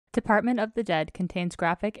Department of the Dead contains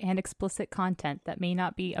graphic and explicit content that may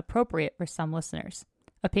not be appropriate for some listeners.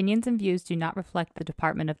 Opinions and views do not reflect the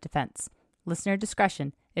Department of Defense. Listener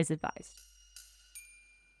discretion is advised.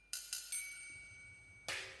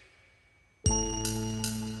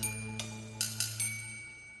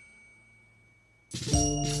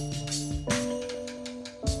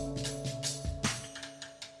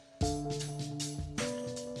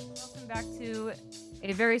 Welcome back to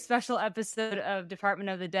a very special episode of Department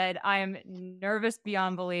of the Dead. I am nervous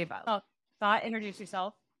beyond belief. Oh, Thought, introduce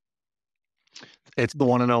yourself. It's the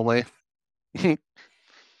one and only. It's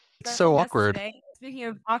so awkward. Today, speaking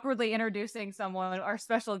of awkwardly introducing someone, our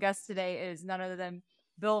special guest today is none other than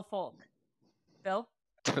Bill Folk. Bill?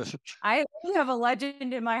 I have a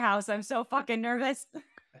legend in my house. I'm so fucking nervous.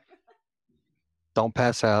 Don't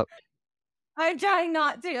pass out. I'm trying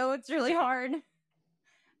not to. It's really hard.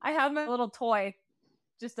 I have my little toy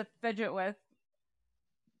just to fidget with.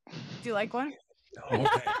 Do you like one?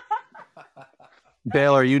 Okay.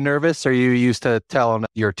 Bill, are you nervous? Or are you used to telling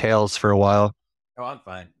your tales for a while? Oh, I'm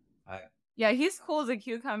fine. Yeah, he's cool as a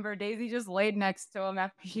cucumber. Daisy just laid next to him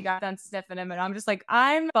after she got done sniffing him. And I'm just like,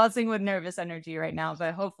 I'm buzzing with nervous energy right now.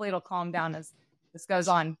 But hopefully it'll calm down as this goes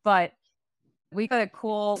on. But we got a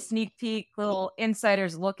cool sneak peek, little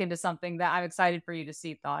insider's look into something that I'm excited for you to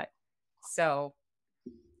see, Thought. So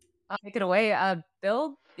take it away.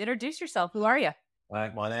 Bill, introduce yourself. Who are you?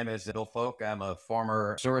 My name is Bill Folk. I'm a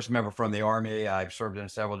former service member from the Army. I've served in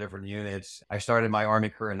several different units. I started my Army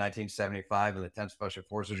career in 1975 in the 10th Special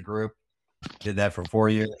Forces Group. Did that for 4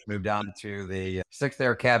 years. Moved on to the 6th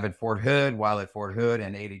Air Cav at Fort Hood. While at Fort Hood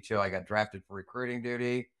in 82, I got drafted for recruiting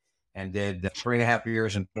duty and did 3.5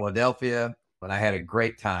 years in Philadelphia. But I had a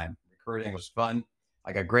great time. Recruiting was fun.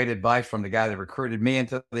 I got great advice from the guy that recruited me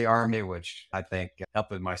into the Army, which I think helped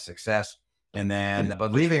with my success.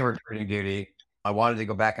 But leaving recruiting duty, I wanted to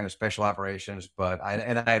go back into special operations, but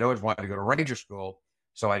I'd always wanted to go to Ranger School.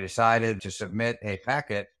 So I decided to submit a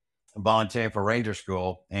packet volunteering for Ranger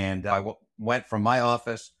School. And I went from my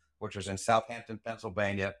office, which was in Southampton,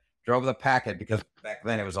 Pennsylvania, drove the packet because back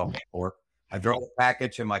then it was all paid for. I drove the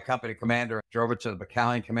packet to my company commander, drove it to the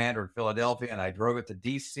battalion commander in Philadelphia, and I drove it to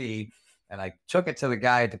DC. And I took it to the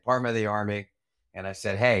guy at Department of the Army. And I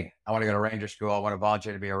said, hey, I want to go to Ranger School. I want to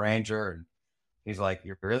volunteer to be a Ranger. And he's like,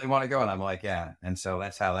 you really want to go? And I'm like, yeah. And so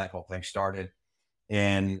that's how that whole thing started.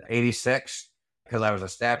 In 86, because I was a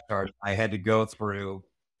staff sergeant, I had to go through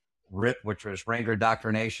RIP, which was Ranger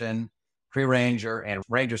Indoctrination, Pre-Ranger, and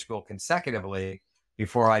Ranger School consecutively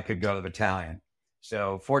before I could go to the battalion.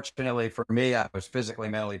 So fortunately for me, I was physically,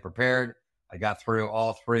 mentally prepared. I got through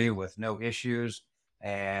all three with no issues.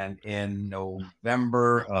 And in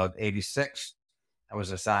November of 86, I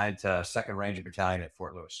was assigned to 2nd Ranger Battalion at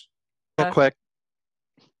Fort Lewis. Real quick.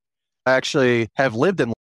 I actually have lived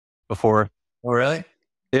in before. Oh, really?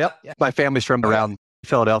 Yep. Yeah. My family's from around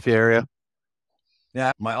Philadelphia area.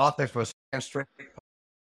 Yeah. My office was straight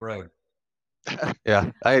road. Yeah.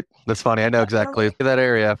 That's funny. I know exactly that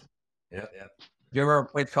area. Yeah. Do you remember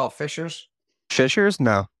a place called Fisher's? Fisher's?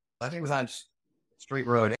 No. I think it was on Street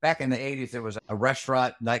Road. Back in the 80s, it was a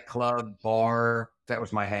restaurant, nightclub, bar. That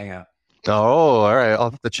was my hangout. Oh, all right.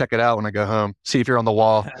 I'll have to check it out when I go home. See if you're on the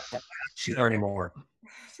wall. She's not anymore.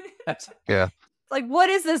 Yeah. Like, what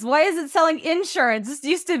is this? Why is it selling insurance? This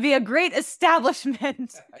used to be a great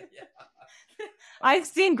establishment. I've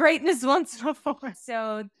seen greatness once before.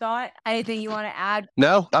 So, Thought, anything you want to add?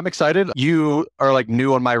 No, I'm excited. You are like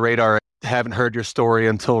new on my radar. I haven't heard your story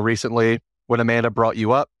until recently when Amanda brought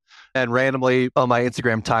you up. And randomly on my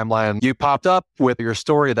Instagram timeline, you popped up with your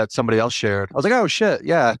story that somebody else shared. I was like, oh shit,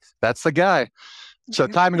 yeah, that's the guy. So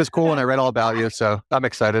timing is cool and I read all about you. So I'm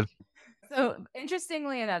excited. So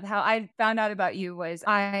interestingly enough, how I found out about you was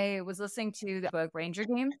I was listening to the book Ranger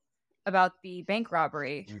Game about the bank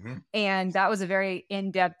robbery. Mm-hmm. And that was a very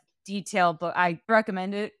in-depth, detailed book. I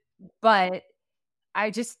recommend it. But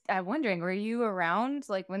I'm wondering, were you around?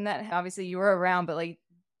 Like when that, obviously you were around, but like,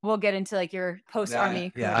 we'll get into like your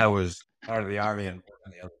post-Army. Yeah, I was part of the Army and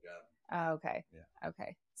working the other job. Oh, okay. Yeah.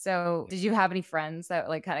 Okay. So did you have any friends that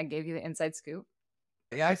like kind of gave you the inside scoop?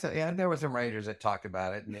 Yeah, I said, yeah, there were some Rangers that talked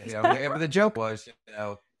about it. And, the joke was,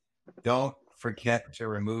 don't forget to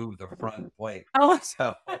remove the front plate. Oh,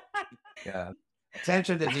 so yeah.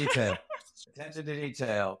 Attention to detail. Attention to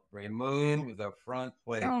detail. Remove the front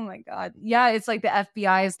plate. Oh my God. Yeah, it's like the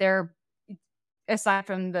FBI is there. Aside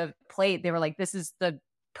from the plate, they were like, this is the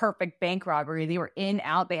perfect bank robbery. They were in,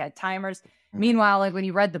 out, they had timers. Meanwhile, like when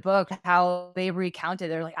you read the book, how they recounted,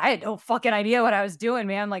 they're like, I had no fucking idea what I was doing,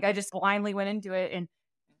 man. Like I just blindly went into it. And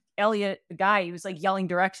Elliot, the guy, he was like yelling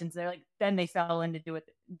directions. They're like, then they fell into do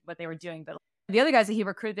what they were doing. But the other guys that he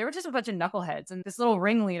recruited, they were just a bunch of knuckleheads. And this little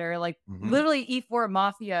ringleader, like literally E4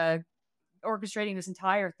 Mafia orchestrating this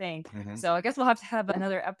entire thing. So I guess we'll have to have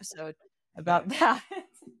another episode about that.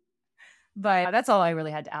 But that's all I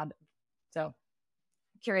really had to add. So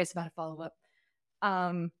curious about a follow-up.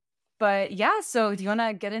 But yeah, so do you want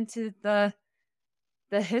to get into the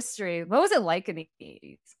history? What was it like in the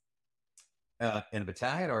 80s? In a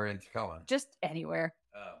battalion or in Tacoma? Just anywhere.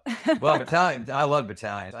 Well, battalion, I love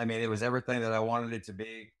battalions. I mean, it was everything that I wanted it to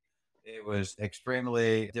be. It was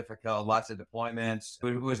extremely difficult, lots of deployments.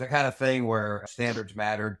 It was the kind of thing where standards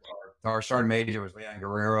mattered. Our sergeant major was Leon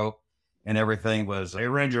Guerrero, and everything was, hey,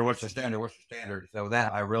 Ranger, what's the standard? What's the standard? So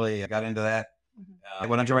that I really got into that.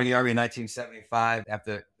 When I joined the Army in 1975,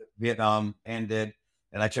 after Vietnam ended,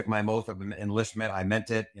 and I took my oath of enlistment, I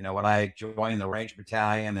meant it. You know, when I joined the Range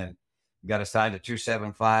Battalion and got assigned to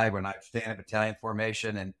 275, when I would stand in battalion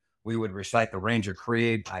formation and we would recite the Ranger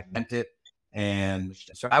Creed, I meant it. And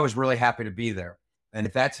so I was really happy to be there. And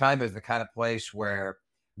at that time, it was the kind of place where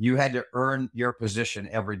you had to earn your position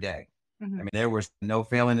every day. I mean, there was no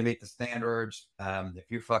failing to meet the standards.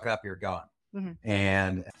 If you fuck up, you're gone.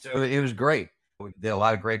 And so it was great. We did a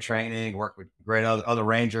lot of great training, worked with great other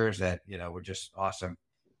Rangers that, you know, were just awesome.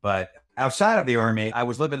 But outside of the Army, I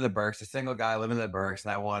was living in the barracks, a single guy living in the barracks,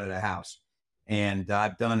 and I wanted a house. And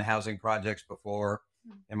I've done housing projects before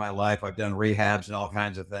in my life. I've done rehabs and all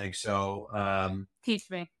kinds of things. So teach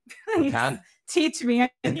me. Teach me.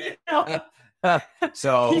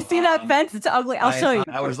 So you see that fence? It's ugly. I'll show you.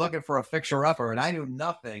 I was looking for a fixer-upper, and I knew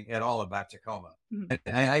nothing at all about Tacoma. And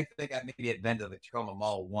I think I maybe had been to the Tacoma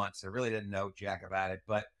Mall once. I really didn't know jack about it.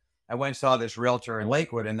 But I went and saw this realtor in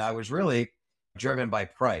Lakewood, and I was really driven by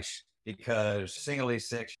price because single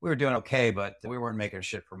E6, we were doing okay, but we weren't making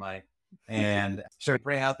shit for money. And so we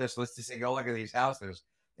bring out this list to say, go look at these houses.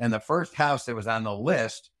 And the first house that was on the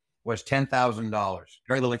list was $10,000.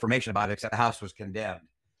 Very little information about it, except the house was condemned.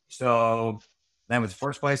 So that was the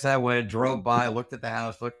first place I went, drove by, looked at the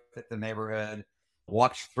house, looked at the neighborhood,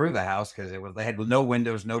 walked through the house because they had no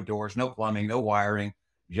windows, no doors, no plumbing, no wiring,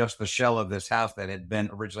 just the shell of this house that had been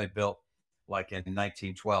originally built like in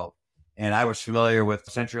 1912. And I was familiar with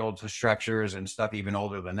century-old structures and stuff even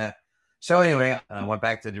older than that. So anyway, I went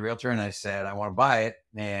back to the realtor and I said, I want to buy it.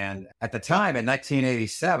 And at the time, in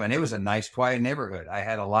 1987, it was a nice, quiet neighborhood. I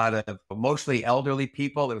had a lot of mostly elderly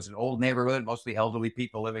people. It was an old neighborhood, mostly elderly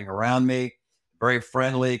people living around me, very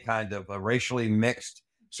friendly, kind of a racially mixed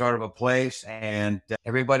sort of a place. And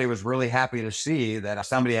everybody was really happy to see that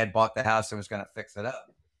somebody had bought the house and was going to fix it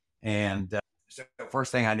up. And so the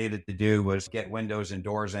first thing I needed to do was get windows and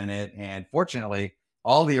doors in it. And fortunately,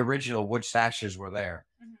 all the original wood sashes were there.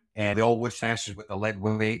 And the old wood sashes with the lead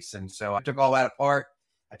weights. And so I took all that apart.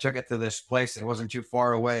 I took it to this place that wasn't too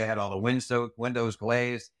far away. I had all the windows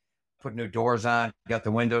glazed, put new doors on, got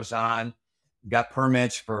the windows on, got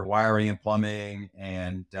permits for wiring and plumbing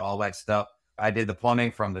and all that stuff. I did the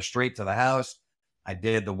plumbing from the street to the house. I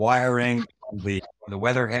did the wiring, the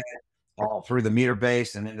weatherhead, all through the meter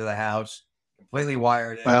base and into the house, completely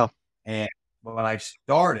wired it. Wow. And when I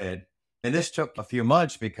started, and this took a few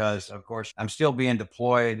months because, of course, I'm still being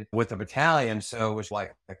deployed with the battalion. So it was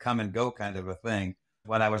like a come and go kind of a thing.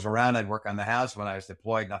 When I was around, I'd work on the house. When I was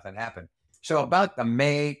deployed, nothing happened. So about the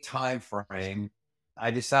May time frame,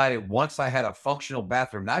 I decided once I had a functional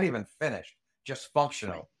bathroom, not even finished, just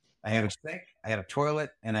functional. I had a sink, I had a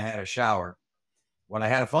toilet, and I had a shower. When I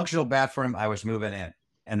had a functional bathroom, I was moving in.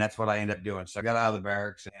 And that's what I ended up doing. So I got out of the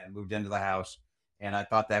barracks and moved into the house. And I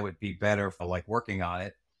thought that would be better for like working on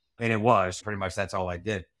it. And it was pretty much, that's all I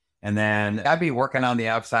did. And then I'd be working on the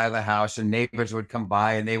outside of the house and neighbors would come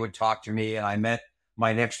by and they would talk to me. And I met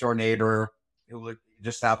my next door neighbor who lived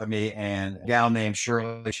just south of me and a gal named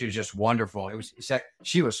Shirley. She was just wonderful.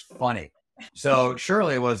 She was funny. So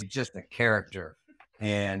Shirley was just a character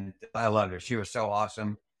and I loved her. She was so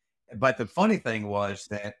awesome. But the funny thing was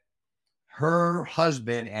that her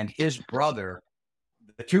husband and his brother,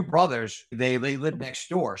 the two brothers, they lived next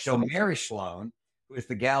door. So Mary Sloan, who is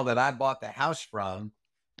the gal that I bought the house from,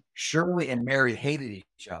 Shirley and Mary hated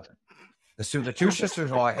each other. So the two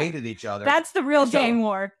sisters all hated each other. That's the real gang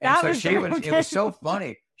war. It was so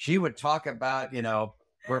funny. She would talk about, you know,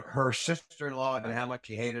 her sister-in-law and how much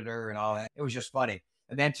she hated her and all that. It was just funny.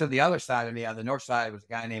 And then to the other side of me, on the north side, was a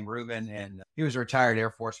guy named Ruben, and he was a retired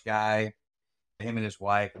Air Force guy. Him and his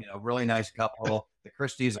wife, you know, really nice couple. The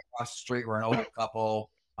Christies across the street were an old couple.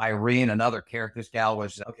 Irene, another character. This gal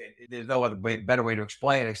was, okay, there's no other better way to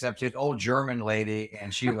explain it except she's an old German lady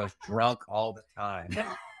and she was drunk all the time.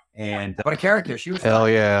 And what a character. She was hell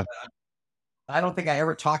yeah. I don't think I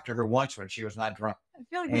ever talked to her once when she was not drunk. I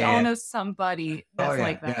feel like we all know somebody that's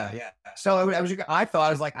like that. Yeah. So I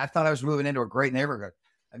thought I was moving into a great neighborhood.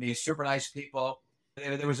 I mean, super nice people.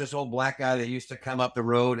 There was this old black guy that used to come up the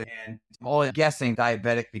road, and I'm only guessing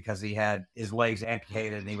diabetic because he had his legs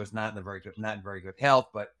amputated and he was not in very good health.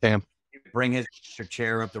 But Damn. he would bring his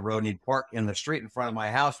chair up the road and he'd park in the street in front of my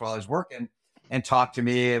house while I was working and talk to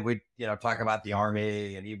me. And we'd, talk about the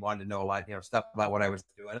Army, and he wanted to know a lot, stuff about what I was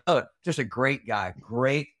doing. Oh, just a great guy,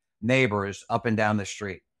 great neighbors up and down the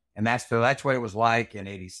street. And that's what it was like in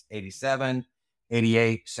 87,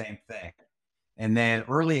 88, same thing. And then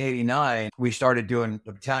early 89,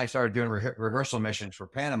 the battalion started doing rehearsal missions for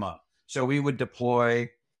Panama. So we would deploy,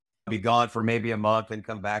 be gone for maybe a month and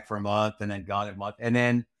come back for a month and then gone a month. And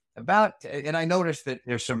then and I noticed that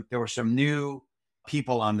there were some new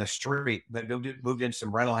people on the street that moved in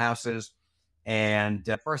some rental houses. And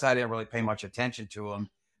at first I didn't really pay much attention to them.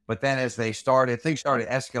 But then as things started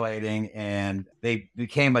escalating, and they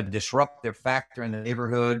became a disruptive factor in the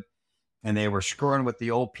neighborhood. And they were screwing with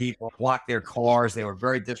the old people, blocked their cars. They were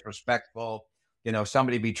very disrespectful.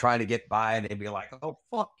 Somebody be trying to get by and they'd be like, "Oh,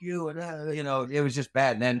 fuck you." And, it was just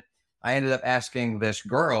bad. And then I ended up asking this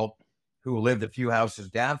girl who lived a few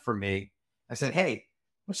houses down from me. I said, "Hey,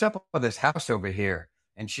 what's up with this house over here?"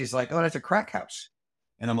 And she's like, "Oh, that's a crack house."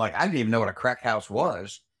 And I'm like, I didn't even know what a crack house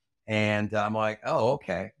was. And I'm like, "Oh,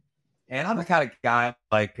 okay." And I'm the kind of guy,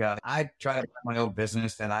 like, I try to run my own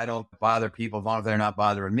business and I don't bother people as long as they're not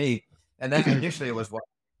bothering me. And then initially it was what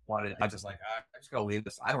I wanted. I was just like, I'm just going to leave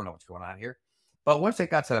this. I don't know what's going on here. But once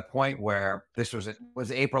it got to the point where this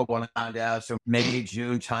was April when I found out, so maybe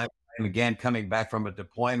June time, again, coming back from a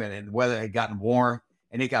deployment, and the weather had gotten warm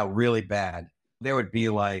and it got really bad. There would be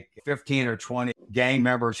like 15 or 20 gang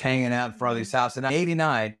members hanging out in front of these houses. And in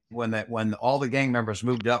 89, when all the gang members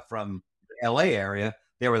moved up from the LA area,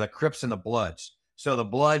 they were the Crips and the Bloods. So the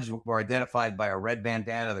Bloods were identified by a red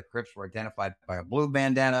bandana. The Crips were identified by a blue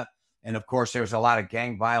bandana. And of course, there was a lot of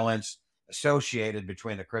gang violence associated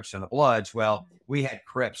between the Crips and the Bloods. Well, we had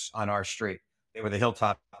Crips on our street. They were the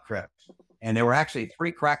Hilltop Crips. And there were actually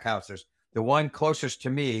 3 crack houses. The one closest to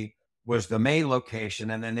me was the main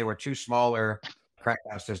location. And then there were 2 smaller crack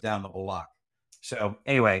houses down the block. So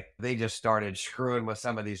anyway, they just started screwing with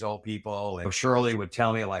some of these old people. And Shirley would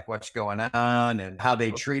tell me like what's going on and how they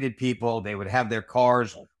treated people. They would have their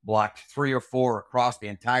cars blocked 3 or 4 across the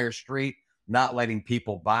entire street, not letting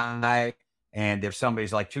people by. And if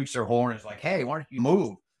somebody's like toots their horn, it's like, "Hey, why don't you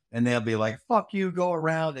move?" And they'll be like, "Fuck you, go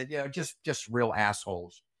around." And, just real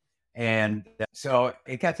assholes. And so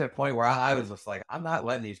it got to the point where I was just like, I'm not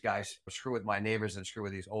letting these guys screw with my neighbors and screw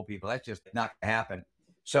with these old people. That's just not going to happen.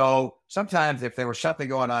 So sometimes if there was something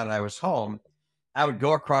going on and I was home, I would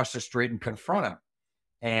go across the street and confront them.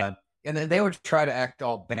 And then they would try to act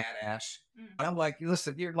all badass. And I'm like,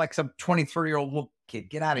 "Listen, you're like some 23-year-old little kid.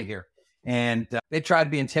 Get out of here." And they tried to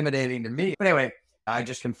be intimidating to me. But anyway, I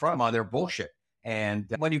just confront them on their bullshit. And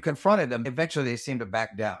when you confronted them, eventually they seemed to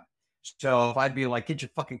back down. So if I'd be like, "Get your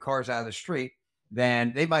fucking cars out of the street,"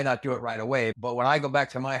 then they might not do it right away. But when I go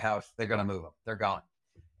back to my house, they're going to move them. They're gone.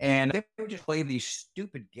 And they would just play these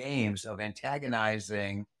stupid games of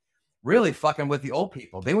antagonizing, really fucking with the old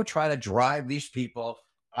people. They would try to drive these people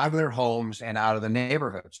out of their homes and out of the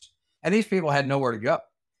neighborhoods. And these people had nowhere to go.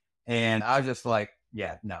 And I was just like,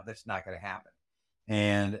 yeah, no, that's not going to happen.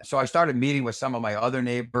 And so I started meeting with some of my other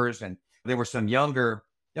neighbors, and there were some younger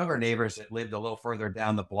neighbors that lived a little further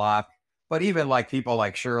down the block. But even like people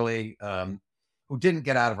like Shirley, who didn't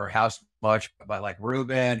get out of her house much, but like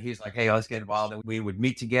Ruben, he's like, "Hey, let's get involved." And we would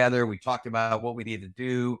meet together. We talked about what we needed to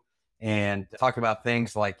do and talked about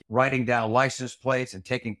things like writing down license plates and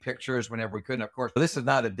taking pictures whenever we could. And of course, this is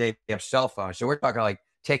not a day of cell phones. So we're talking like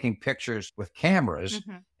taking pictures with cameras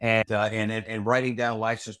and writing down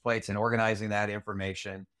license plates and organizing that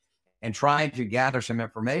information and trying to gather some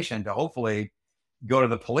information to hopefully go to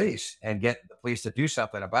the police and get the police to do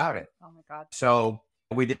something about it. Oh my God. So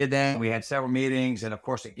we did that. We had several meetings. And of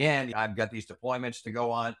course, again, I've got these deployments to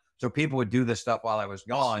go on. So people would do this stuff while I was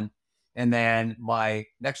gone. And then my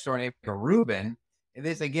next door neighbor, Ruben, and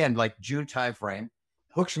this again, like June timeframe,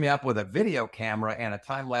 hooks me up with a video camera and a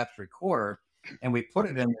time-lapse recorder. And we put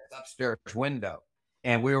it in this upstairs window.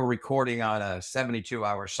 And we were recording on a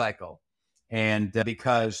 72-hour cycle. And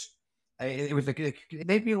because it was,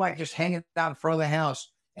 they'd be like just hanging out in front of the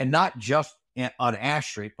house, and not just on Ash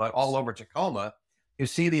Street, but all over Tacoma. You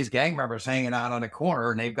see these gang members hanging out on the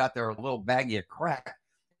corner, and they've got their little baggie of crack.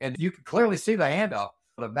 And you can clearly see the handoff,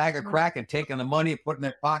 the bag of crack, and taking the money, putting in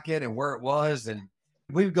their pocket and where it was. And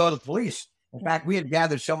we would go to the police. In fact, we had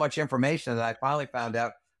gathered so much information that I finally found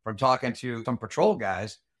out from talking to some patrol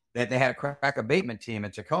guys that they had a crack abatement team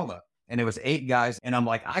in Tacoma. and it was 8 guys. And I'm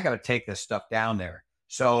like, I got to take this stuff down there.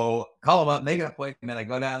 So call them up, make an appointment. I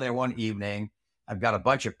go down there one evening. I've got a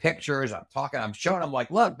bunch of pictures. I'm talking, I'm showing them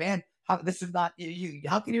like, look, man, this is not you.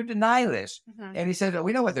 How can you deny this? And he said,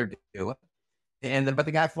 we know what they're doing. But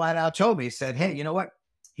the guy flat out told me, he said, hey, you know what?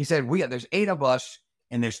 He said, there's 8 of us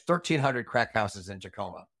and there's 1,300 crack houses in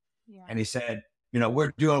Tacoma. Yeah. And he said,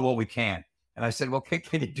 we're doing what we can. And I said, well, can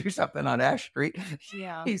you do something on Ash Street?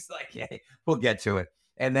 Yeah. He's like, yeah, we'll get to it.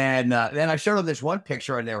 And then I showed him this one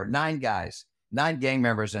picture, and there were 9 guys, 9 gang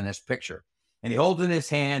members in this picture. And he holds in his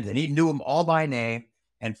hand, and he knew them all by name,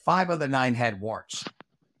 and 5 of the 9 had warrants.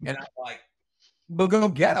 And I'm like, we'll go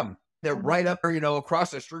get them. They're right up there,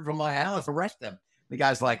 across the street from my house. Arrest them. The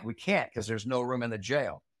guy's like, we can't because there's no room in the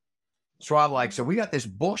jail. So I'm like, so we got this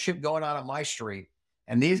bullshit going on my street,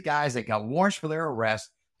 and these guys that got warrants for their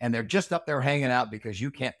arrest, and they're just up there hanging out because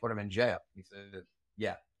you can't put them in jail. He said,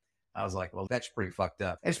 yeah. I was like, well, that's pretty fucked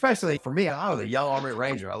up. Especially for me, I was a young Army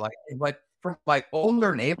Ranger. But for my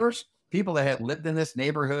older neighbors, people that had lived in this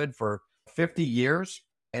neighborhood for 50 years,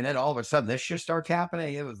 and then all of a sudden this shit starts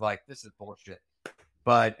happening, it was like, this is bullshit.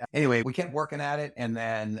 But anyway, we kept working at it, and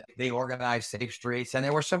then they organized Safe Streets, and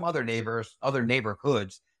there were some other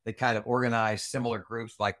neighborhoods that kind of organized similar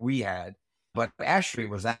groups like we had. But Ash Street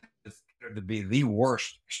was considered to be the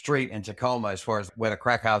worst street in Tacoma as far as where the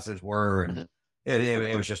crack houses were. And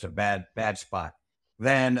it was just a bad spot.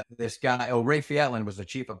 Then this guy, Ray Fiatlan, was the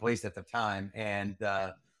chief of police at the time. And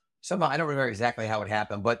somehow, I don't remember exactly how it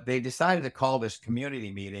happened, but they decided to call this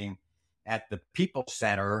community meeting at the People's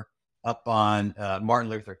Center up on Martin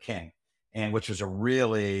Luther King, which was a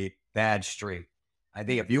really bad street. I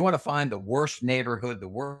think if you want to find the worst neighborhood, the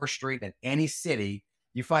worst street in any city,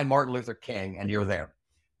 you find Martin Luther King and you're there.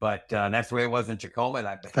 But that's the way it was in Tacoma. And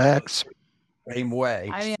I bet Facts. Same way.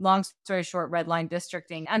 I mean, long story short, red line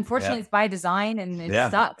districting. Unfortunately, it's by design, and it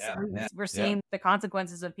sucks. We're seeing the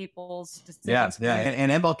consequences of people's decisions.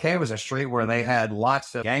 And MLK was a street where they had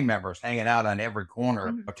lots of gang members hanging out on every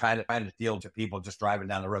corner, trying to deal to people just driving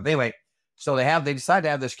down the road. Anyway, so they decided to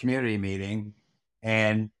have this community meeting,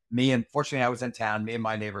 and fortunately, I was in town. Me and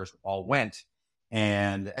my neighbors all went,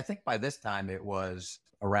 and I think by this time it was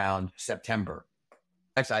around September.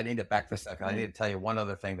 Actually, I need to back this up. I need to tell you one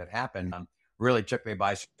other thing that happened. Really took me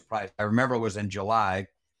by surprise. I remember it was in July,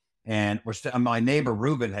 and my neighbor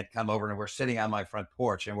Ruben had come over, and we're sitting on my front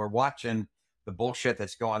porch, and we're watching the bullshit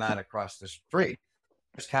that's going on across the street.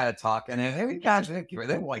 Just kind of talking, and hey, guys,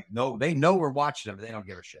 they're like, no, they know we're watching them, but they don't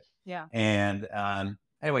give a shit. Yeah. And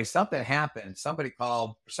anyway, something happened. Somebody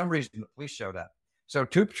called. For some reason, the police showed up. So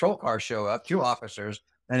 2 patrol cars show up, 2 officers,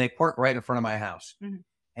 and they park right in front of my house.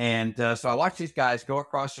 And so I watched these guys go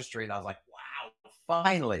across the street. And I was like, wow,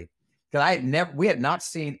 finally. Because we had not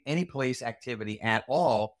seen any police activity at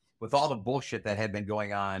all with all the bullshit that had been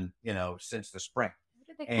going on, since the spring.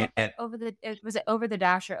 What did they call was it over the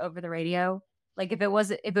dash or over the radio? Like if it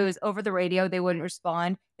was over the radio, they wouldn't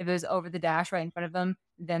respond. If it was over the dash right in front of them,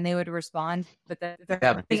 then they would respond. But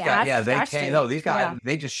these guys,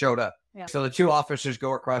 they just showed up. Yeah. So the 2 officers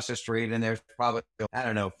go across the street, and there's probably,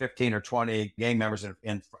 15 or 20 gang members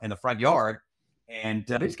in the front yard. And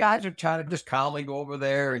these guys are trying to just calmly go over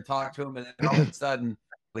there and talk to them. And then all of a sudden,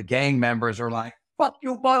 the gang members are like, fuck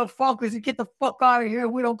you, motherfuckers, and get the fuck out of here.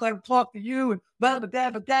 We don't got to talk to you. And blah, blah, blah,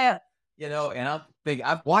 blah, blah. And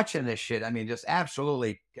I'm watching this shit. I mean, just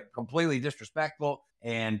absolutely, completely disrespectful.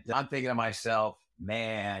 And I'm thinking to myself,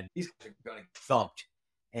 man, these guys are going to get thumped.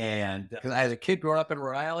 And because as a kid growing up in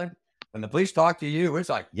Rhode Island, when the police talk to you, it's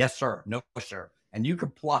like, yes, sir, no, sir. And you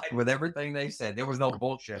complied with everything they said. There was no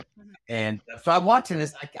bullshit. And so I'm watching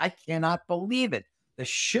this. I cannot believe it. The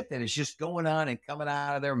shit that is just going on and coming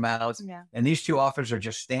out of their mouths. Yeah. And these 2 officers are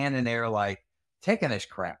just standing there like taking this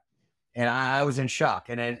crap. And I was in shock.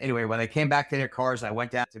 And then anyway, when they came back to their cars, I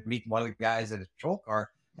went down to meet one of the guys in his patrol car.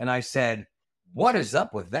 And I said, what is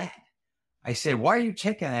up with that? I said, why are you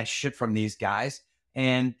taking that shit from these guys?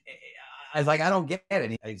 And I was like, I don't get it.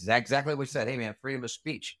 And exactly what he said. Hey, man, freedom of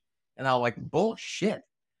speech. And I'm like, bullshit.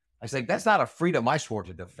 I said, that's not a freedom I swore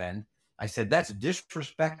to defend. I said, that's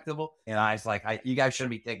disrespectful. And I was like, you guys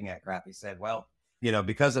shouldn't be taking that crap. He said, well,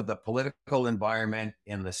 because of the political environment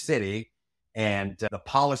in the city and the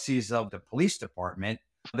policies of the police department,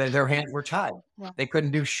 their hands were tied. Yeah. They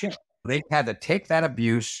couldn't do shit. They had to take that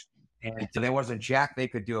abuse, and there wasn't jack they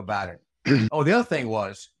could do about it. Oh, the other thing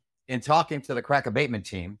was, in talking to the crack abatement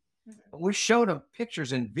team, we showed them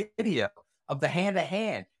pictures and video of the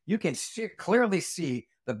hand-to-hand. You can clearly see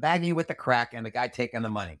the bagging with the crack and the guy taking the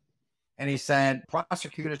money. And he said,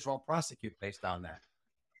 prosecutors won't prosecute based on that.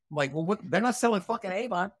 I'm like, well, they're not selling fucking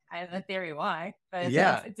Avon. I have a theory why. But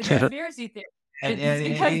it's a conspiracy theory. It's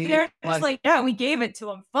because they're just like, yeah, we gave it to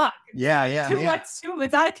them. Fuck. Yeah. Too much.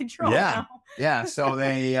 It's out of control now. Yeah. So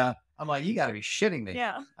they, I'm like, you got to be shitting me.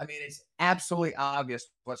 Yeah. I mean, it's absolutely obvious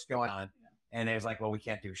what's going on. And it's like, well, we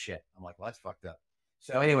can't do shit. I'm like, well, that's fucked up.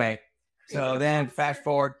 So anyway, so then fast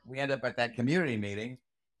forward, we end up at that community meeting,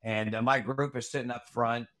 and my group is sitting up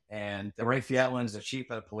front, and Ray Fietlin's the chief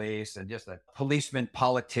of the police and just a policeman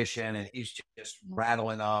politician, and he's just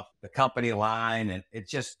rattling off the company line, and it's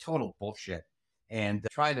just total bullshit. And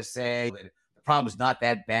trying to say that the problem's not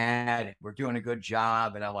that bad, and we're doing a good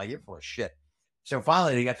job, and I'm like, you're full of shit. So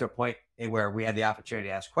finally, they got to a point where we had the opportunity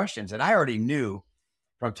to ask questions, and I already knew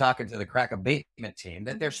from talking to the crack abatement team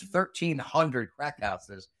that there's 1,300 crack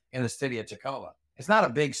houses in the city of Tacoma. It's not a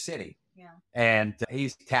big city. Yeah. And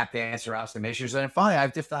he's tapped to answer out some issues. And finally,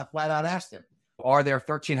 I've just flat out asked him, are there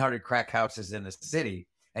 1,300 crack houses in the city?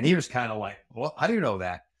 And he was kind of like, well, how do you know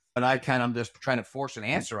that? And I kind of just trying to force an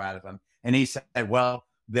answer out of him. And he said, well,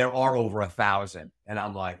 there are over 1,000. And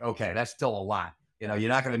I'm like, okay, that's still a lot. You know, you're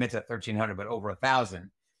not going to admit to 1,300, but over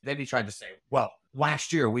 1,000. Then he tried to say, well,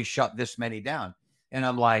 last year we shut this many down. And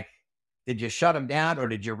I'm like, did you shut them down or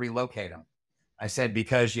did you relocate them? I said,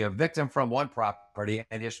 because you evict them from one property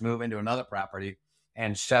and just move into another property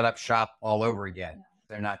and set up shop all over again.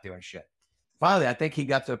 They're not doing shit. Finally, I think he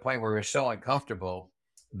got to the point where he was so uncomfortable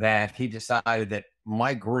that he decided that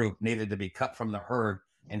my group needed to be cut from the herd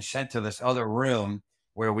and sent to this other room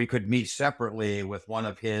where we could meet separately with one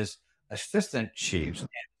of his assistant chiefs and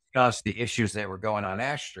discuss the issues that were going on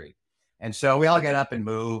Ash Street. And so we all get up and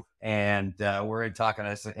move, and we're talking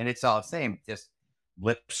to us, and it's all the same, just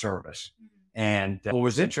lip service. And what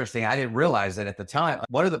was interesting, I didn't realize that at the time,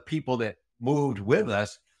 one of the people that moved with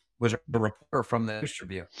us was a reporter from the News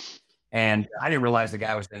Tribune. And I didn't realize the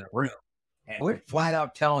guy was in the room. And we're flat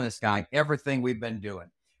out telling this guy everything we've been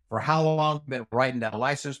doing, for how long we've been writing down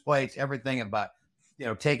license plates, everything about, you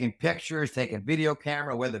know, taking pictures, taking video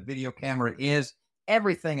camera, where the video camera is,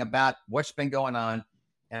 everything about what's been going on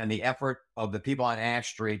and the effort of the people on Ash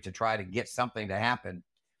Street to try to get something to happen.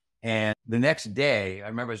 And the next day, I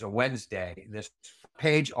remember it was a Wednesday, this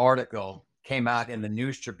page article came out in the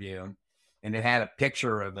News Tribune, and it had a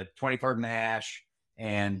picture of the 23rd and Ash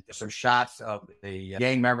and some shots of the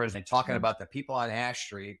gang members and talking about the people on Ash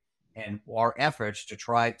Street and our efforts to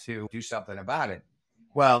try to do something about it.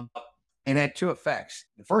 Well, it had two effects.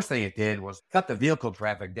 The first thing it did was cut the vehicle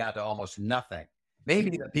traffic down to almost nothing.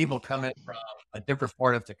 Maybe the people coming from a different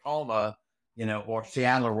part of Tacoma, you know, or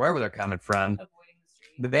Seattle or wherever they're coming from,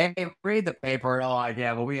 they read the paper and all like,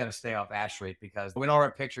 yeah, well, we got to stay off Ash Street because we don't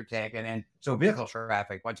have a picture taken. And so vehicle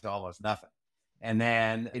traffic went to almost nothing. And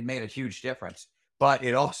then it made a huge difference. But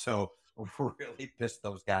it also really pissed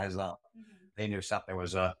those guys off. They knew something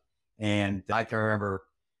was up. And I can remember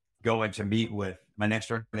going to meet with my next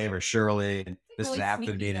door neighbor, Shirley. And this really is after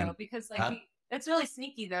the meeting. Though, because that's really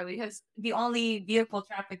sneaky, though, because the only vehicle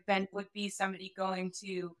traffic then would be somebody going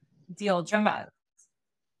to deal drugs.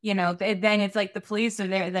 You know, then it's like the police are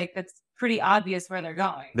there. Like, that's pretty obvious where they're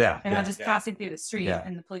going. Yeah. They're not just passing through the street,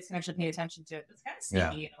 and the police can actually pay attention to it. It's kind of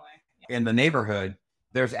sneaky in a way. In the neighborhood,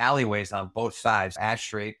 there's alleyways on both sides. Ash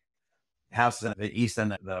Street, houses on the east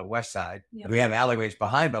and the west side. We have alleyways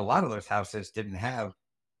behind, but a lot of those houses didn't have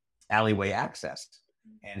alleyway access.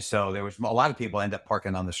 And so there was a lot of people end up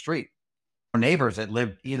parking on the street. Our neighbors that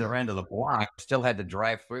lived either end of the block still had to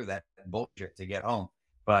drive through that bullshit to get home.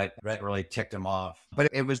 But that really ticked him off. But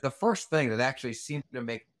it was the first thing that actually seemed to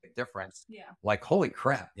make a difference. Yeah. Like, holy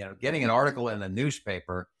crap, you know, getting an article in the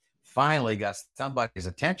newspaper finally got somebody's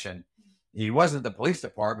attention. He wasn't the police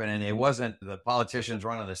department and it wasn't the politicians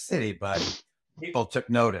running the city, but people took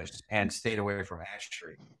notice and stayed away from Ash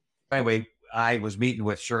Street. Anyway, I was meeting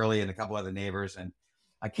with Shirley and a couple other neighbors, and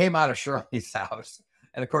I came out of Shirley's house.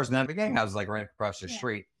 And of course, none of the gang house was like right across the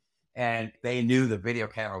street. And they knew the video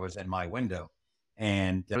camera was in my window.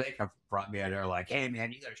 And they confront me and they're like, hey,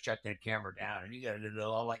 man, you got to shut that camera down. And you got to do it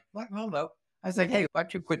all. Like, well, no. I was like, hey, why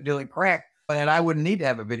don't you quit doing crack? And I wouldn't need to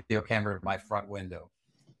have a video camera in my front window.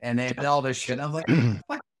 And they did all this shit. I'm like,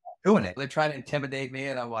 what? Doing it. They try to intimidate me.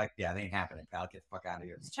 And I'm like, yeah, they ain't happening, pal. Get the fuck out of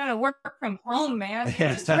here. Just trying to work from home, man.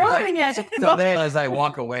 Just ruining it. So then as I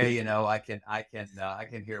walk away, you know, I can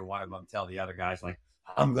hear one of them tell the other guys, like,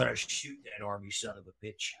 I'm going to shoot that Army son of a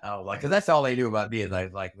bitch. Oh, like, cause that's all they knew about me.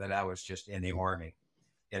 Like that I was just in the Army,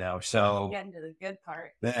 you know, so. Getting to the good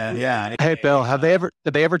part. Yeah. Hey, Bill,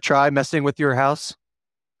 did they ever try messing with your house?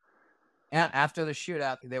 And after the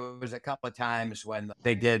shootout, there was a couple of times when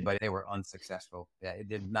they did, but they were unsuccessful. Yeah, it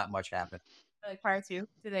did not much happen. Like prior to,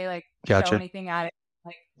 did they like Gotcha. show anything at it?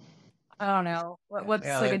 Like, I don't know. What's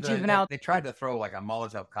like a juvenile? They tried to throw like a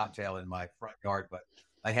Molotov cocktail in my front yard, but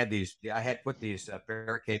I had put these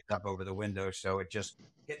barricades up over the window, so it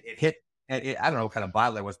hit. I don't know what kind of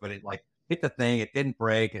bottle it was, but it like hit the thing. It didn't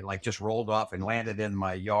break. It like just rolled off and landed in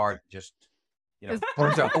my yard. Just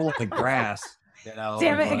burnt a hole in the grass.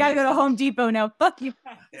 Damn it! I gotta go to Home Depot now. Fuck you.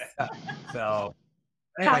 Yeah. So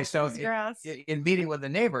anyway, grass. in meeting with the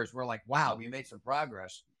neighbors, we're like, wow, we made some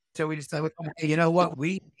progress. So we decided, hey, you know what?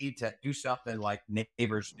 We need to do something like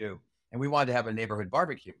neighbors do. And we wanted to have a neighborhood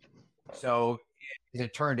barbecue. So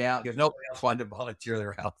it turned out because nobody else wanted to volunteer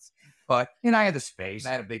their house. But I had the space.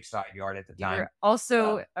 I had a big side yard at the time. You're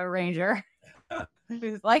also a ranger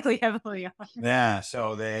who's likely heavily on. Yeah.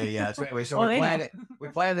 So so anyway, we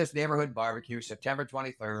planned this neighborhood barbecue September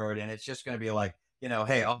 23rd. And it's just going to be like,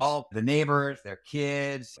 hey, all the neighbors, their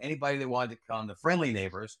kids, anybody that wanted to come, the friendly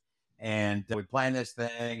neighbors. And we planned this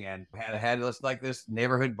thing and had this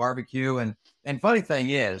neighborhood barbecue. And funny thing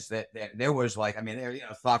is that there was like, there,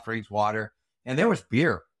 thought for each water, and there was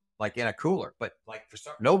beer like in a cooler, but like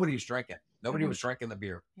nobody was drinking. Nobody was drinking the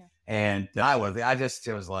beer. Yeah. And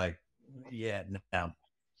it was like, yeah, no.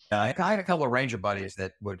 I had a couple of ranger buddies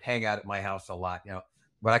that would hang out at my house a lot,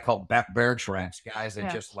 what I call barracks rats, guys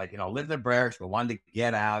that just like, lived in barracks, but wanted to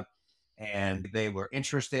get out. And they were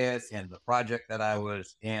interested in the project that I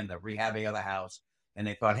was in, the rehabbing of the house. And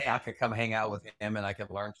they thought, hey, I could come hang out with him and I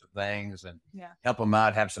could learn some things and help him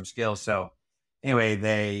out, have some skills. So anyway,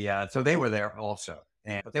 they were there also,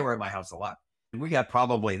 but they were at my house a lot. And we got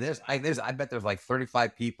probably I bet there's like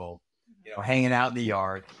 35 people, hanging out in the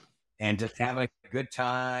yard and just having a good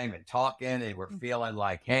time and talking. And we're feeling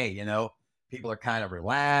like, hey, people are kind of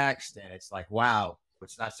relaxed and it's like, wow,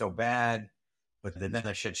 it's not so bad. But then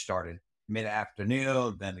the shit started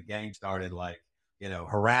mid-afternoon. Then the gang started like,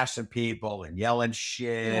 harassing people and yelling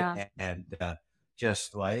shit and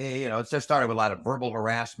just like, it just started with a lot of verbal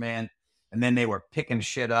harassment. And then they were picking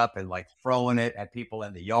shit up and like throwing it at people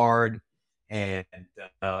in the yard. And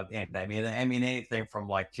anything from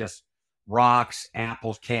like just rocks,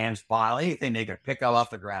 apples, cans, bottles, anything they could pick up off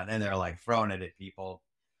the ground. And they're like throwing it at people.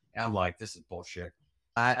 And I'm like, this is bullshit.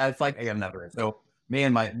 It's like, I got another. So me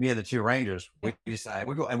and the two rangers, we decided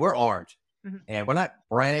we go, and we're armed, and we're not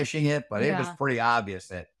brandishing it, but it was pretty obvious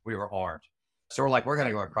that we were armed. So we're like, we're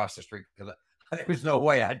gonna go across the street because there's no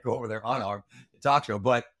way I'd go over there unarmed to talk to him.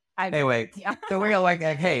 But anyway, so we're like,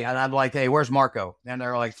 hey, and I'm like, hey, where's Marco? And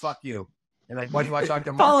they're like, fuck you. And like, why do you want to talk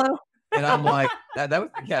to Marco? Follow. And I'm like, that's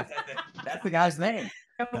the guy's name.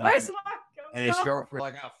 Where's Marco? And his girlfriend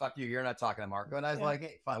like, oh, fuck you, you're not talking to Marco. And I was like,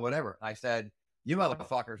 hey, fine, whatever. And I said, you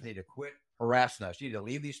motherfuckers need to quit harassing us. You need to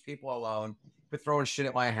leave these people alone. Quit throwing shit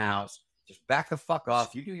at my house. Just back the fuck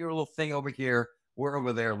off. You do your little thing over here. We're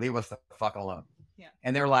over there. Leave us the fuck alone. Yeah.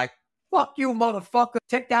 And they're like, fuck you, motherfucker.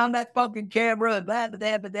 Take down that fucking camera and blah,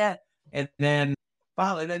 blah, blah, blah. And then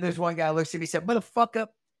finally, there's one guy looks at me and said, motherfucker,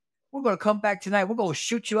 we're going to come back tonight. We're going to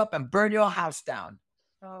shoot you up and burn your house down.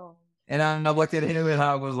 Oh. And I looked at him and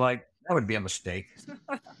I was like, that would be a mistake.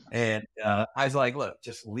 And I was like, look,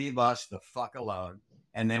 just leave us the fuck alone.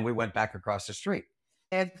 And then we went back across the street.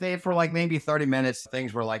 And for like maybe 30 minutes,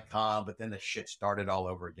 things were like calm, but then the shit started all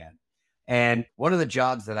over again. And one of the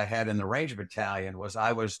jobs that I had in the Ranger Battalion was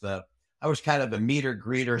I was kind of the meter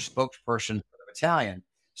greeter spokesperson for the battalion.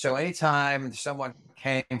 So anytime someone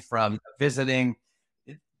came from visiting,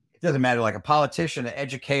 it doesn't matter, like a politician, an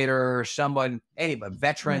educator, someone, anybody,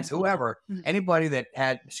 veterans, whoever, anybody that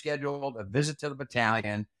had scheduled a visit to the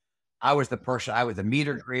battalion, I was the person, I was the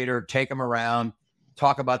meter greeter, take them around,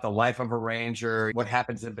 talk about the life of a ranger, what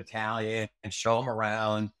happens in the battalion, and show them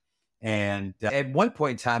around. And at one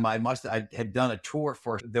point in time, I had done a tour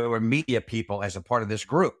there were media people as a part of this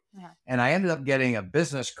group. Yeah. And I ended up getting a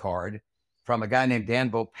business card from a guy named Dan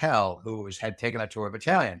Bopel, who had taken a tour of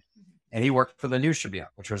battalion. And he worked for the News Tribune,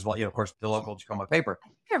 which was, of course, the local Tacoma paper. I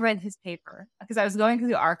think I read his paper because I was going through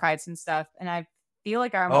the archives and stuff. And I feel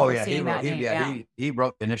like I remember seeing that name. He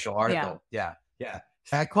wrote the initial article. Yeah.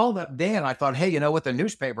 So I called up Dan. I thought, hey, you know what? The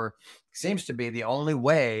newspaper seems to be the only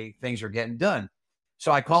way things are getting done.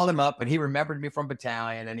 So I called him up and he remembered me from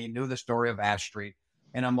battalion and he knew the story of Ash Street.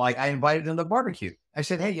 And I'm like, I invited him to the barbecue. I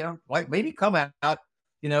said, hey, maybe come out,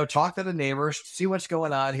 talk to the neighbors, see what's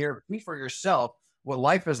going on here, see for yourself what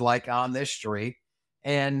life is like on this street.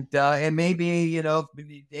 And maybe,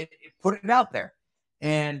 put it out there.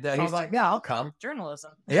 And he's like, yeah, I'll come.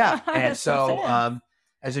 Journalism. Yeah. And so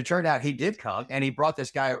as it turned out, he did come and he brought this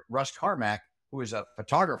guy, Russ Carmack, who was a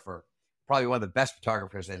photographer, probably one of the best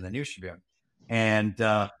photographers in the News Tribune. And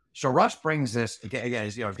so Russ brings this, again,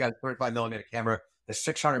 he's got a 35 millimeter camera, the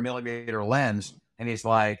 600 millimeter lens. And he's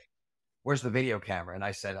like, where's the video camera? And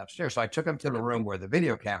I said, upstairs. So I took him to the room where the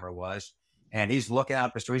video camera was. And he's looking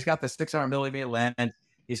out. So he's got the 600 millimeter lens.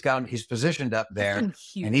 he's positioned up there and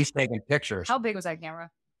he's taking pictures. How big was that camera?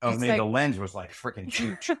 Oh, I mean, the lens was like freaking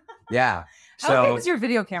huge. Yeah. How big was your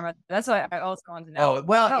video camera? That's what I also want to know. Oh,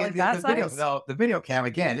 well, the video camera,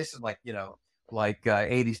 again, this is like, like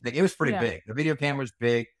 80s thing. It was pretty big. The video camera was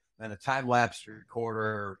big. And the time lapse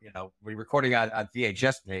recorder, we're recording on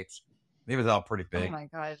VHS tapes. It was all pretty big. Oh my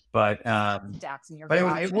God. But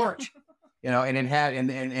it worked. And it had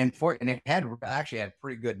it had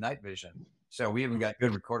pretty good night vision. So we even got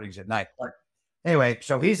good recordings at night. But anyway,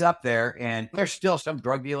 so he's up there and there's still some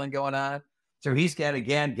drug dealing going on. So he's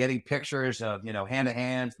getting pictures of, hand to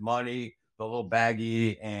hands, money, the little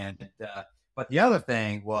baggie. And, but the other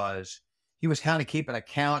thing was he was kind of keeping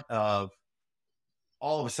account of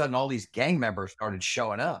all of a sudden, all these gang members started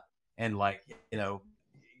showing up and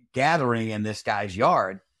gathering in this guy's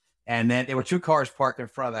yard. And then there were 2 cars parked in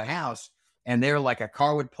front of the house. And they were like, a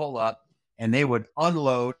car would pull up and they would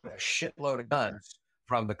unload a shitload of guns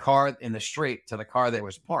from the car in the street to the car that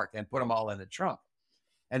was parked and put them all in the trunk.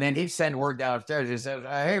 And then he'd send word downstairs. He says,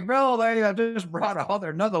 "Hey, Bill, they just brought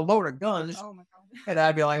another load of guns." Oh my God. And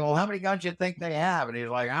I'd be like, "Well, how many guns do you think they have?" And he's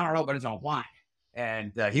like, "I don't know, but it's a lot."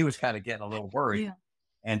 And he was kind of getting a little worried. Yeah.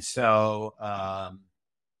 And so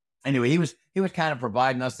anyway, he was kind of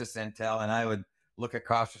providing us this intel, and I would look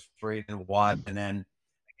across the street and watch,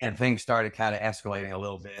 and things started kind of escalating a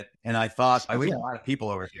little bit. And I thought, we got a lot of people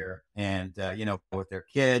over here and, with their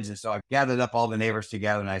kids. And so I gathered up all the neighbors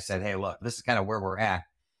together and I said, "Hey, look, this is kind of where we're at.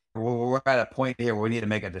 We're at a point here where we need to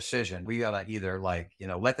make a decision. We got to either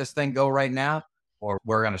let this thing go right now, or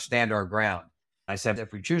we're going to stand our ground." I said,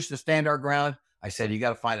 if we choose to stand our ground, I said, you got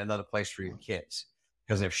to find another place for your kids.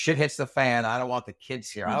 Because if shit hits the fan, I don't want the kids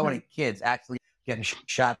here. I don't want any kids actually getting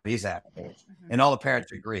shot by these assholes. And all the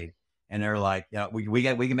parents agreed. And they're like, we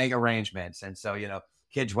can make arrangements. And so,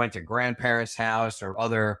 kids went to grandparents' house or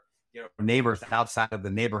other, neighbors outside of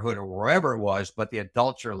the neighborhood or wherever it was. But the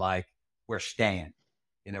adults are like, we're staying.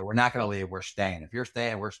 We're not going to leave. We're staying. If you're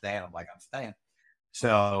staying, we're staying. I'm like, I'm staying.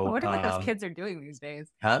 So what do those kids are doing these days?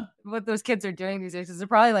 Huh? What those kids are doing these days is they're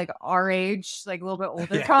probably like our age, like a little bit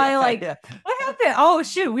older. Probably what happened? Oh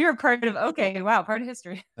shoot, we were part of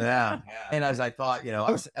history. Yeah. And as I thought, I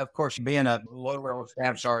was, of course, being a low-level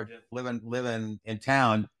staff sergeant, living in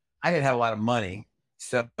town, I didn't have a lot of money.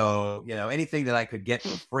 So, anything that I could get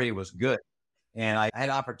for free was good. And I had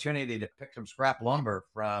opportunity to pick some scrap lumber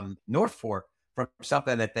from North Fork from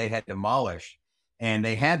something that they had demolished. And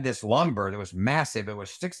they had this lumber that was massive. It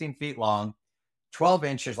was 16 feet long, 12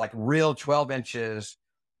 inches, like real 12 inches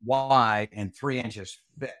wide and 3 inches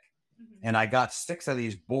thick. Mm-hmm. And I got 6 of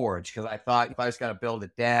these boards because I thought if I was going to build a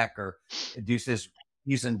deck or do this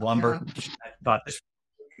using lumber, I thought this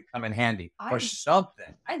could come in handy or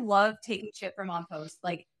something. I love taking shit from on post.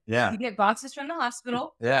 You get boxes from the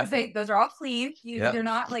hospital. Yeah. Those are all clean. They're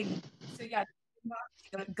not so yeah.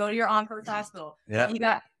 Go to your on-post hospital. Yeah. You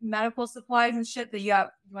got medical supplies and shit that you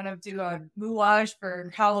want to do a moulage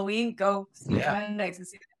for Halloween. Go see and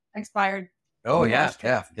see expired. Oh yeah.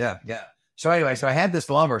 So anyway, I had this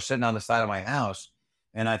lumber sitting on the side of my house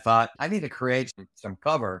and I thought I need to create some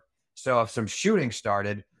cover. So if some shooting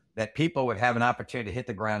started, that people would have an opportunity to hit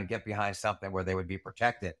the ground and get behind something where they would be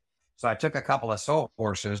protected. So I took a couple of salt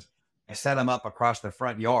horses, I set them up across the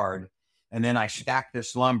front yard, and then I stacked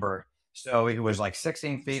this lumber. So it was like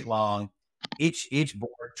 16 feet long, each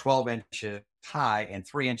board 12 inches high and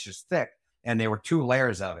 3 inches thick. And there were 2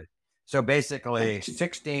 layers of it. So basically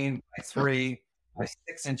 16 by 3 by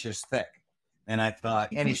 6 inches thick. And I thought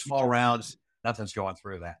any small rounds, nothing's going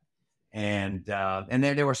through that. And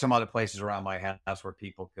then there were some other places around my house where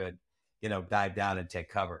people could, dive down and take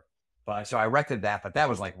cover. But so I erected that, but that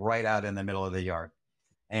was like right out in the middle of the yard.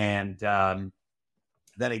 And then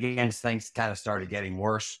again, things kind of started getting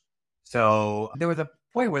worse. So there was a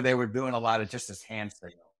point where they were doing a lot of just this hand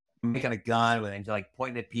signal, making a gun and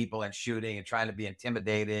pointing at people and shooting and trying to be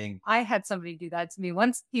intimidating. I had somebody do that to me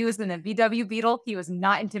once. He was in a VW Beetle. He was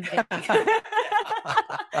not intimidating.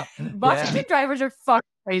 Washington drivers are fucking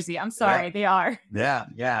crazy. I'm sorry, they are.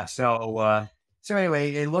 Yeah. So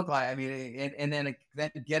anyway, it looked like and then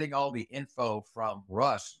getting all the info from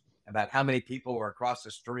Russ about how many people were across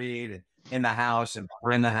the street and in the house and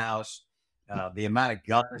were in the house. The amount of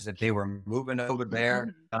guns that they were moving over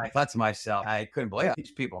there. And I thought to myself, I couldn't believe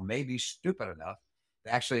these people may be stupid enough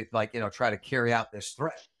to actually try to carry out this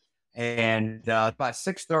threat. And about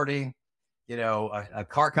 6:30, a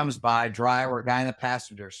car comes by, driver, a guy in the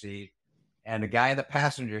passenger seat, and the guy in the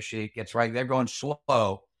passenger seat gets right. They're going slow.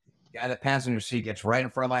 The guy in the passenger seat gets right in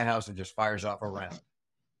front of my house and just fires off a round.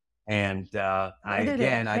 And I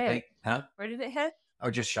think, where did it hit? I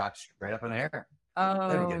just shot straight up in the air.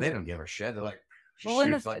 Oh, They don't give a shit. They're like, Well,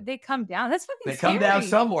 Shoot, like, they come down. That's fucking they scary. come down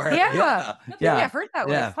somewhere. Yeah. Yeah. I've heard that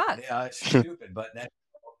way. Fuck. Yeah, it's stupid. But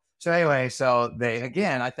so anyway, so they,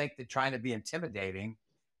 again, I think they're trying to be intimidating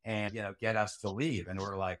and, get us to leave. And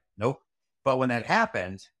we're like, nope. But when that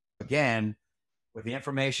happened, again, with the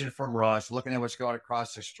information from Russ, looking at what's going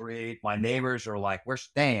across the street, my neighbors are like, we're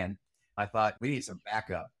staying. I thought we need some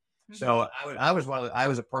backup. So I was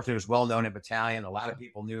a person who was well known in battalion. A lot of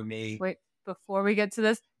people knew me. Wait, before we get to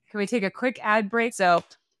this, can we take a quick ad break? So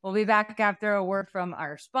we'll be back after a word from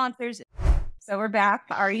our sponsors. So we're back.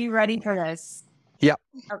 Are you ready for this? Yep.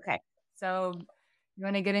 Okay. So you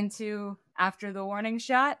want to get into after the warning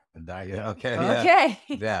shot? Okay. Okay.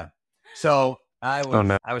 Yeah. So I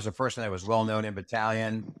was a person that was well known in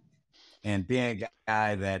battalion, and being a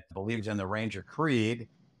guy that believes in the Ranger Creed,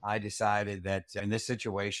 I decided that in this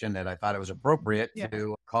situation that I thought it was appropriate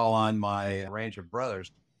to call on my Ranger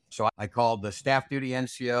brothers. So I called the staff duty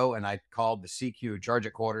NCO and I called the CQ Charge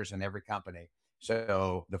at Quarters in every company.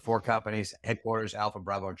 So the 4 companies, headquarters, Alpha,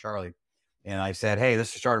 Bravo, and Charlie. And I said, hey,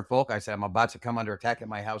 this is Sergeant Folk. I said, I'm about to come under attack at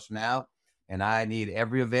my house now, and I need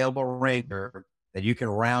every available Ranger that you can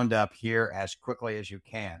round up here as quickly as you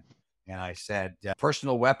can. And I said,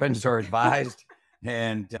 personal weapons are advised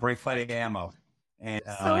and bring plenty of ammo. And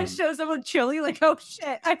so it shows up with chili, like, oh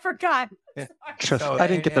shit, I forgot. So, I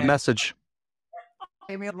didn't get the message.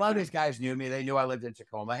 I mean, a lot of these guys knew me. They knew I lived in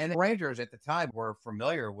Tacoma. And the Rangers at the time were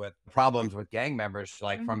familiar with problems with gang members,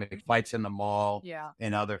 like from fights in the mall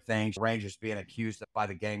and other things. Rangers being accused by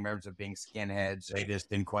the gang members of being skinheads. They just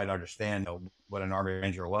didn't quite understand what an Army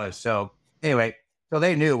Ranger was. So anyway, so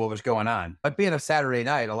they knew what was going on. But being a Saturday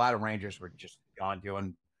night, a lot of Rangers were just gone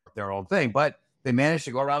doing their own thing. But they managed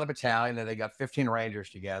to go around the battalion, and they got 15 Rangers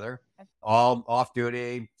together, all off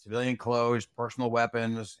duty, civilian clothes, personal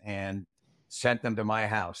weapons, and sent them to my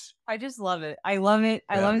house. I just love it. I love it.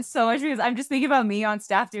 I love it so much because I'm just thinking about me on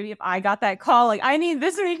staff duty. If I got that call, like, I need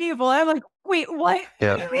this many people, I'm like, wait, what?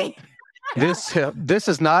 Yeah. This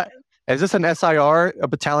is not. Is this an SIR, a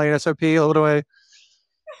battalion SOP? A little way.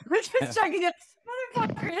 We're just checking it.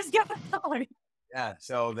 Motherfucker, just get the color. Yeah.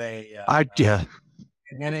 So they.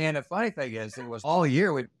 And the funny thing is, it was all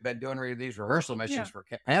year we've been doing these rehearsal missions for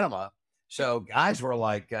Panama. So guys were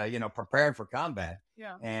like, preparing for combat.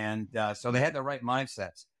 Yeah. And so they had the right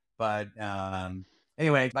mindsets. But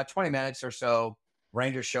anyway, about 20 minutes or so,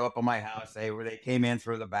 Rangers show up on my house. They came in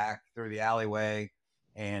through the back, through the alleyway,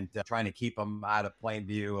 and trying to keep them out of plain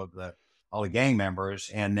view of all the gang members.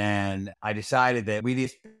 And then I decided that we need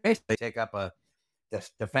to basically take up a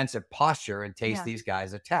defensive posture in case these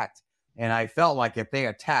guys attacked. And I felt like if they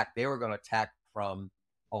attacked, they were going to attack from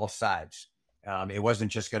all sides. It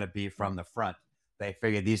wasn't just going to be from the front. They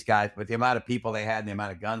figured these guys, with the amount of people they had and the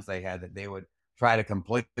amount of guns they had, that they would try to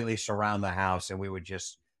completely surround the house and we would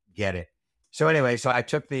just get it. So anyway, so I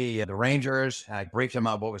took the Rangers, I briefed them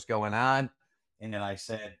on what was going on. And then I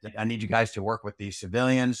said, I need you guys to work with these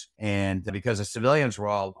civilians. And because the civilians were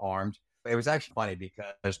all armed, it was actually funny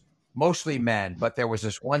because mostly men, but there was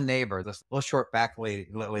this one neighbor, this little short back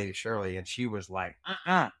lady Shirley, and she was like,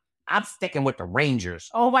 I'm sticking with the Rangers.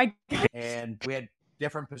 Oh my God. And we had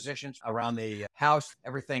different positions around the house,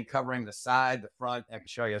 everything covering the side, the front. I can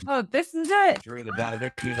show you. Oh, this is it. Drew the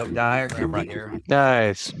diagram right here.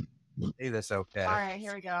 Nice. See this okay. All right,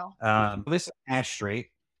 here we go. This is Ash Street.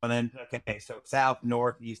 And then, okay, so south,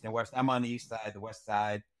 north, east, and west. I'm on the east side, the west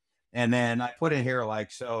side. And then I put in here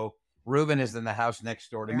so Ruben is in the house next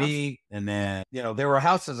door to me. And then, there were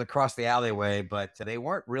houses across the alleyway, but they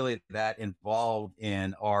weren't really that involved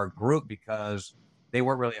in our group because they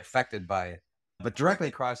weren't really affected by it. But directly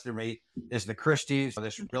across the me is the Christies,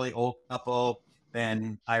 this really old couple,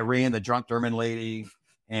 then Irene, the drunk German lady,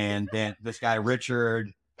 and then this guy,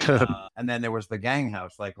 Richard. And then there was the gang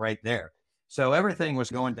house, like right there. So everything was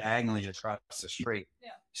going diagonally across the street. Yeah.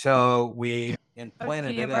 So we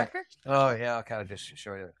planted it. Oh, yeah, I'll kind of just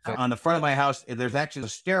show you. So on the front of my house, there's actually a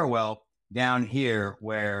stairwell down here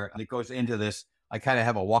where it goes into this. I kind of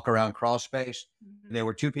have a walk around crawl space. Mm-hmm. There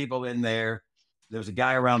were 2 people in there. There was a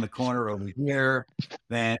guy around the corner over here.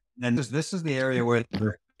 Then this is the area where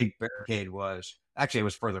the big barricade was. Actually, it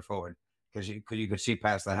was further forward because you could see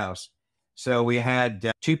past the house. So we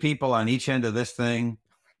had 2 people on each end of this thing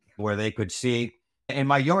where they could see. And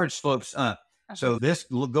my yard slopes up. So this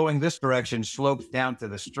going this direction slopes down to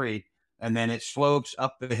the street, and then it slopes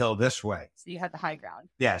up the hill this way. So you had the high ground.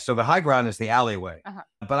 Yeah. So the high ground is the alleyway.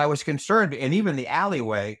 But I was concerned, and even the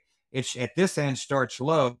alleyway, it's at this end starts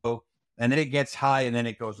low, and then it gets high, and then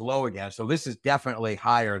it goes low again. So this is definitely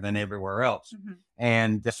higher than everywhere else. Mm-hmm.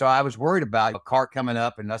 And so I was worried about a car coming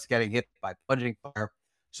up and us getting hit by plunging fire.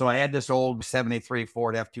 So I had this old 73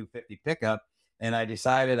 Ford F-250 pickup, and I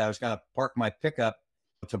decided I was going to park my pickup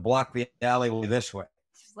to block the alleyway this way.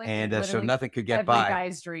 Like And so nothing could get every by.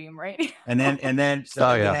 guy's dream, right? And then so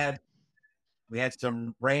Oh, yeah. we had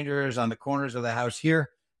some rangers on the corners of the house here,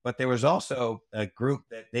 but there was also a group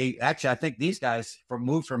that I think these guys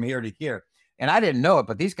moved from here to here. And I didn't know it,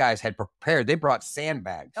 but these guys had prepared. They brought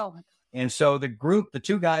sandbags. Oh, and so the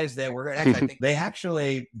two guys that were I think they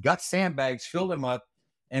actually got sandbags, filled them up,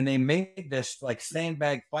 and they made this like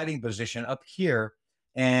sandbag fighting position up here.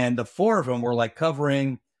 And the four of them were like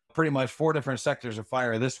covering pretty much 4 different sectors of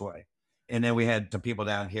fire this way. And then we had some people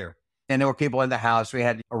down here. And there were people in the house. We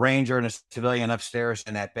had a ranger and a civilian upstairs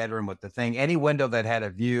in that bedroom with the thing. Any window that had a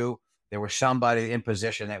view, there was somebody in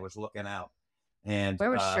position that was looking out. And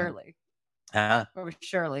where was Shirley? Where was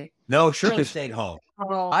Shirley? No, Shirley stayed home.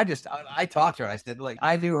 Oh. I talked to her. I said, like,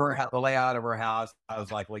 I knew the layout of her house. I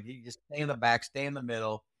was like, you just stay in the back, stay in the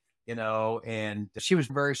middle, and she was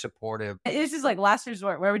very supportive. This is like last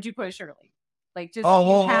resort. Where would you put Shirley? Like just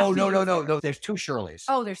no. There's 2 Shirleys.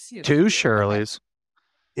 Oh, there's 2. 2 Shirleys.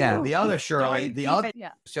 Yeah, the other Shirley,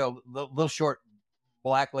 yeah. So the little short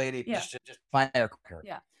black lady, just find her.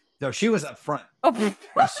 Yeah. So she was up front. Oh,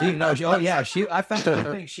 I found the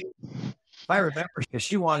thing. If I remember, because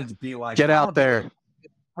she wanted to be like, get out there,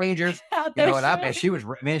 Rangers. Out there, and she was,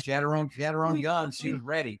 man, she had her own gun. She was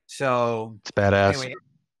ready. So it's badass. Anyway,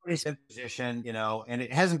 everybody's in position, and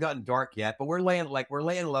it hasn't gotten dark yet, but we're laying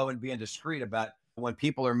low and being discreet about when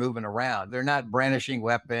people are moving around. They're not brandishing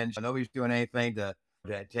weapons. Nobody's doing anything to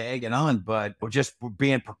egg it on, but we're just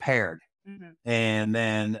being prepared. Mm-hmm. And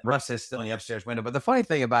then Russ is still in the upstairs window. But the funny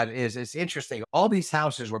thing about it is, it's interesting. All these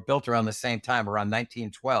houses were built around the same time, around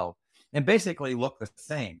 1912, and basically look the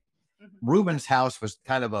same. Mm-hmm. Reuben's house was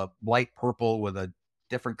kind of a light purple with a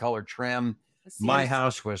different colored trim. My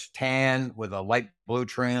house was tan with a light blue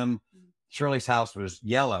trim. Mm-hmm. Shirley's house was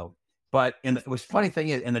yellow. But it was funny thing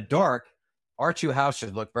is, in the dark, our 2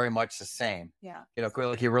 houses look very much the same. Yeah.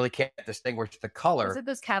 You really can't distinguge the color. Is it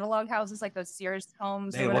those catalog houses, like those Sears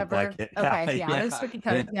homes they or whatever? Look like it. Okay.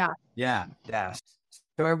 Yeah.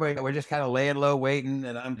 So everybody, we're just kind of laying low, waiting,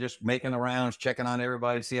 and I'm just making the rounds, checking on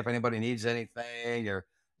everybody, see if anybody needs anything, or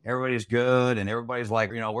everybody's good, and everybody's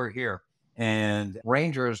like, we're here. And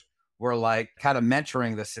Rangers were like kind of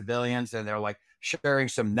mentoring the civilians, and they're like sharing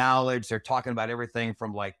some knowledge. They're talking about everything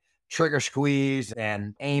from like trigger squeeze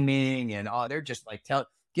and aiming and all. They're just like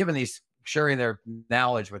sharing their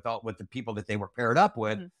knowledge with the people that they were paired up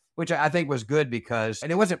with, mm-hmm. which I think was good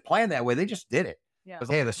and it wasn't planned that way. They just did it. Yeah. It was,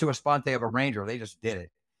 hey, the sua sponte of a ranger, they just did it.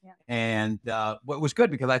 Yeah. And what was good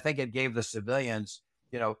because I think it gave the civilians,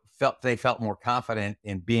 they felt more confident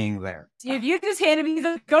in being there. If you just handed me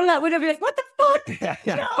go to that window, I'd be like, what the fuck?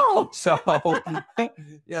 Yeah. No. So having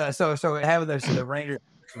the ranger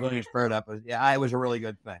civilians paired up, it was a really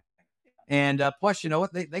good thing. And plus, you know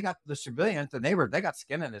what? They got the civilians, they got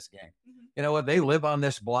skin in this game. Mm-hmm. You know what? They live on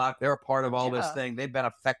this block. They're a part of all this thing. They've been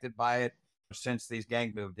affected by it since these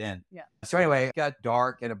gangs moved in. Yeah. So anyway, it got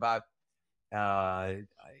dark at about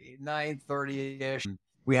 9:30-ish.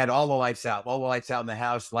 We had all the lights out in the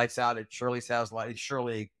house, lights out at Shirley's house,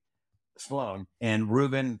 Shirley Sloan. And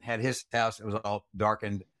Reuben had his house. It was all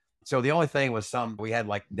darkened. So the only thing was we had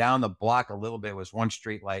like down the block a little bit was one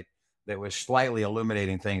street light that was slightly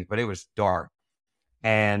illuminating things, but it was dark.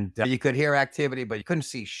 And you could hear activity, but you couldn't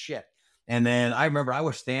see shit. And then I remember I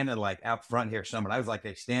was standing like out front here, I was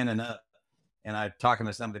like standing up and I talking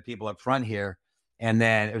to some of the people up front here. And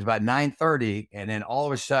then it was about 9:30. And then all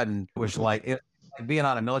of a sudden it was like being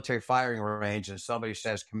on a military firing range and somebody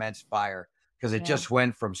says commence fire, because it just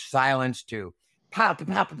went from silence to pow, pow,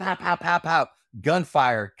 pow, pow, pow, pow, pow,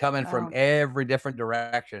 gunfire coming from every different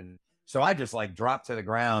direction. So I just like dropped to the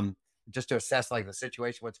ground just to assess like the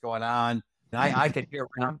situation, what's going on. And I could hear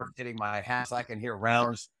rounds hitting my house. I can hear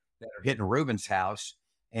rounds that are hitting Reuben's house,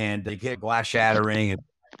 and they get glass shattering and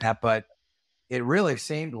that. But it really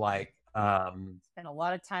seemed like spent a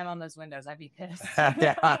lot of time on those windows. I'd be pissed.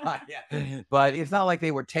 yeah. But it's not like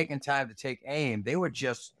they were taking time to take aim. They were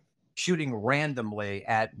just shooting randomly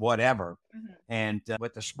at whatever. Mm-hmm. And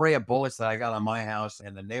with the spray of bullets that I got on my house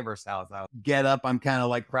and the neighbor's house, I get up, I'm kind of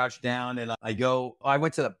like crouched down, and I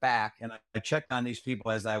went to the back and I checked on these people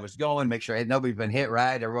as I was going, make sure nobody's been hit,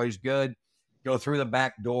 right? Everybody's good. Go through the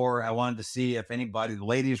back door. I wanted to see if the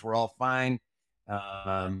ladies were all fine.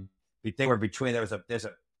 They were between, there's a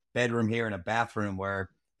bedroom here and a bathroom where,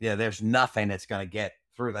 there's nothing that's going to get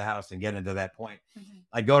through the house and get into that point. Mm-hmm.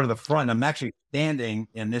 I go to the front. I'm actually standing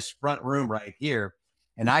in this front room right here,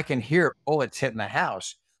 and I can hear bullets hitting the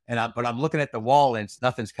house. But I'm looking at the wall and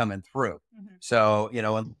nothing's coming through. Mm-hmm. So,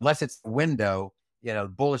 unless it's the window,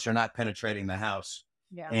 bullets are not penetrating the house.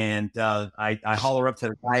 Yeah. And I holler up to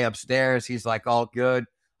the guy upstairs. He's like, all good.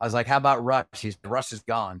 I was like, how about Russ? He's Russ is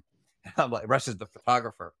gone. I'm like, Russ is the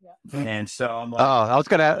photographer. Yeah. And so I'm like, Oh,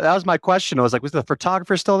 that was my question. I was like, was the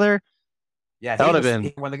photographer still there? yeah, That would have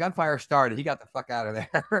been. when the gunfire started, he got the fuck out of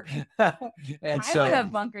there. And I would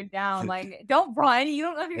have bunkered down. Like, don't run. You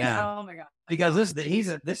don't know if you're oh my God. Because this is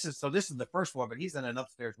the first one, but he's in an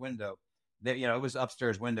upstairs window. That it was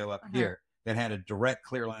upstairs window up here that had a direct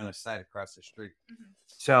clear line of sight across the street.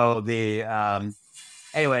 So the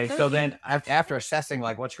anyway, so then after assessing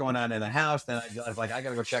like what's going on in the house, then I was like, I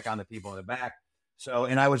gotta go check on the people in the back. So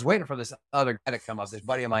and I was waiting for this other guy to come up. This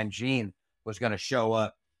buddy of mine, Gene, was gonna show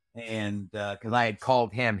up. And because I had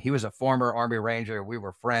called him, he was a former Army Ranger. We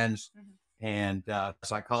were friends. And so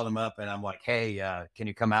I called him up and I'm like, hey, can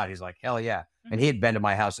you come out? He's like, hell yeah. And he had been to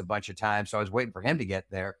my house a bunch of times. So I was waiting for him to get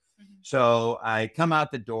there. So I come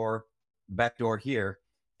out the door, back door here,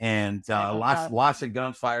 and lots of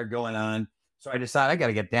gunfire going on. So I decided I got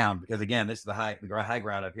to get down because, again, this is the high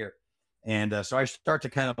ground up here. And so I start to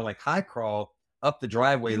kind of like high crawl up the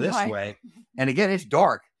driveway this way. And again, it's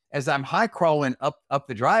dark. As I'm high crawling up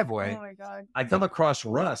the driveway, oh my God, I come across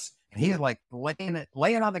Russ, and he's like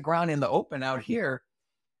laying on the ground in the open out here,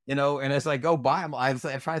 And as I go by him, I'm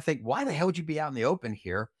trying to think, why the hell would you be out in the open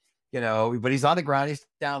here? But he's on the ground, he's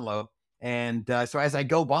down low, and so as I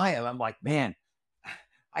go by him, I'm like, man,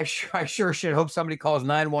 I sure should hope somebody calls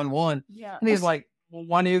 911. Yeah, and he's like, well,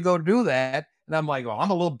 why don't you go do that? And I'm like, well, I'm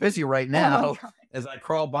a little busy right now. As I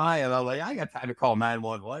crawl by him, I'm like, I got time to call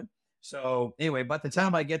 911. So anyway, by the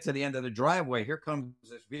time I get to the end of the driveway, here comes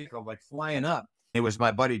this vehicle like flying up. It was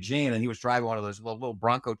my buddy Gene, and he was driving one of those little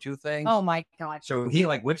Bronco 2 things. Oh my God. So he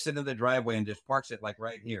like whips it into the driveway and just parks it like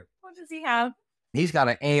right here. What does he have? He's got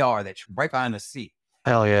an AR that's right behind the seat.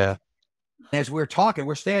 Hell yeah. As we're talking,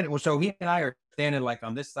 we're standing. So he and I are standing like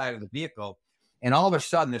on this side of the vehicle. And all of a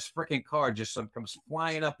sudden, this freaking car just comes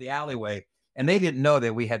flying up the alleyway. And they didn't know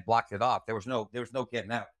that we had blocked it off. There was no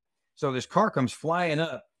getting out. So this car comes flying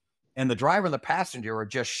up. And the driver and the passenger are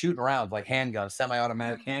just shooting around like handguns,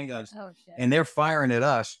 semi-automatic handguns. Oh, shit. And they're firing at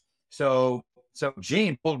us. So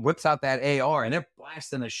Gene whips out that AR and they're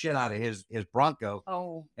blasting the shit out of his Bronco.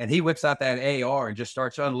 Oh. And he whips out that AR and just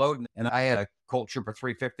starts unloading. And I had a Colt Trooper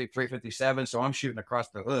 357. So I'm shooting across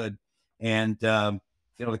the hood. And, the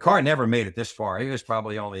car never made it this far. It was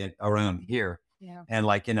probably only around here. Yeah. And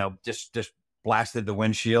just blasted the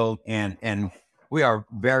windshield. And we are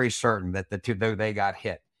very certain that they got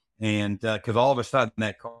hit. And because all of a sudden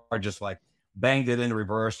that car just like banged it in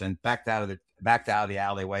reverse and backed out of the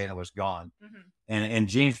alleyway and it was gone. Mm-hmm. And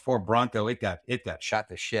Gene's Ford Bronco, it got shot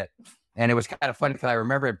to shit. And it was kind of funny because I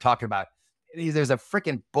remember him talking about there's a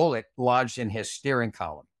freaking bullet lodged in his steering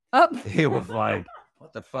column. Oh. He was like,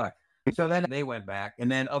 what the fuck? So then they went back,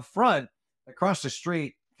 and then up front, across the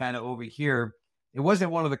street, kind of over here, it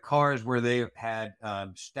wasn't one of the cars where they had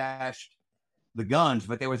stashed the guns,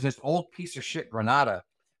 but there was this old piece of shit Granada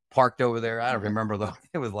parked over there. I don't remember though.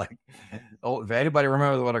 It was like, if anybody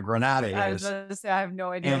remembers what a Granada is. I was going to say, I have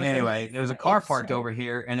no idea. And anyway, there was a car parked over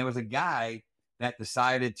here, and there was a guy that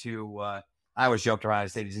decided to, I always joked around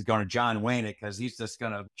and said he's going to John Wayne it because he's just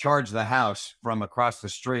going to charge the house from across the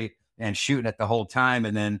street and shooting it the whole time.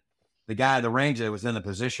 And then the guy, the Ranger that was in the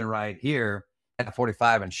position right here, had a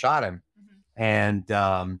 45 and shot him.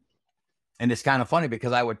 Mm-hmm. And it's kind of funny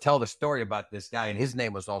because I would tell the story about this guy, and his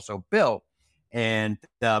name was also Bill. And,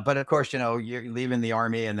 but of course, you're leaving the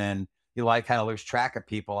Army and then you kind of lose track of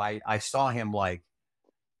people. I saw him like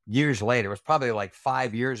years later. It was probably like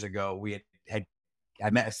 5 years ago.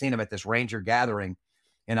 I seen him at this Ranger gathering,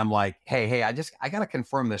 and I'm like, hey, I got to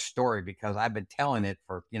confirm this story because I've been telling it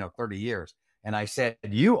for, 30 years. And I said,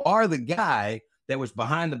 you are the guy that was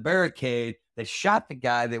behind the barricade that shot the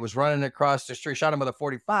guy that was running across the street, shot him with a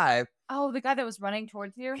 45. Oh, the guy that was running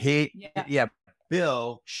towards you? Yeah.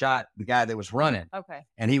 Bill shot the guy that was running. Okay.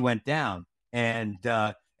 And he went down. And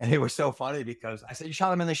it was so funny because I said, you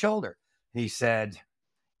shot him in the shoulder. He said,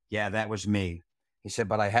 yeah, that was me. He said,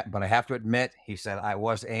 but I have to admit, he said, I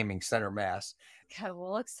was aiming center mass. Got a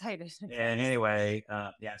little excited. And anyway,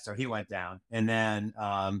 so he went down. And then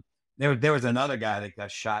there was another guy that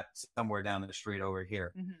got shot somewhere down the street over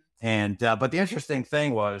here. Mm-hmm. And but the interesting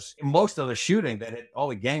thing was most of the shooting all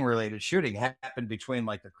the gang related shooting happened between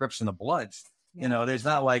like the Crips and the Bloods. Yeah. There's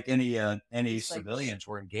not like any civilians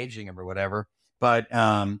were engaging him or whatever. But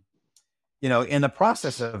in the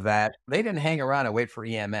process of that, they didn't hang around and wait for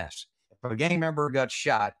EMS. If a gang member got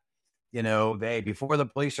shot, they before the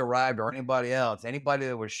police arrived or anybody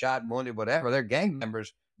that was shot, wounded, whatever, their gang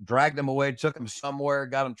members dragged them away, took them somewhere,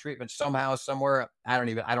 got them treatment somehow, somewhere. I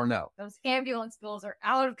don't know. Those ambulance bills are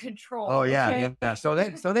out of control. Oh yeah, okay? yeah. So they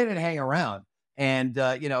didn't hang around, and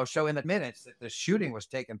so in the minutes that the shooting was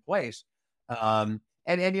taking place, and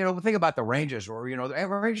think about the Rangers, where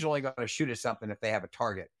the Rangers only going to shoot at something if they have a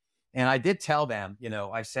target. And I did tell them,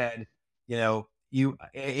 I said,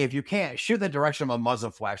 if you can't shoot the direction of a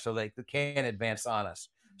muzzle flash, so they can't advance on us.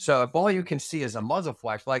 So if all you can see is a muzzle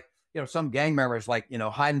flash, like some gang members, like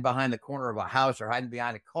hiding behind the corner of a house or hiding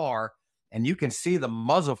behind a car, and you can see the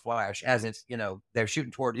muzzle flash as it's they're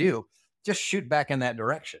shooting toward you, just shoot back in that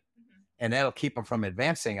direction, and that'll keep them from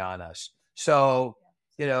advancing on us. So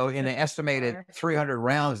in the estimated 300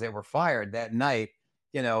 rounds that were fired that night,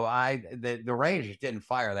 the Rangers didn't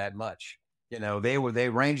they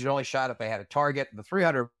ranged only shot if they had a target. The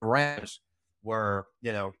 300 rounds were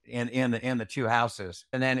in the two houses.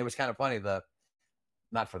 And then it was kind of funny,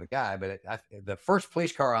 not for the guy, but the first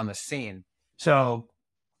police car on the scene. So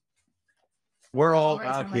we're all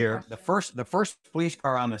out here. The first police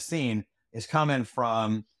car on the scene is coming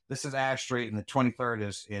from, this is Ash Street, and the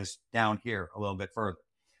 23rd is down here a little bit further.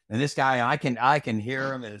 And this guy, I can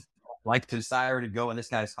hear him as like to the siren to go, and this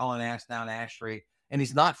guy's hauling ass down Ash Street, and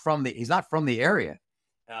he's not from the area.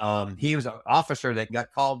 He was an officer that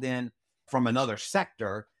got called in from another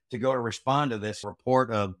sector to go to respond to this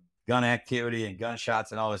report of gun activity and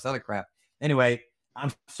gunshots and all this other crap. Anyway,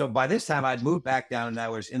 so by this time I'd moved back down, and I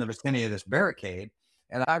was in the vicinity of this barricade,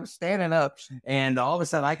 and I was standing up, and all of a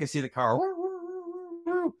sudden I could see the car,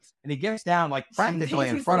 and he gets down like practically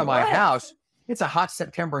in front of my house. It's a hot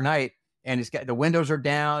September night, and the windows are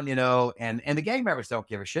down, and the gang members don't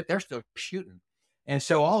give a shit. They're still shooting. And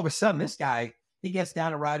so all of a sudden, this guy, he gets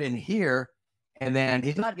down and right in here, and then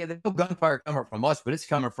he's not getting no gunfire coming from us, but it's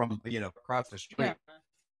coming from, across the street. Yeah.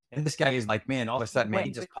 And this guy is like, man, all of a sudden, man,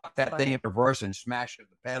 he just caught that thing in reverse and smashed the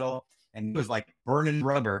pedal, and he was like burning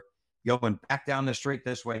rubber going back down the street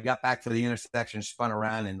this way, got back to the intersection, spun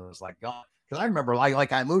around, and was like gone. Because I remember,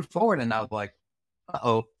 like I moved forward, and I was like,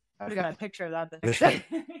 uh-oh. I would have got a picture of that.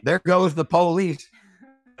 There goes the police.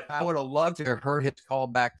 I would have loved to have heard his call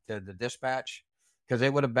back to the dispatch, because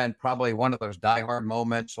it would have been probably one of those diehard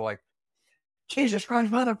moments like, Jesus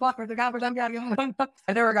Christ, motherfucker, the guy was I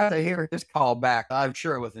never got to hear his call back. I'm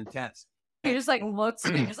sure it was intense. He just like looks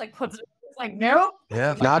and he just like puts it like, no.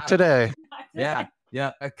 Yeah. Not today. Yeah.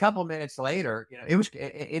 Yeah. A couple minutes later,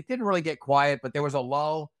 it didn't really get quiet, but there was a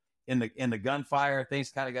lull in the gunfire.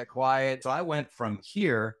 Things kind of got quiet. So I went from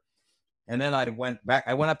here, and then I went back.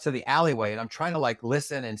 I went up to the alleyway, and I'm trying to like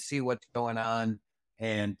listen and see what's going on.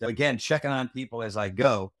 And again, checking on people as I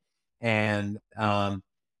go. And I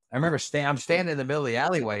remember I'm standing in the middle of the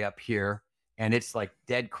alleyway up here, and it's like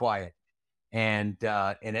dead quiet. And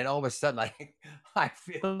then all of a sudden I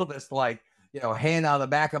feel this like, hand on the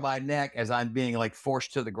back of my neck as I'm being like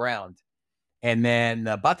forced to the ground. And then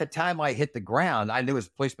about the time I hit the ground, I knew it was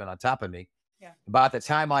a policeman on top of me. Yeah. About the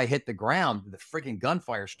time I hit the ground, the freaking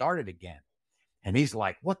gunfire started again. And he's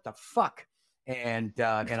like, what the fuck? And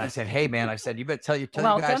I said, hey man, I said, you better tell you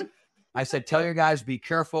guys, I said, tell your guys, be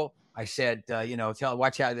careful. I said,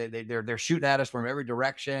 watch out. They're shooting at us from every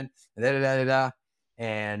direction.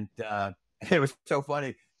 And it was so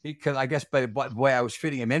funny because I guess by the way I was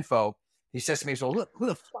feeding him info, he says to me, so look, who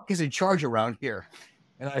the fuck is in charge around here?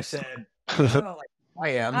 And I said, I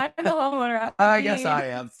am. I'm the homeowner. I guess I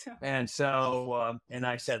am. And so, and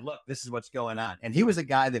I said, look, this is what's going on. And he was a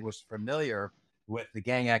guy that was familiar with the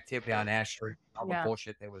gang activity on Ash Street, all the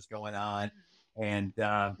bullshit that was going on. And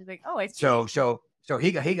he's like, oh, it's so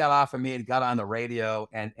he got off of me and got on the radio,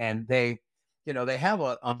 and they, they have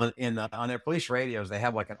on their police radios, they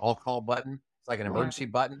have like an all call button. It's like an emergency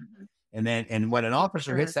button. And when an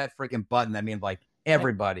officer hits that freaking button, that means like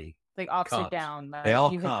everybody, like opposite down. They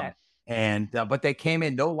all come. And, but they came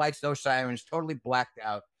in, no lights, no sirens, totally blacked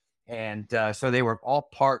out. And so they were all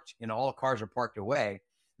parked, all the cars were parked away.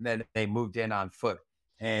 And then they moved in on foot.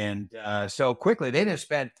 And so quickly, they didn't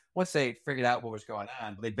spend, once they figured out what was going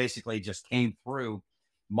on, they basically just came through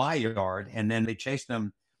my yard, and then they chased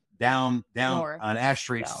them down north, on Ash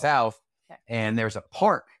Street South. Okay. And there's a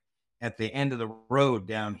park at the end of the road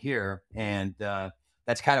down here. And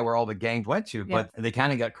that's kind of where all the gangs went to, but they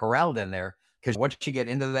kind of got corralled in there. Because once you get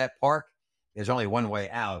into that park, there's only one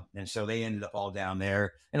way out. And so they ended up all down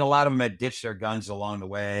there. And a lot of them had ditched their guns along the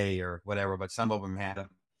way or whatever, but some of them had them.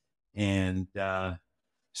 And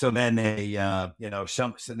so then they,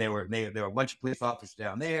 so there were a bunch of police officers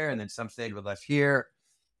down there, and then some stayed with us here.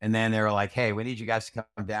 And then they were like, hey, we need you guys to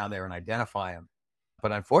come down there and identify them.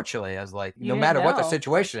 But unfortunately, I was like, no matter what the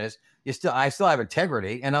situation is, I still have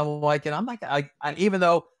integrity. And I'm like, even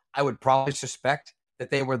though I would probably suspect that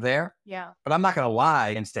they were there. Yeah. But I'm not going to lie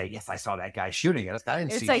and say, yes, I saw that guy shooting it. I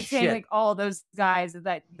didn't It's see like shit. saying like all those guys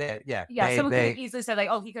that someone could have easily said like,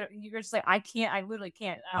 oh, he could. You're just like, I literally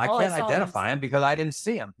can't. I can't identify him because I didn't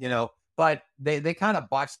see him, But they kind of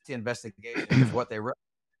botched the investigation is what they were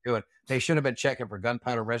doing. They should have been checking for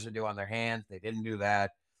gunpowder residue on their hands. They didn't do that,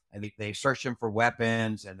 and they searched them for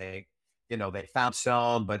weapons, and they found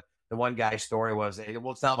some. But the one guy's story was,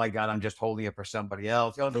 well, it's not my gun. I'm just holding it for somebody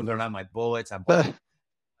else. Oh, they're not my bullets.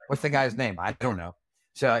 What's the guy's name? I don't know.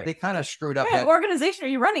 So they kind of screwed up. What organization are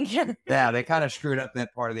you running here? Yeah, they kind of screwed up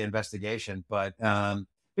that part of the investigation. But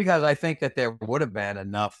because I think that there would have been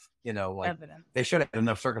enough, evidence. They should have had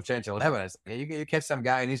enough circumstantial evidence. You catch some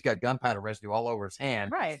guy and he's got gunpowder residue all over his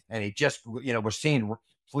hand. Right. And he just, was seen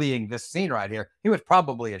fleeing this scene right here. He was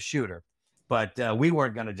probably a shooter. But we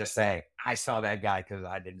weren't going to just say, I saw that guy because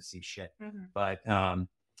I didn't see shit. Mm-hmm. But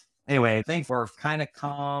anyway, I think we're kind of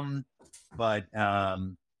calm, but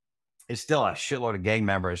it's still a shitload of gang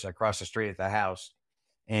members across the street at the house.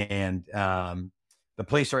 And the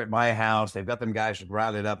police are at my house. They've got them guys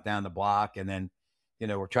routed up down the block. And then,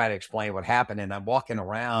 we're trying to explain what happened. And I'm walking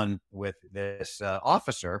around with this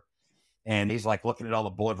officer, and he's like looking at all the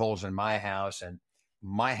bullet holes in my house. And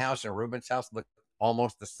my house and Ruben's house look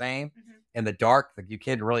almost the same. Mm-hmm. In the dark, you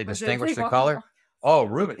can't really distinguish the color. Oh,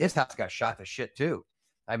 Ruben, his house got shot to shit too.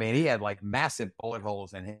 I mean, he had like massive bullet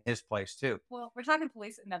holes in his place too. Well, we're talking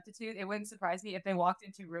police ineptitude. It wouldn't surprise me if they walked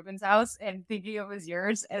into Ruben's house and thinking it was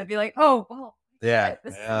yours, and it'd be like, "Oh, well, yeah,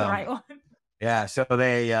 this is the right one." Yeah. So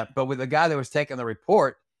they, but with the guy that was taking the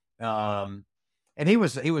report, and he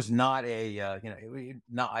was not a,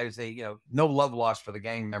 I would say, no love lost for the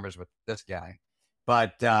gang members with this guy,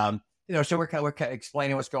 but so we're kind of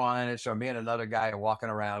explaining what's going on. And so me and another guy are walking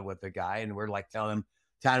around with the guy, and we're like telling him,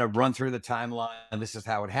 kind of run through the timeline. And this is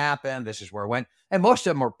how it happened. This is where it went. And most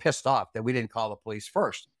of them were pissed off that we didn't call the police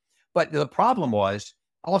first. But the problem was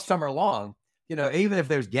all summer long, even if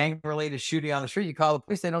there's gang related shooting on the street, you call the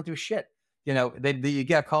police, they don't do shit. You got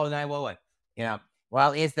to call 911.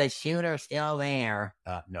 Well, is the shooter still there?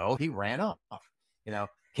 No, he ran off.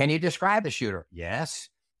 Can you describe the shooter? Yes.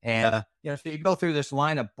 And, so you go through this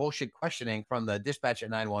line of bullshit questioning from the dispatch at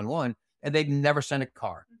 911, and they'd never send a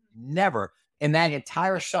car. Never. In that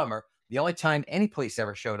entire summer, the only time any police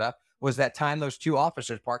ever showed up was that time those two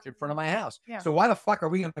officers parked in front of my house. Yeah. So why the fuck are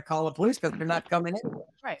we going to call the police? Because they're not coming in.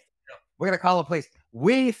 Right. We're going to call the police.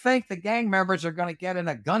 We think the gang members are going to get in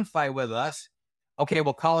a gunfight with us. Okay,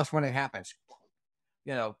 well, call us when it happens.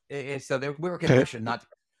 So we were conditioned not to.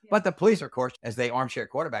 Yeah. But the police, of course, as they armchair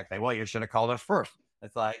quarterback, well, you should have called us first.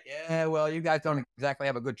 It's like, yeah, well, you guys don't exactly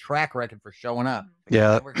have a good track record for showing up.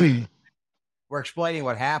 Yeah. We're explaining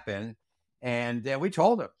what happened. And we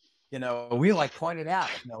told him, we like pointed out,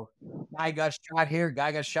 guy got shot here,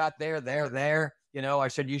 guy got shot there. I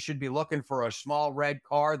said, you should be looking for a small red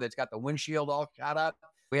car that's got the windshield all shot up.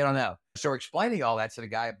 We don't know. So we're explaining all that to the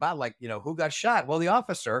guy about who got shot. Well, the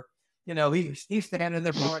officer, he's standing in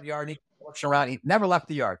the front yard. And he looks around. He never left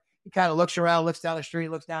the yard. He kind of looks around, looks down the street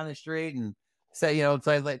and say,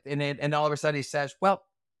 and all of a sudden he says, well,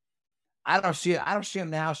 I don't see him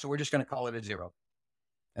now. So we're just going to call it a 0.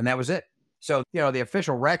 And that was it. So, the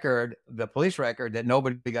official record, the police record that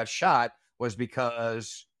nobody got shot was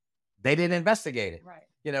because they didn't investigate it.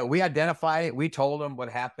 Right. We identified it. We told them what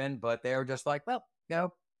happened, but they were just like, well,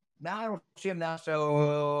 now I don't see him now.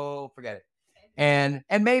 So forget it. And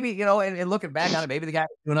maybe, and looking back on it, maybe the guy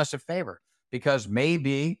was doing us a favor because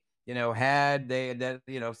maybe, had they,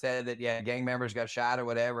 said that, yeah, gang members got shot or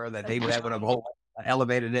whatever, that they would have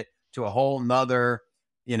elevated it to a whole nother,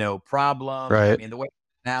 problem. Right. I mean, the way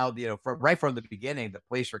now, right from the beginning, the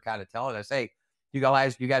police were kind of telling us, hey, you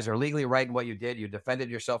guys are legally right in what you did. You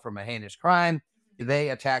defended yourself from a heinous crime.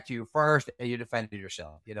 They attacked you first and you defended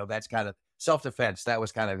yourself. That's kind of self-defense. That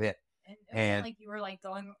was kind of it. And like you were like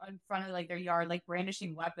going in front of like their yard, like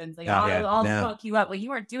brandishing weapons, like I'll fuck you up. Like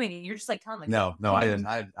you weren't doing it. You're just like telling them. No, I didn't.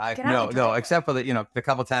 No, except for the the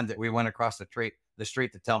couple of times that we went across the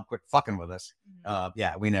street to tell them quit fucking with us.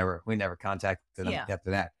 Mm-hmm. We never contacted them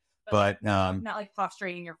after that. But not like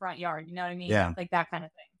prostrating in your front yard, you know what I mean? Yeah. Like that kind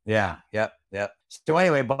of thing. Yeah. Yep. So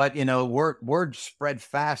anyway, but word spread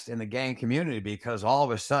fast in the gang community because all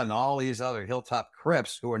of a sudden, all these other Hilltop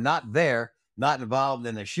Crips who are not there, not involved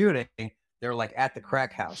in the shooting, they're like at the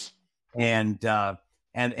crack house, and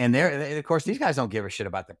they're of course these guys don't give a shit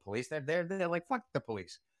about the police. They're like fuck the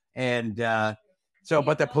police, and but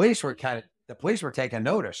the police were taking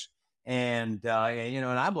notice. And, and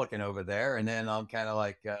I'm looking over there and then I'm kind of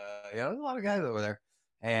like, there's a lot of guys over there.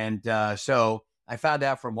 And, so I found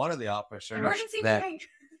out from one of the officers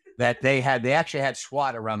that they actually had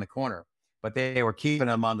SWAT around the corner but they were keeping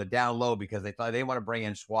them on the down low because they thought they didn't want to bring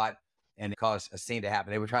in SWAT and cause a scene to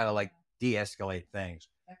happen. They were trying to like de-escalate things.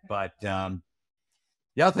 But the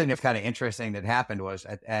other thing that's kind of interesting that happened was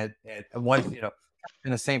at one,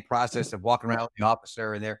 in the same process of walking around with the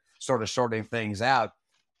officer and they're sort of sorting things out,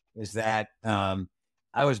 is that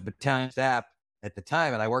I was battalion staff at the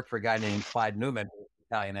time, and I worked for a guy named Clyde Newman,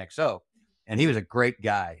 Battalion XO, and he was a great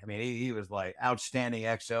guy. I mean, he was like outstanding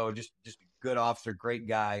XO, just a good officer, great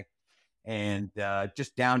guy, and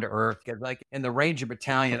just down to earth. Because like in the Ranger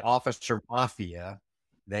Battalion Officer Mafia,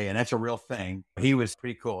 and that's a real thing. He was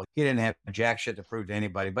pretty cool. He didn't have jack shit to prove to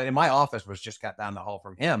anybody, but in my office was just got down the hall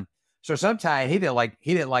from him. So sometimes he didn't like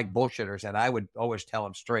bullshitters, and I would always tell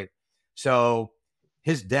him straight. So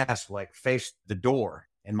his desk like faced the door,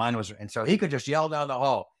 and mine was, and so he could just yell down the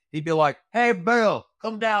hall. He'd be like, "Hey, Bill,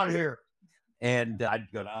 come down here." And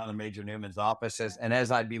I'd go down to Major Newman's offices, and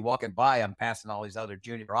as I'd be walking by, I'm passing all these other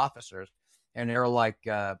junior officers, and they're like,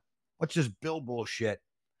 "What's this Bill bullshit?"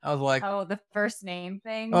 I was like, "Oh, the first name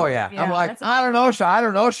thing." Oh yeah. I'm like, I don't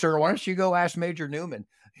know, sir. Why don't you go ask Major Newman?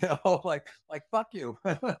 Like fuck you.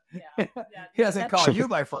 He doesn't call you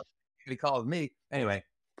by first. He calls me anyway.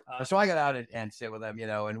 So I got out and sit with him,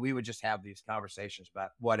 and we would just have these conversations about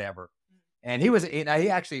whatever. And he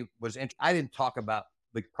actually was. I didn't talk about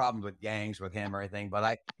the problems with gangs with him or anything,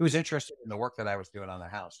 but he was interested in the work that I was doing on the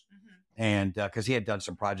house, and because he had done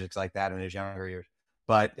some projects like that in his younger years.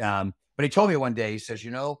 But he told me one day, he says,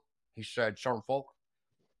 he said, Sergeant Folk,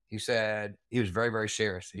 he said, he was very, very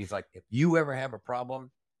serious. He's like, if you ever have a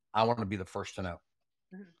problem, I want to be the first to know.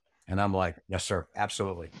 And I'm like, yes, sir.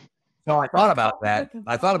 Absolutely. So I thought about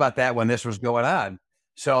that. When this was going on.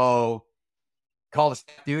 So called the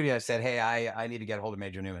staff duty. I said, hey, I need to get a hold of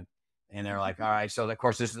Major Newman. And they're like, all right. So of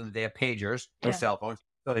course, this is the day of pagers, no cell phones.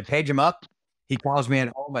 So they page him up. He calls me at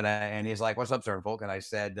home and he's like, what's up, Sergeant Folk? And I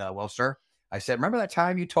said, well, sir, I said, remember that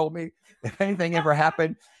time you told me if anything ever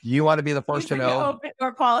happened, you want to be the first to know? Open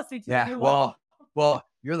door policy to yeah. Well,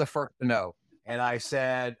 you're the first to know. And I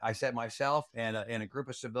said myself and a group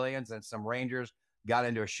of civilians and some Rangers got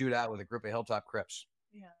into a shootout with a group of Hilltop Crips.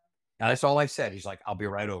 Yeah. Now that's all I said. He's like, I'll be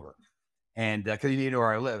right over. And because you need to know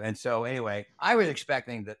where I live. And so anyway, I was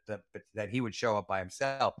expecting that he would show up by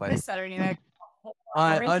himself, but Saturday night,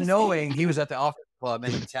 unknowing he was at the office club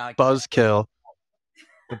in the battalion. Buzzkill.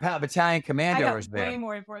 The battalion commander was there. Way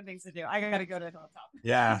more important things to do. I got to go to the top.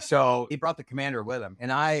 Yeah. So he brought the commander with him. And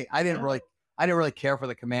I didn't really care for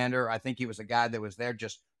the commander. I think he was a guy that was there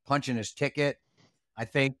just punching his ticket. I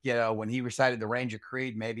think, when he recited the Ranger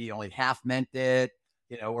Creed, maybe only half meant it,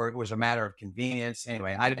 or it was a matter of convenience.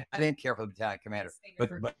 Anyway, I didn't care for the battalion commander, but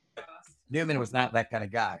Newman was not that kind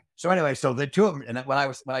of guy. So anyway, so the two of them, and when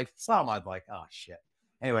I saw him, I was like, oh shit.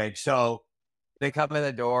 Anyway, so they come in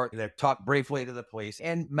the door, they talk briefly to the police,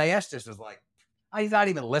 and Maestas is like, he's not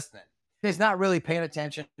even listening. He's not really paying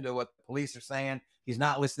attention to what the police are saying. He's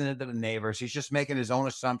not listening to the neighbors. He's just making his own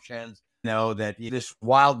assumptions, that this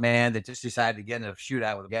wild man that just decided to get in a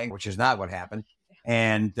shootout with a gang, which is not what happened,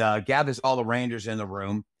 and gathers all the Rangers in the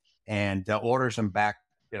room and orders them back,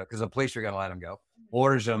 because the police are going to let him go,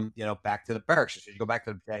 orders them, back to the barracks. He says, you go back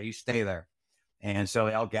to the battalion, you stay there. And so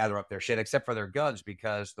they all gather up their shit, except for their guns,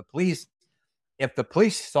 because if the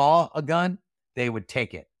police saw a gun, they would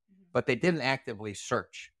take it, but they didn't actively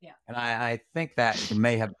search. Yeah. And I think that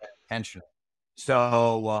may have been intentional.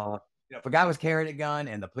 So, if a guy was carrying a gun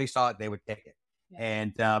and the police saw it, they would take it. Yeah.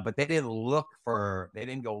 And, but they didn't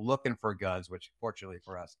go looking for guns, which fortunately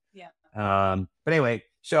for us. Yeah. But anyway,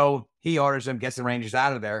 so he orders them, gets the Rangers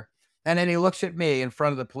out of there. And then he looks at me in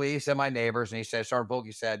front of the police and my neighbors, and he says, Sergeant Volk,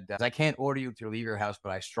 he said, I can't order you to leave your house,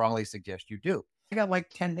 but I strongly suggest you do. I got like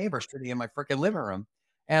 10 neighbors sitting in my freaking living room.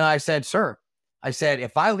 And I said, sir,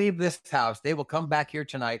 if I leave this house, they will come back here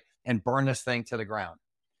tonight and burn this thing to the ground.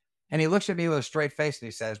 And he looks at me with a straight face and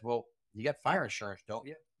he says, well, you get fire insurance, don't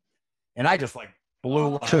you? And I just like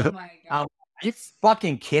blew up. Oh my God. Are you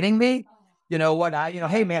fucking kidding me? You know what?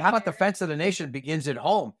 Hey man, how about the defense of the nation begins at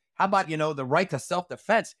home? How about, the right to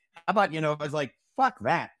self-defense? How about, I was like, fuck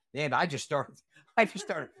that. And I just started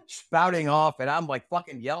spouting off, and I'm like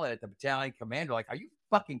fucking yelling at the battalion commander, like, are you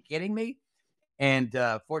fucking kidding me? And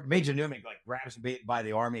Fort Major Newman like grabs me by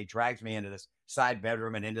the arm, he drags me into this side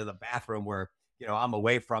bedroom and into the bathroom where, I'm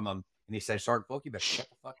away from him. And he says, Sergeant Folk, you better shut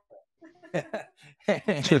the fuck up.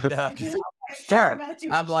 And, sir,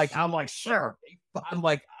 I'm like, sir, I'm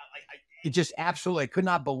like, I just absolutely could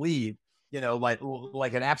not believe, like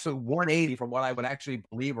an absolute 180 from what I would actually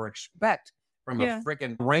believe or expect from a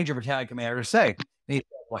freaking Ranger battalion commander to say. And he said,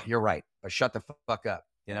 well, you're right, but shut the fuck up.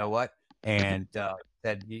 You know what? And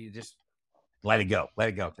that you just let it go.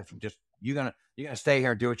 Just you're gonna stay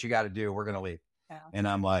here and do what you got to do. We're gonna leave. Yeah. And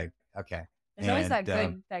I'm like, okay. There's always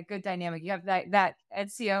that good dynamic. You have that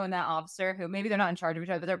NCO and that officer who maybe they're not in charge of each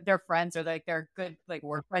other, but they're friends or like they're good like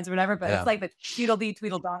work friends or whatever. But it's like the Tweedledee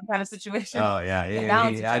Tweedledum kind of situation. Oh yeah,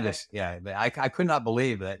 I could not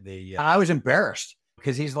believe that I was embarrassed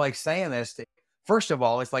because he's like saying this. First of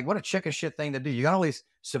all, it's like what a chicken shit thing to do. You got all these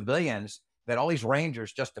civilians that all these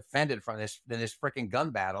Rangers just defended from this freaking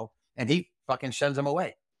gun battle, and he fucking sends them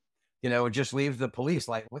away. And just leaves the police.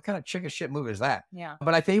 Like, what kind of chicken shit move is that? Yeah.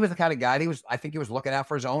 But I think he was the kind of guy, I think he was looking out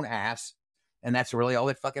for his own ass. And that's really all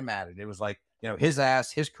that fucking mattered. It was like, his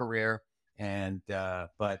ass, his career. And,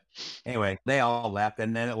 but anyway, they all left.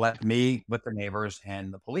 And then it left me with the neighbors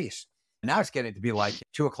and the police. And now it's getting to be like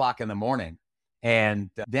 2:00 in the morning. And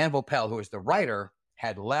Dan Vopel, who was the writer,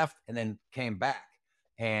 had left and then came back.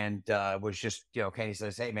 And was just, okay. He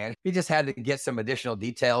says, hey, man, he just had to get some additional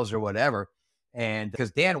details or whatever. And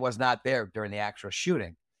because Dan was not there during the actual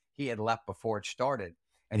shooting, he had left before it started,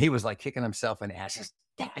 and he was like kicking himself in the ass.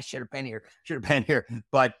 I should have been here.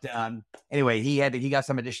 But anyway, he got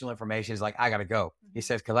some additional information. He's like, I got to go. He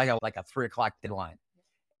says, because I got like a 3:00 deadline.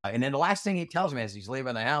 And then the last thing he tells me as he's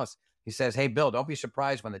leaving the house, he says, hey, Bill, don't be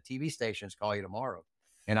surprised when the TV stations call you tomorrow.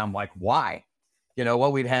 And I'm like, why?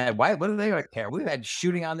 What we'd had, what do they care? We've had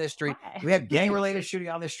shooting on this street. We had gang-related shooting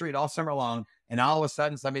on this street all summer long. And all of a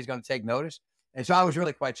sudden, somebody's going to take notice. And so I was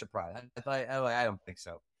really quite surprised. I thought, I don't think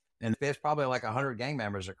so. And there's probably like 100 gang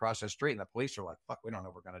members across the street, and the police are like, fuck, we don't know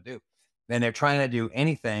what we're going to do. And they're trying to do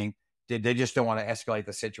anything. They just don't want to escalate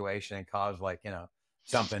the situation and cause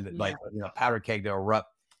something that, like, powder keg to erupt.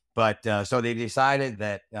 But so they decided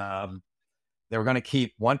that they were going to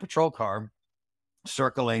keep one patrol car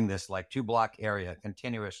circling this like 2-block area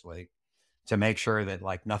continuously to make sure that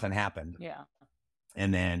like nothing happened. Yeah.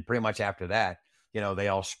 And then pretty much after that, they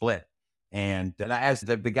all split. And as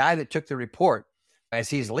the guy that took the report, as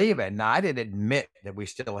he's leaving, now I didn't admit that we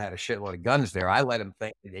still had a shitload of guns there. I let him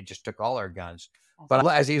think that they just took all our guns. But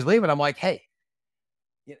as he's leaving, I'm like, hey,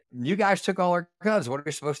 you guys took all our guns. What are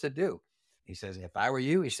we supposed to do? He says, if I were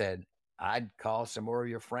you, he said, I'd call some more of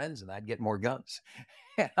your friends and I'd get more guns.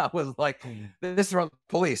 And I was like, this is from the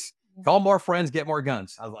police. Call more friends, get more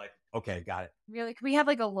guns. I was like, okay, got it. Really? Can we have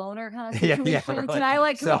like a loaner kind of situation? Yeah, really. Can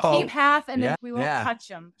I can we keep half and then we won't touch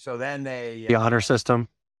them? So then they... the honor system.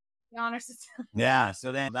 The honor system. Yeah.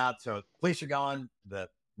 So then so police are gone. The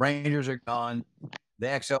Rangers are gone. The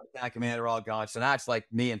XO commander are all gone. So now it's like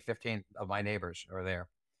me and 15 of my neighbors are there.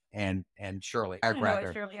 And Shirley. I don't know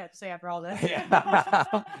what Shirley had to say after all this. Yeah.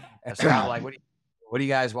 And so I'm like, what do you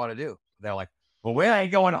guys want to do? They're like, well, we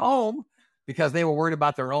ain't going home. Because they were worried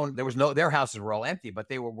about their own, their houses were all empty, but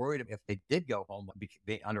they were worried if they did go home,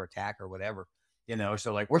 be under attack or whatever,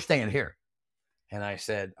 so like, we're staying here. And I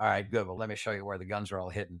said, all right, good. Well, let me show you where the guns are all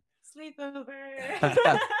hidden.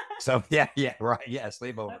 Sleepover. So yeah, right. Yeah.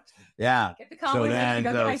 Sleepover. Yeah.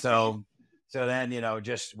 So then,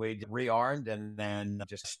 just we rearmed and then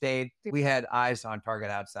just stayed. We had eyes on target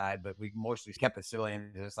outside, but we mostly kept the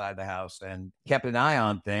civilians inside the house and kept an eye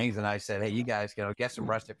on things. And I said, hey, you guys, get some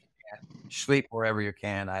rest if you can. Sleep wherever you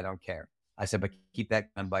can. I don't care. I said, but keep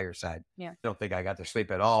that gun by your side. Yeah. I don't think I got to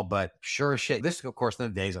sleep at all, but sure as shit. This is, of course, in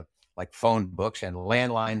the days of like phone books and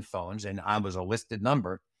landline phones. And I was a listed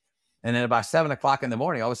number. And then about 7:00 in the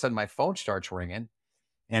morning, all of a sudden my phone starts ringing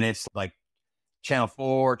and it's like channel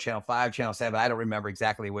 4, channel 5, channel 7. I don't remember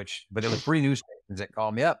exactly which, but there were 3 news stations that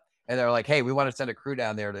called me up and they're like, hey, we want to send a crew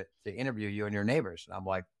down there to interview you and your neighbors. And I'm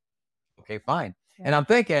like, okay, fine. Yeah. And I'm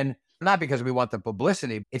thinking, not because we want the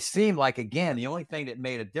publicity. It seemed like, again, the only thing that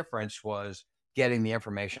made a difference was getting the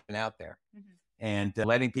information out there and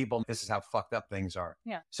letting people know this is how fucked up things are.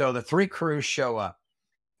 Yeah. So the 3 crews show up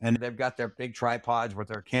and they've got their big tripods with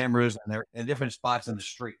their cameras and they're in different spots in the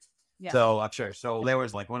street. Yeah. So I'm sure. So there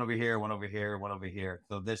was like one over here, one over here, one over here.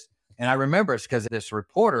 So this, and I remember it's because this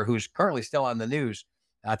reporter who's currently still on the news,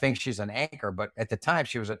 I think she's an anchor, but at the time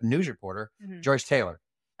she was a news reporter, Joyce Taylor.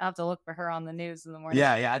 I'll have to look for her on the news in the morning.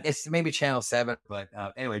 Yeah. It's maybe channel 7, but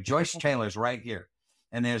anyway, Joyce Taylor's right here.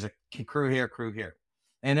 And there's a crew here.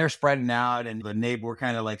 And they're spreading out and the neighbor, we're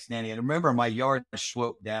kind of like standing. And remember, my yard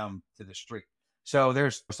sloped down to the street. So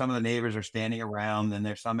there's some of the neighbors are standing around and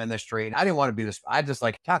there's some in the street. I didn't want to be this. I just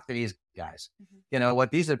like talk to these guys.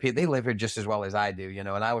 These are people, they live here just as well as I do, and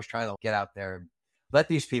I was trying to get out there and let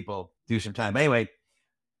these people do some time. But anyway,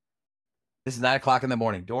 this is 9:00 in the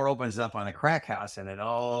morning. Door opens up on a crack house and then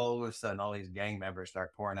all of a sudden all these gang members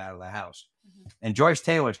start pouring out of the house. And Joyce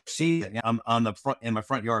Taylor sees it. I'm on the front in my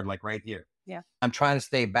front yard, like right here. Yeah. I'm trying to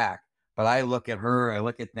stay back, but I look at her, I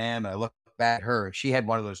look at them, I look back at her. She had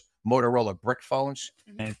one of those Motorola brick phones.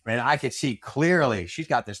 And I could see clearly she's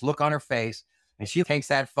got this look on her face, and she takes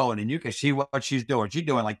that phone and you can see what she's doing. She's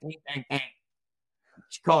doing like, bang, bang, bang.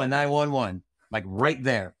 She's calling 911, like right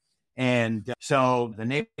there. And so the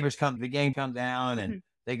neighbors come, the gang come down, and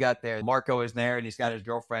they got there. Marco is there, and he's got his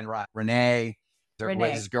girlfriend, Renee.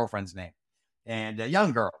 What's his girlfriend's name? And a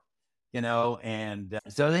young girl, and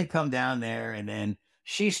so they come down there, and then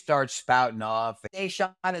she starts spouting off. They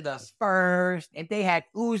shot at us first, and they had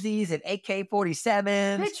Uzis and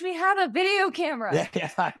AK-47s. Bitch, we had a video camera.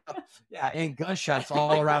 Yeah, and gunshots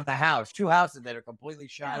all around the house. 2 houses that are completely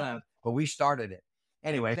shot up, but we started it.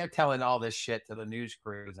 Anyway, they're telling all this shit to the news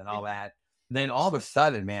crews and all that. Then all of a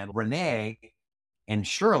sudden, man, Renee and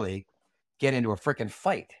Shirley get into a freaking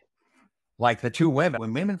fight. Like the two women.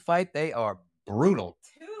 When women fight, they are brutal.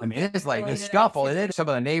 I mean, it's like a scuffle. And then some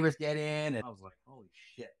of the neighbors get in, and I was like, holy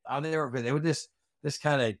shit. They were this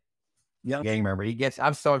kind of young gang member.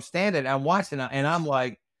 I'm standing, I'm watching, and I'm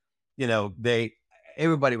like, they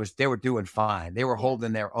were doing fine. They were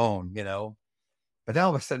holding their own, But then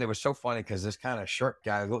all of a sudden, it was so funny because this kind of short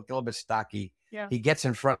guy, a little bit stocky, he gets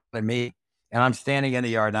in front of me, and I'm standing in the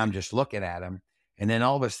yard, and I'm just looking at him. And then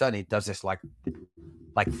all of a sudden, he does this like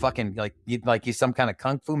fucking, like he's some kind of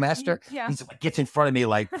kung fu master. Yeah. He's like, gets in front of me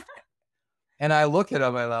like, and I look at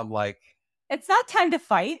him, and I'm like, it's not time to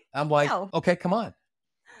fight. I'm like, no. Okay, come on.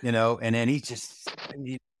 And then he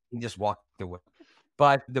just walked away.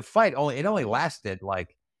 But the fight only lasted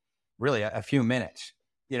like really a few minutes.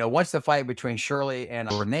 Once the fight between Shirley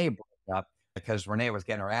and Renee broke up, because Renee was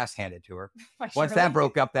getting her ass handed to her. Once that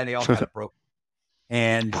broke up, then they all kind of broke.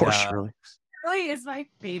 And poor Shirley. Shirley is my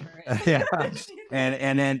favorite. Yeah.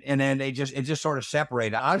 and then it just sort of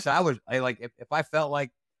separated. Honestly, if I felt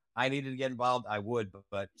like I needed to get involved, I would.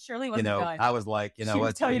 But Shirley wasn't done. I was like, she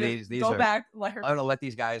would tell you to go back, let her. I'm gonna let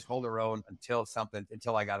these guys hold their own until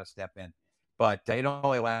I got to step in. But it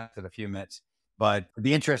only lasted a few minutes. But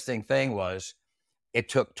the interesting thing was, it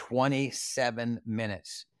took 27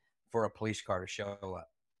 minutes for a police car to show up.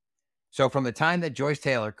 So from the time that Joyce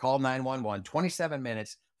Taylor called 911, 27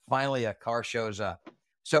 minutes, finally a car shows up.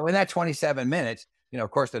 So in that 27 minutes,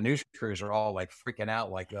 of course, the news crews are all like freaking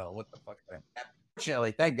out, like, oh, what the fuck?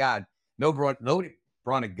 Fortunately, thank God, nobody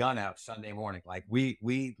brought a gun out Sunday morning. Like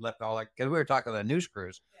we left all because we were talking to the news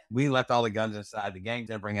crews. We left all the guns inside. The gang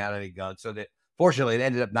didn't bring out any guns. So that fortunately, it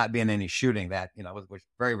ended up not being any shooting that, was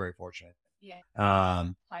very, very fortunate. Yeah.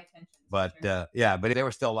 High tension. But but there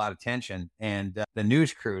was still a lot of tension, and the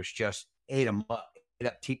news crews just ate them up,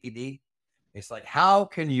 TPD. It's like, how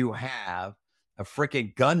can you have a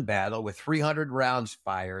freaking gun battle with 300 rounds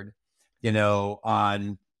fired,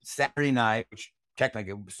 on Saturday night, which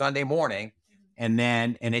technically was Sunday morning, and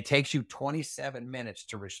it takes you 27 minutes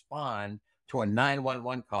to respond to a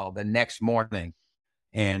 911 call the next morning.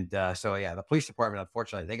 And the police department,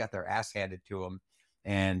 unfortunately, they got their ass handed to them.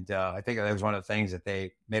 And I think that was one of the things that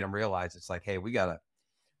they made them realize. It's like, hey, we gotta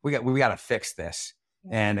fix this.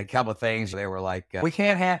 And a couple of things, they were like, we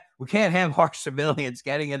can't have our civilians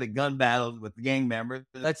getting into gun battles with gang members.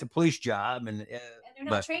 That's a police job, and they're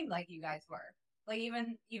not trained like you guys were. Like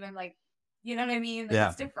even like, you know what I mean? Like,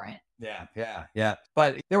 it's different. Yeah.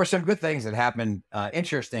 But there were some good things that happened,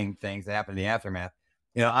 interesting things that happened in the aftermath.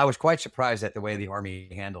 I was quite surprised at the way the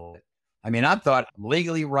Army handled it. I mean, I thought I'm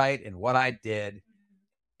legally right in what I did.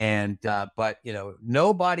 And, but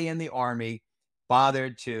nobody in the Army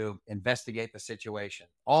bothered to investigate the situation.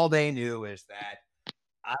 All they knew is that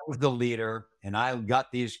I was the leader, and I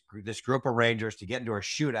got this group of Rangers to get into a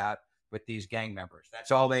shootout with these gang members.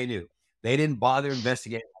 That's all they knew. They didn't bother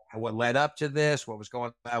investigating what led up to this, what was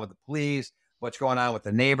going on with the police, what's going on with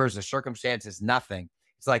the neighbors, the circumstances, nothing.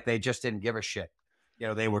 It's like they just didn't give a shit.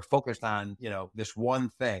 They were focused on, this one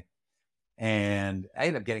thing. And I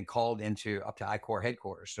ended up getting called up to I Corps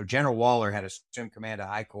headquarters. So General Waller had assumed command of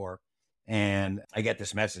I Corps. And I get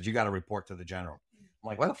this message, you got to report to the general. I'm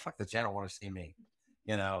like, why the fuck does the general want to see me?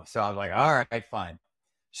 So I was like, all right, fine.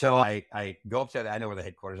 So I go up to I know where the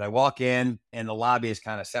headquarters. I walk in, and the lobby is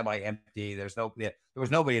kind of semi-empty. There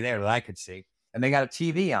was nobody there that I could see. And they got a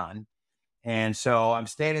TV on. And so I'm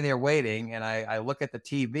standing there waiting, and I look at the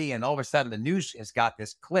TV, and all of a sudden the news has got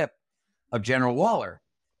this clip of General Waller.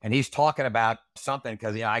 And he's talking about something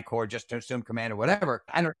because I Corps just assumed command or whatever.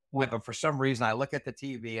 I don't know, but for some reason I look at the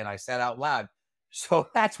TV and I said out loud, so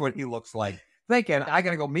that's what he looks like. Thinking, I got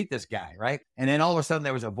to go meet this guy, right? And then all of a sudden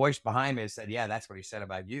there was a voice behind me that said, yeah, that's what he said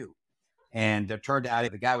about you. And it turned out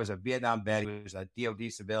the guy was a Vietnam vet. He was a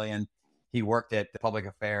DOD civilian. He worked at the public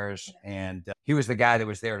affairs, and he was the guy that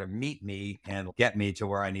was there to meet me and get me to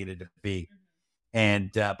where I needed to be. And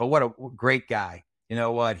but what a great guy. you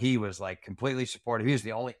know what? He was like completely supportive. He was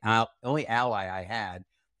the only ally I had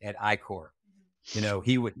at I-Corps. You know,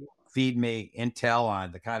 he would feed me intel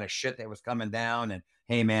on the kind of shit that was coming down. And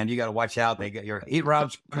hey, man, you got to watch out. They get your heat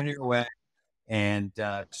rods coming your way. And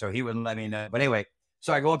so he would let me know. But anyway,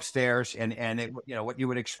 so I go upstairs and it, you know, what you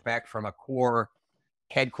would expect from a Corps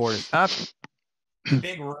headquarters, up,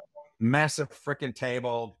 big room, massive freaking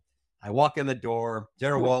table. I walk in the door.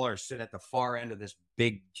 General Waller is sitting at the far end of this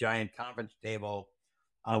big giant conference table.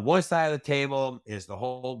 On one side of the table is the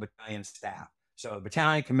whole battalion staff. So the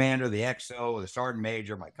battalion commander, the XO, the sergeant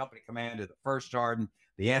major, my company commander, the first sergeant,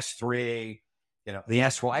 the S3, you know, the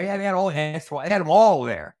S1. I had all S1. I had them all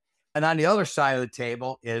there. And on the other side of the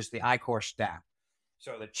table is the I-Corps staff.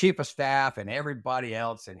 So the chief of staff and everybody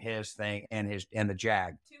else and his thing and the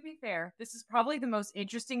JAG. To be fair, this is probably the most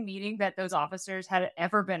interesting meeting that those officers had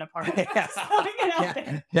ever been a part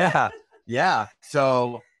of. Yeah.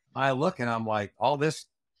 So I look and I'm like, all this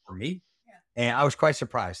for me? Yeah. And I was quite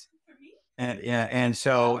surprised. And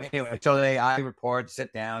so anyway, I report,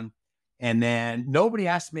 sit down, and then nobody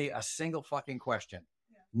asked me a single fucking question.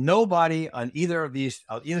 Yeah. Nobody on either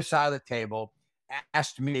side of the table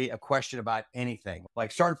asked me a question about anything.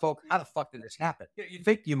 Like, Sergeant Folk, how the fuck did this happen? You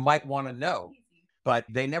think you might want to know, but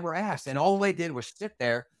they never asked. And all they did was sit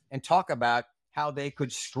there and talk about how they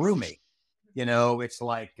could screw me. You know, it's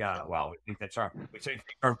like, well, we think that's Sergeant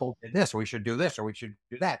Folk did this, or we should do this, or we should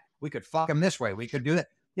do that. We could fuck him this way. We could do that.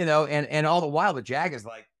 You know, and all the while the JAG is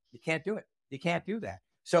like, you can't do it. You can't do that.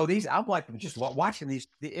 So I'm like, just watching these,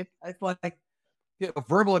 it's like, you know,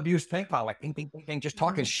 verbal abuse ping pong, like ping, ping, ping, ping, just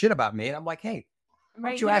talking shit about me. And I'm like, hey,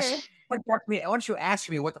 why don't you ask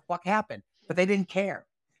me what the fuck happened? But they didn't care.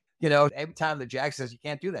 You know, every time the JAG says, you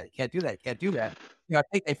can't do that, you can't do that, you can't do that. You know, I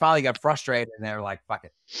think they finally got frustrated and they're like, fuck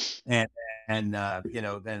it. And you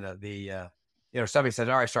know, then you know, somebody says,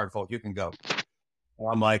 all right, Sergeant Folk, you can go.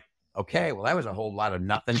 Well, I'm like, okay, well, that was a whole lot of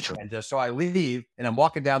nothing. And so I leave and I'm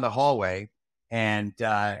walking down the hallway and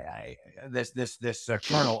this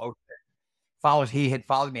colonel he had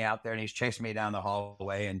followed me out there and he's chasing me down the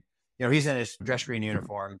hallway. And, you know, he's in his dress green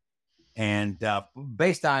uniform. And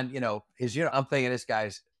based on, you know, his, you know, I'm thinking this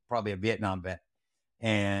guy's probably a Vietnam vet.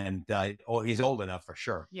 And he's old enough for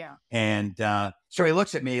sure. Yeah. And so he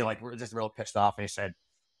looks at me like we're just real pissed off. And he said,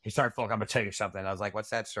 hey, Sergeant Folk, I'm going to tell you something. I was like,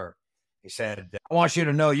 what's that, sir? He said, I want you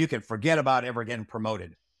to know you can forget about ever getting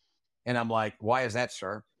promoted. And I'm like, why is that,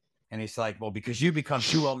 sir? And he's like, well, because you become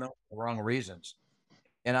too well known for the wrong reasons.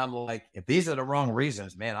 And I'm like, if these are the wrong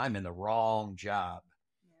reasons, man, I'm in the wrong job.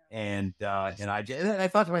 Yeah. And I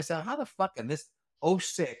thought to myself, how the fuck can this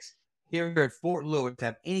 06 here at Fort Lewis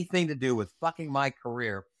have anything to do with fucking my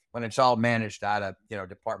career when it's all managed out of, you know,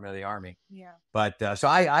 Department of the Army? Yeah. But so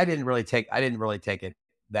I didn't really take it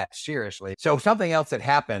that seriously. So something else that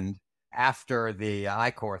happened after the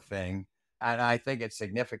I-Corps thing, and I think it's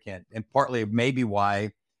significant, and partly maybe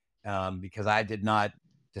why, because I did not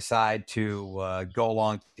decide to go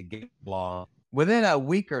along to get along. Within a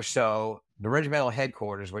week or so, the regimental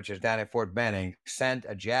headquarters, which is down at Fort Benning, sent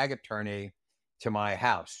a JAG attorney to my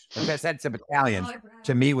house. That's a battalion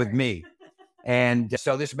to meet with me. And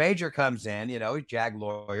so this major comes in, you know, JAG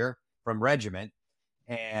lawyer from regiment.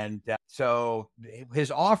 And so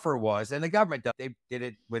his offer was, and the government, they did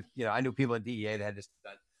it with, you know, I knew people in DEA that had this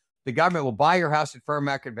done. The government will buy your house at fair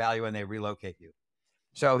market value and they relocate you.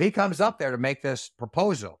 So he comes up there to make this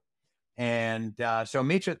proposal. And so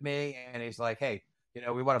meets with me and he's like, hey, you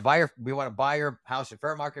know, we want to buy your house at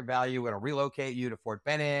fair market value. We're going to relocate you to Fort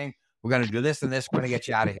Benning. We're going to do this and this. We're going to get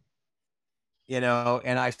you out of here. You know,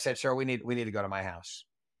 and I said, sir, we need to go to my house.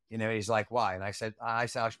 You know, he's like, why? And I said, I'll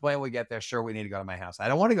explain when we get there. Sure, we need to go to my house. I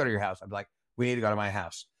don't want to go to your house. I'm like, we need to go to my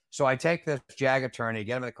house. So I take this JAG attorney,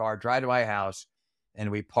 get him in the car, drive to my house,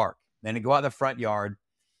 and we park. Then we go out in the front yard,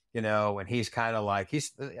 you know, and he's kind of like,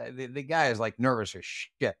 the guy is like nervous as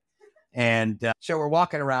shit. And so we're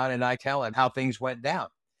walking around and I tell him how things went down.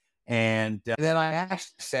 And then I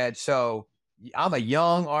said, so I'm a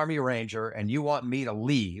young Army Ranger and you want me to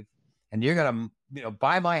leave and you're going to, you know,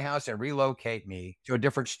 buy my house and relocate me to a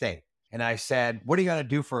different state. And I said, what are you going to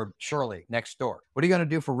do for Shirley next door? What are you going to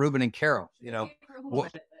do for Ruben and Carol? You know,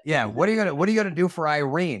 what are you going to do for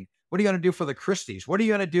Irene? What are you going to do for the Christies? What are you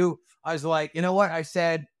going to do? I was like, you know what? I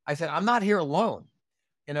said, I'm not here alone.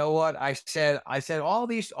 You know what? I said, all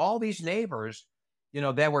these neighbors, you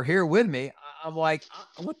know, that were here with me. I'm like,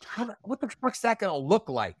 what the fuck's that going to look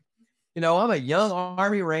like? You know, I'm a young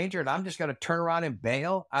Army Ranger and I'm just going to turn around and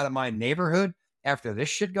bail out of my neighborhood after this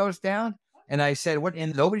shit goes down. And I said, what?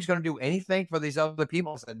 And nobody's going to do anything for these other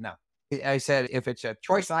people. I said, no. I said, if it's a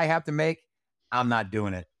choice I have to make, I'm not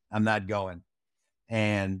doing it. I'm not going.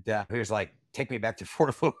 And he was like, take me back to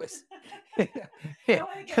Fort Lewis.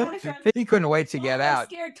 He couldn't wait to get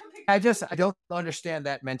out. I don't understand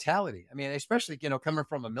that mentality. I mean, especially, coming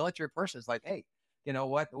from a military person, it's like, hey, you know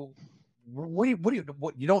what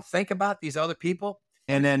you don't think about these other people?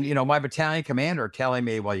 And then, my battalion commander telling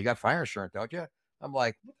me, well, you got fire insurance, don't you? I'm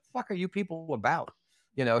like, what the fuck are you people about?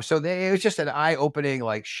 So it was just an eye-opening,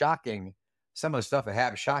 like shocking, some of the stuff I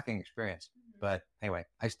have, shocking experience. But anyway,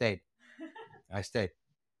 I stayed.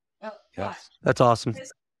 Oh, Yes. That's awesome.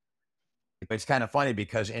 But it's kind of funny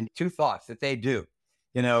because in two thoughts that they do,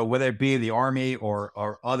 whether it be the Army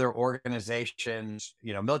or other organizations,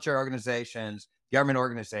 military organizations, government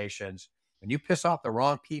organizations, when you piss off the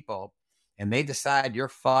wrong people and they decide you're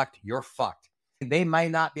fucked, you're fucked. They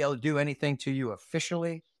might not be able to do anything to you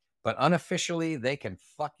officially, but unofficially, they can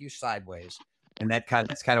fuck you sideways. And that's kind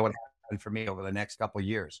of what happened for me over the next couple of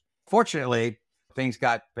years. Fortunately, things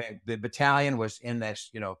got bad. The battalion was in this,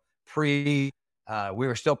 we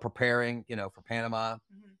were still preparing, for Panama.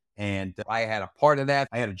 Mm-hmm. And I had a part of that.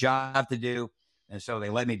 I had a job to do. And so they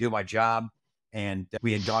let me do my job. And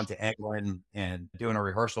we had gone to England and doing a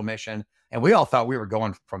rehearsal mission. And we all thought we were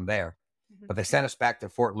going from there. Mm-hmm. But they sent us back to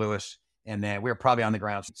Fort Lewis. And then we were probably on the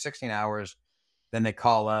ground 16 hours. Then they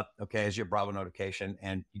call up, okay, is your Bravo notification?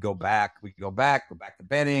 And you go back. We go back to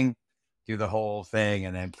Benning, do the whole thing.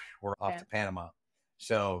 And then we're off to Panama.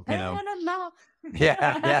 So,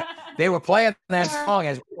 yeah. They were playing that song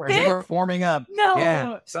as we were forming up. No.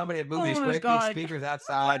 Yeah. Somebody had moved these speakers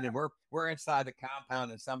outside, and we're inside the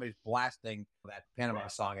compound, and somebody's blasting that Panama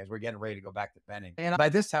song as we're getting ready to go back to Benning. And by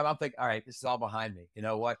this time, I'm thinking, all right, this is all behind me. You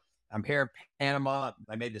know what? I'm here in Panama.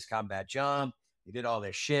 I made this combat jump. We did all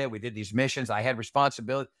this shit. We did these missions. I had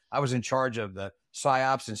responsibility. I was in charge of the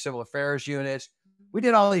PSYOPs and civil affairs units. We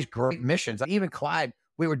did all these great missions. Even Clyde,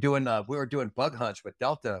 we were doing bug hunts with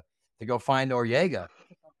Delta to go find Noriega.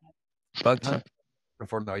 Bug hunt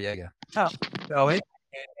for Noriega. Oh,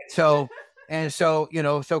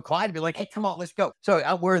 so Clyde would be like, hey, come on, let's go.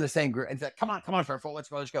 So we're in the same group. And he's like, come on, Fairfield,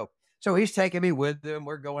 let's go. So he's taking me with him.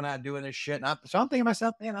 We're going out doing this shit. And so I'm thinking to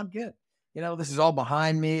myself, man, I'm good. This is all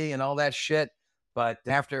behind me and all that shit. But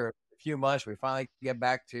after a few months, we finally get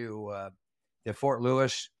back to Fort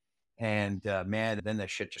Lewis. And man, then the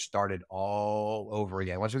shit just started all over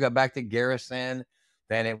again. Once we got back to garrison,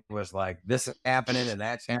 then it was like, this is happening and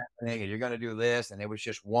that's happening and you're going to do this. And it was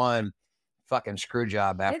just one fucking screw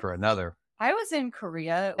job after another. I was in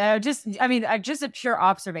Korea. Just a pure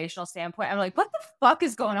observational standpoint. I'm like, what the fuck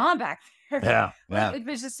is going on back there? Yeah. It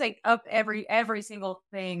was just like up every single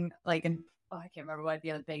thing. Like, I can't remember what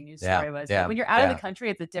the other big news story was. But when you're out of the country,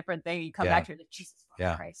 it's a different thing. You come back to it, like, Jesus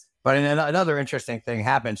fucking Christ. But another interesting thing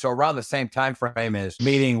happened. So around the same time frame as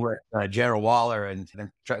meeting with General Waller and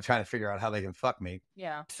trying to figure out how they can fuck me.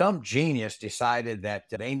 Yeah. Some genius decided that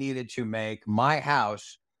they needed to make my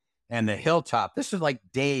house and the hilltop. This was like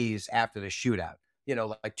days after the shootout,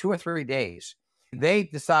 like 2 or 3 days. They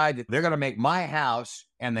decided they're going to make my house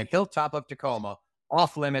and the hilltop of Tacoma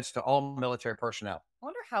off limits to all military personnel. I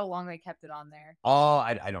wonder how long they kept it on there. Oh,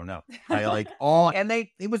 I don't know. And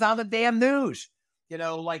it was on the damn news.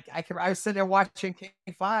 I was sitting there watching King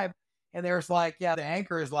 5, and there's like, the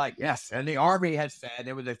anchor is like, yes. And the Army had said,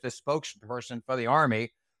 it was the spokesperson for the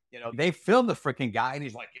Army, they filmed the freaking guy, and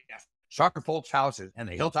he's like, yes, Sergeant Folt's houses and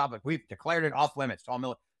the hilltop, we've declared it off limits to all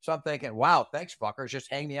military. So I'm thinking, wow, thanks, fuckers. Just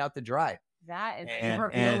hang me out to dry. That is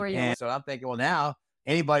and so I'm thinking, well, now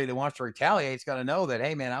anybody that wants to retaliate is going to know that,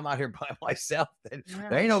 hey, man, I'm out here by myself.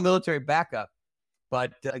 There ain't no military backup.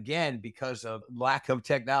 But again, because of lack of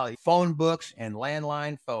technology, phone books and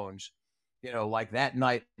landline phones, like that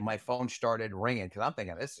night, my phone started ringing because I'm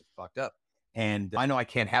thinking, this is fucked up. And I know I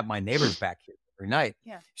can't have my neighbors back here every night.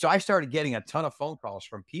 Yeah. So I started getting a ton of phone calls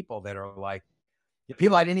from people that are like,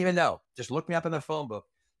 people I didn't even know, just looked me up in the phone book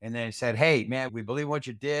and then said, hey, man, we believe what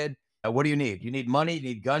you did. What do you need? You need money, you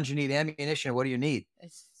need guns, you need ammunition. What do you need?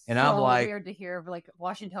 And I'm like, weird to hear like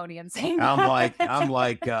Washingtonians saying that. I'm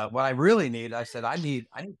like, what I really need, I said, I need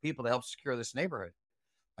people to help secure this neighborhood.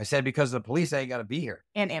 I said, because the police ain't got to be here.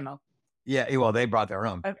 And ammo. Yeah, well, they brought their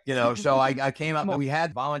own, okay. So I came up, we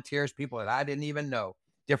had volunteers, people that I didn't even know,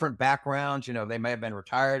 different backgrounds, they may have been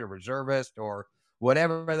retired or reservist or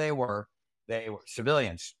whatever they were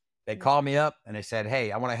civilians. They called me up and they said,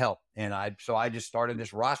 hey, I want to help. And so I just started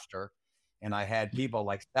this roster, and I had people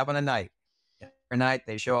like 7 a night. Every night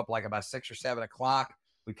they show up like about 6 or 7 o'clock.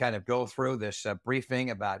 We kind of go through this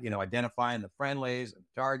briefing about, identifying the friendlies, the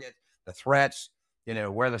targets, the threats,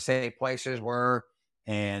 where the safe places were.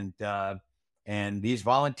 And these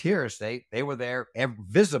volunteers, they were there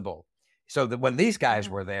visible. So that when these guys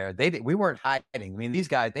were there, we weren't hiding. I mean, these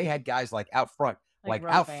guys, they had guys like out front. like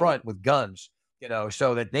out roping. front with guns,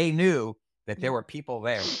 so that they knew that there were people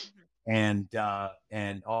there. And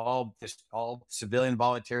all civilian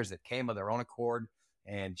volunteers that came of their own accord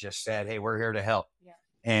and just said, hey, we're here to help. Yeah.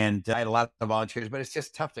 And I had a lot of volunteers, but it's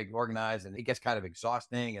just tough to organize, and it gets kind of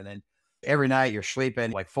exhausting. And then every night you're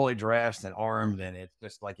sleeping like fully dressed and armed, and it's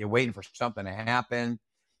just like you're waiting for something to happen.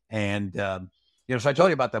 And so I told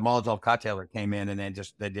you about the Molotov cocktail that came in, and then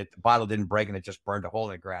the bottle didn't break, and it just burned a hole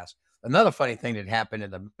in the grass. Another funny thing that happened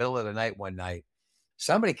in the middle of the night one night,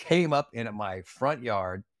 somebody came up into my front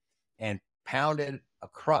yard and pounded a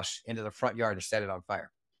crust into the front yard and set it on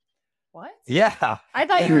fire. What? Yeah. I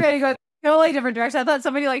thought you were going to go totally different direction. I thought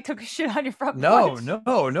somebody like took a shit on your front porch. No.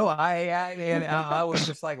 I was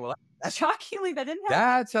just like, well, that's shockingly that didn't happen.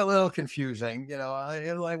 That's a little confusing.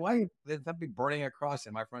 Like, why did that be burning a cross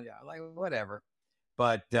in my front yard? Like, whatever.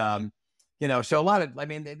 But, so a lot of,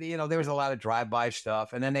 there was a lot of drive-by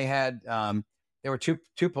stuff. And then they had, there were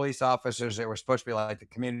two police officers that were supposed to be like the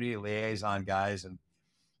community liaison guys. And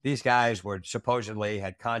these guys were supposedly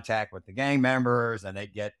had contact with the gang members, and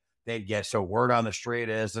they'd get so word on the street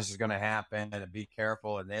is this is going to happen, and be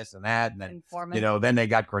careful, and this and that. And then, then they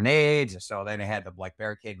got grenades. And so then they had to like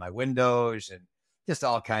barricade my windows and just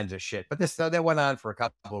all kinds of shit. But that went on for a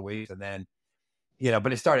couple of weeks. And then,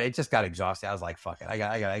 but it just got exhausted. I was like, fuck it. I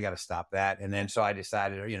got to stop that. And then, so I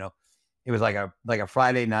decided, it was like a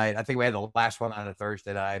Friday night. I think we had the last one on a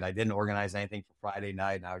Thursday night. I didn't organize anything for Friday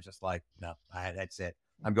night. And I was just like, no, that's it.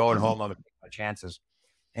 I'm going home. I'm going to take my chances.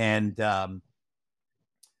 And our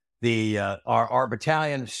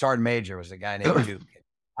battalion sergeant major was a guy named Duke.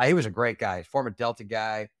 He was a great guy, former Delta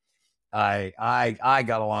guy. I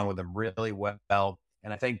got along with him really well.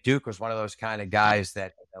 And I think Duke was one of those kind of guys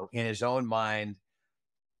that in his own mind,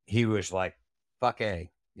 he was like, fuck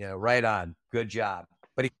A, right on, good job.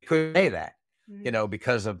 But he couldn't say that,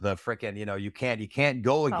 because of the freaking, you can't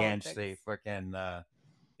go against the freaking,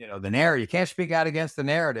 the narrative. You can't speak out against the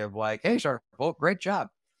narrative like, hey, sir, well, great job.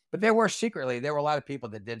 But there were a lot of people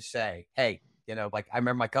that did say, hey, like I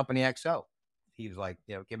remember my company XO. He was like,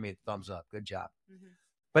 give me a thumbs up. Good job. Mm-hmm.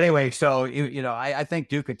 But anyway, so, I think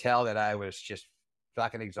Duke could tell that I was just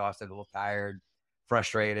fucking exhausted, a little tired,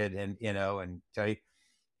 frustrated. And, and so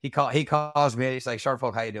he calls me. He's like, Sergeant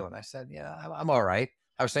Folk, how you doing? I said, yeah, I'm all right.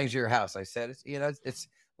 How's things at your house? I said, it's a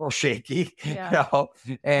little shaky,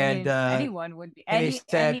 and anyone would be, any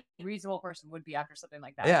reasonable person would be after something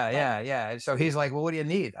like that. Yeah. And so he's like, well, what do you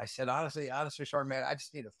need? I said, honestly, Sergeant man, I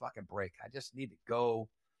just need a fucking break. I just need to go.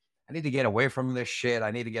 I need to get away from this shit.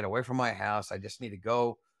 I need to get away from my house. I just need to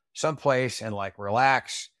go someplace and like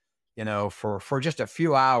relax, for just a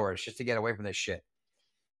few hours, just to get away from this shit.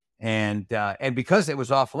 And because it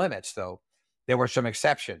was off limits, though, there were some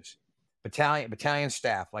exceptions. Battalion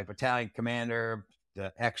staff, like battalion commander,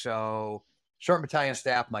 the XO, short battalion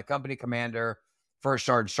staff, my company commander, first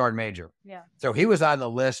sergeant major. Yeah. So he was on the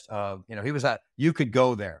list of, you could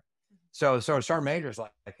go there. So sergeant major's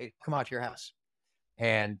like, hey, come out to your house.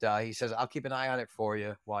 And he says, I'll keep an eye on it for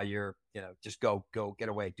you while you're, just go get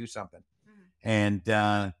away, do something. Mm-hmm. And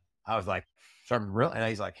I was like, sergeant, real? And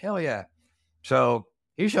he's like, hell yeah. So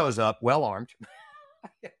he shows up well armed.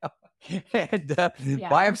 And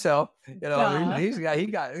by himself,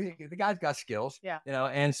 the guy's got skills,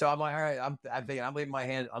 and so I'm like, all right, I'm thinking I'm leaving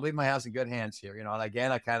my house in good hands here, and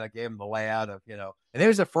again, I kind of gave him the layout of, and it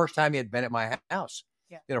was the first time he had been at my house,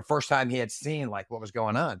 first time he had seen like what was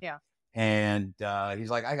going on, and he's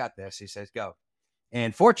like, I got this. He says, go.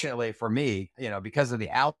 And fortunately for me, because of the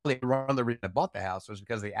alley, one of the reasons I bought the house was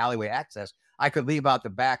because of the alleyway access. I could leave out the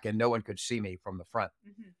back and no one could see me from the front.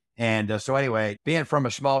 Mm-hmm. And so anyway, being from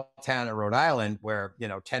a small town in Rhode Island where,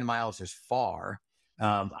 10 miles is far,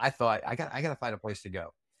 I thought I got to find a place to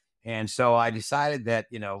go. And so I decided that,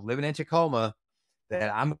 living in Tacoma,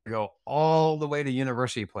 that I'm going to go all the way to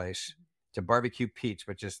University Place to Barbecue Pete's,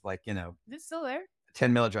 which is like, Is it still there?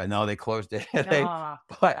 10-mile drive. No, they closed it.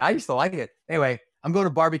 But I used to like it. Anyway, I'm going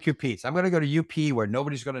to Barbecue Pete's. I'm going to go to UP where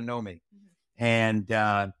nobody's going to know me. Mm-hmm.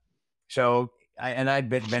 And so I'd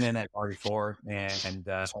been in that bar before, and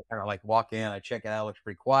so I kind of like walk in, I check it out, it looks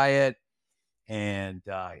pretty quiet, and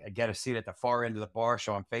I get a seat at the far end of the bar,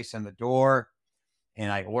 so I'm facing the door,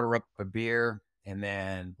 and I order up a beer, and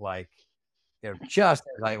then like, just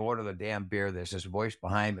as I order the damn beer, there's this voice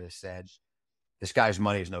behind me that said, "This guy's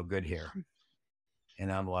money is no good here,"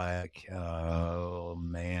 and I'm like, "Oh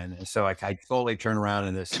man!" And so I slowly turn around,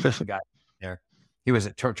 and this guy there,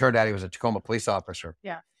 turned out he was a Tacoma police officer.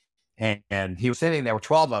 Yeah. And he was sitting there with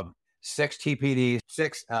 12 of them, 6 TPDs,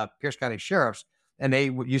 6 Pierce County sheriffs. And they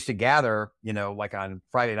used to gather, like on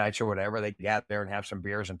Friday nights or whatever, they gather there and have some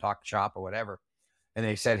beers and talk shop or whatever. And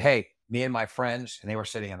they said, hey, me and my friends, and they were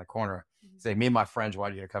sitting in the corner, say, me and my friends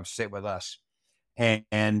want you to come sit with us.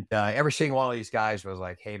 And every single one of these guys was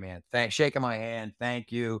like, hey, man, shaking my hand.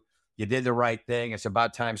 Thank you. You did the right thing. It's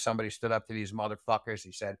about time somebody stood up to these motherfuckers.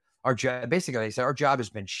 He said, basically, they said, our job has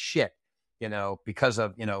been shit, because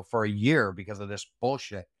of, for a year because of this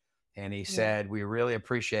bullshit. And he said, we really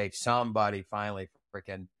appreciate somebody finally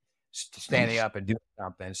freaking standing up and doing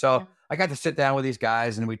something. So I got to sit down with these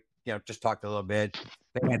guys and we, just talked a little bit.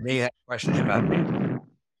 They had questions about me.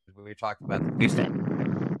 We talked about the police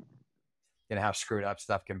thing, how screwed up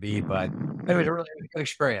stuff can be, but it was a really good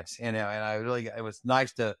experience, and it was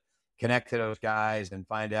nice to connect to those guys and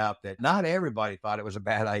find out that not everybody thought it was a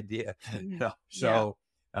bad idea, so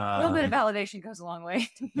a little bit of validation goes a long way.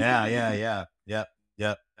 yeah.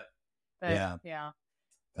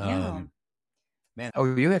 Man,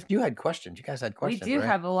 you had questions. You guys had questions. We do right?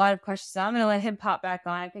 have a lot of questions. So I'm gonna let him pop back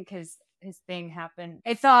on. I think his thing happened.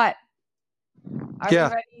 I thought, are we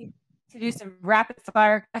ready to do some rapid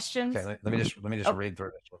fire questions? Okay, let me just read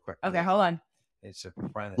through this real quick. Okay, hold on. It's a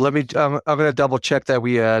friend. Let me. I'm gonna double check that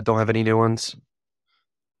we don't have any new ones.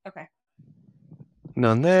 Okay.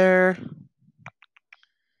 None there.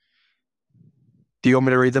 Do you want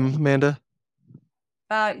me to read them, Amanda?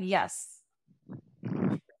 Yes.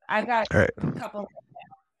 I've got All right. a couple.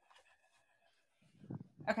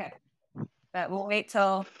 Okay, but we'll wait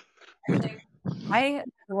till. Actually, I have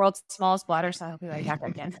the world's smallest bladder, so I hope you like hack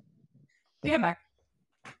again. Get back.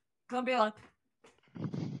 Don't be long.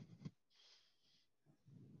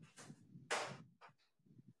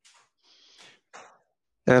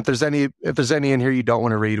 And if there's any in here you don't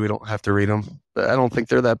want to read, we don't have to read them. But I don't think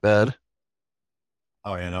they're that bad.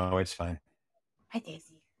 Oh yeah, no, it's fine. Hi,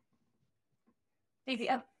 Daisy. Daisy,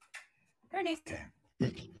 up. Her Daisy. Okay.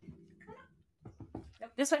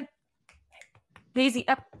 Nope, this way. Daisy,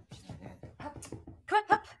 up. Up. Come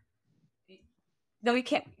on, up. No, we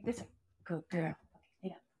can't. This way. Good girl.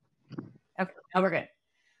 Okay, okay, now we're good.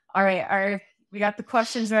 All right, we got the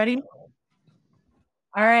questions ready?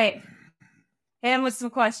 All right. Him with some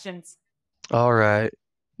questions. All right.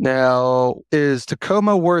 Now, is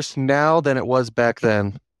Tacoma worse now than it was back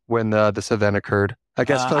then when this event occurred? I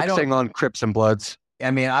guess focusing on Crips and Bloods. I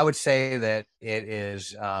mean, I would say that it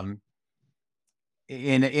is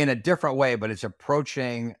in a different way, but it's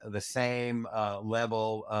approaching the same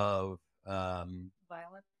level of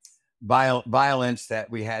violence that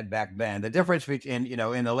we had back then. The difference between,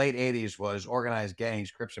 in the late 80s was organized gangs,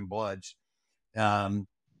 Crips and Bloods.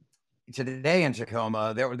 Today in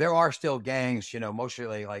Tacoma, there are still gangs,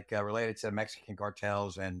 mostly like related to Mexican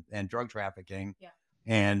cartels and drug trafficking. Yeah.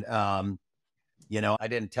 And, I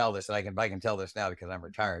didn't tell this, and I can tell this now because I'm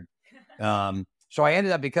retired. So I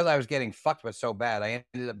ended up, because I was getting fucked with so bad, I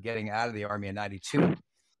ended up getting out of the Army in 92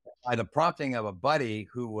 by the prompting of a buddy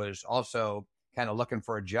who was also kind of looking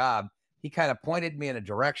for a job. He kind of pointed me in a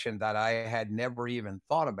direction that I had never even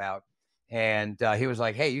thought about. And he was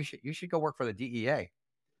like, hey, you should go work for the DEA.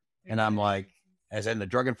 And I'm like, as in the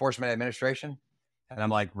Drug Enforcement Administration? And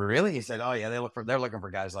I'm like, really? He said, oh yeah, they're looking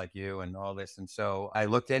for guys like you and all this. And so I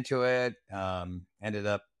looked into it, ended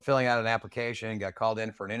up filling out an application, got called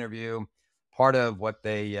in for an interview. Part of what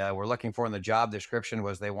they were looking for in the job description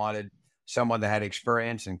was they wanted someone that had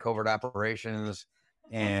experience in covert operations.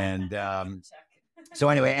 And so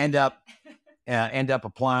anyway, end up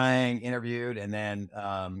applying, interviewed, and then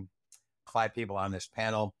 5 people on this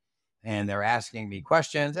panel. And they're asking me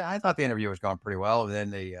questions. I thought the interview was going pretty well. And then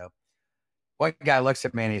the one guy looks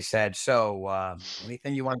at me and he said, so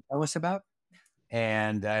anything you want to tell us about?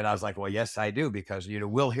 And I was like, well, yes, I do, because,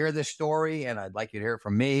 we'll hear this story and I'd like you to hear it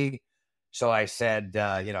from me. So I said,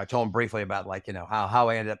 I told him briefly about how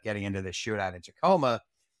I ended up getting into this shootout in Tacoma.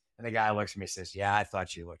 And the guy looks at me and says, yeah, I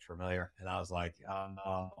thought you looked familiar. And I was like,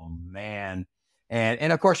 oh man.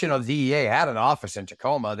 And of course, the DEA had an office in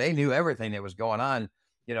Tacoma. They knew everything that was going on,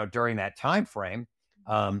 during that time frame.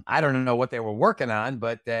 I don't know what they were working on,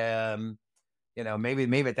 but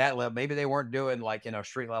maybe at that level, maybe they weren't doing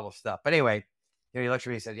street level stuff. But anyway, he looked at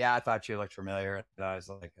me and said, yeah, I thought you looked familiar. And I was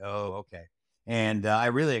like, oh, okay. And I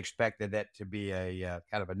really expected that to be a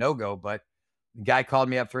kind of a no-go, but the guy called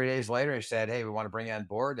me up 3 days later and said, hey, we want to bring you on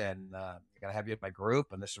board and I got to have you in my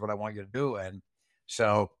group. And this is what I want you to do. And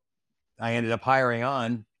so I ended up hiring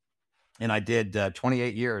on, and I did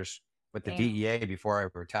 28 years with the DEA before I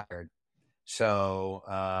retired. So,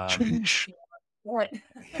 what?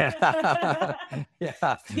 Yeah.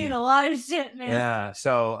 Seen a lot of shit, man. Yeah.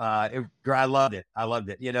 So, I loved it.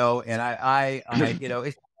 And I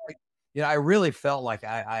I really felt like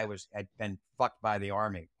I'd been fucked by the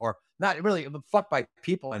Army, or not really fucked by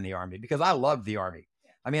people in the Army, because I loved the Army.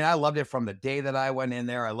 I mean, I loved it from the day that I went in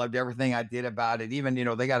there. I loved everything I did about it. Even,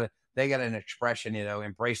 they got an expression,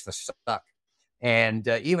 embrace the suck. And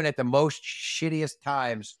even at the most shittiest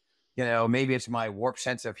times, maybe it's my warped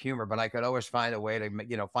sense of humor, but I could always find a way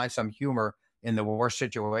to, find some humor in the worst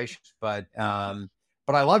situations. But I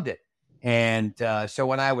loved it. And so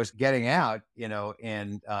when I was getting out,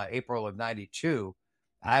 in April of 92,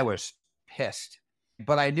 I was pissed.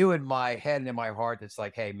 But I knew in my head and in my heart, it's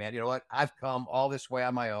like, hey, man, you know what? I've come all this way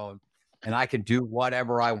on my own, and I can do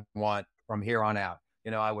whatever I want from here on out.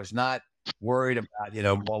 I was not worried about,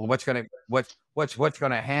 well, what's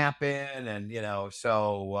gonna happen, and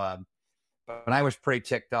but I was pretty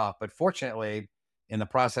ticked off. But fortunately, in the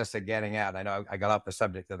process of getting out, I know I got off the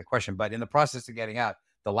subject of the question, but in the process of getting out,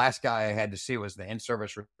 the last guy I had to see was the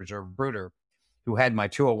in-service reserve recruiter, who had my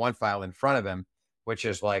 201 file in front of him, which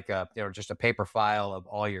is like just a paper file of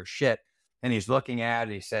all your shit. And he's looking at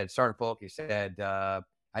it. He said, Sergeant Polk, he said, I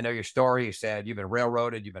know your story. He said, you've been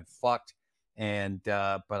railroaded, you've been fucked. And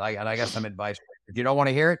but I got some advice. If you don't want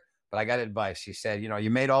to hear it, but I got advice. He said, you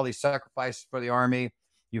made all these sacrifices for the Army.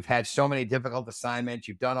 You've had so many difficult assignments.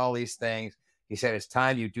 You've done all these things. He said, it's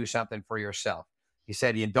time you do something for yourself. He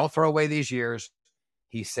said, you don't throw away these years.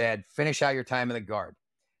 He said, finish out your time in the Guard.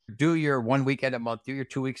 Do your 1 weekend a month, do your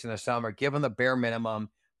 2 weeks in the summer, give them the bare minimum,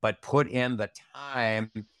 but put in the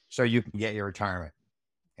time so you can get your retirement.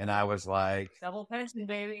 And I was like, double pension,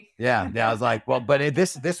 baby. Yeah. I was like, well, but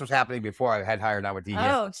this was happening before I had hired out with DEA.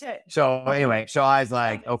 Oh, shit. So anyway, so I was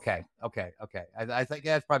like, okay. I think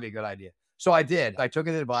that's probably a good idea. So I did. I took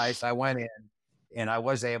his advice. I went in and I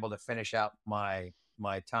was able to finish out my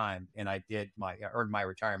time, and I earned my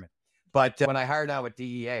retirement. But when I hired out with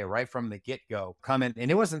DEA, right from the get-go, coming,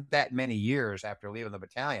 and it wasn't that many years after leaving the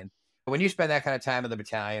battalion. When you spend that kind of time in the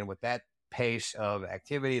battalion with that pace of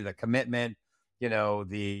activity, the commitment,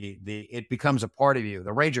 it becomes a part of you.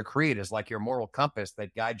 The Ranger Creed is like your moral compass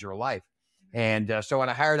that guides your life. And so when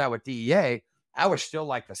I hired out with DEA, I was still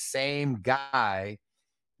like the same guy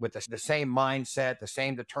with the same mindset, the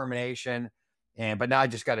same determination. But now I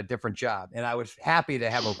just got a different job. And I was happy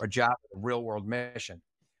to have a job with a real world mission.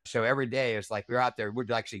 So every day it's like we're out there,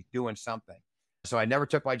 we're actually doing something. So I never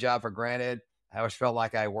took my job for granted. I always felt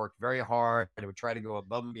like I worked very hard. I would try to go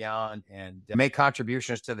above and beyond and make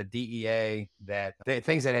contributions to the DEA,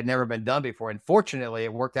 things that had never been done before. And fortunately,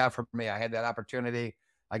 it worked out for me. I had that opportunity.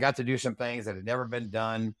 I got to do some things that had never been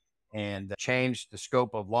done and changed the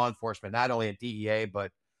scope of law enforcement, not only at DEA,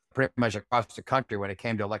 but pretty much across the country when it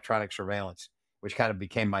came to electronic surveillance, which kind of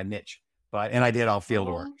became my niche. And I did all field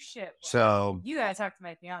work. Shit. So you gotta talk to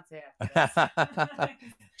my fiance.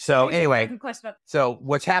 So anyway, so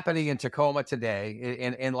what's happening in Tacoma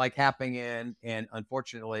today, and like happening in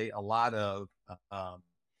unfortunately a lot of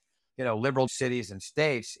liberal cities and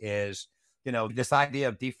states, is this idea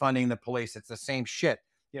of defunding the police. It's the same shit.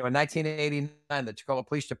 In 1989, the Tacoma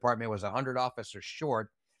Police Department was 100 officers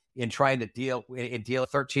short in trying to deal with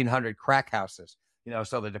 1,300 crack houses.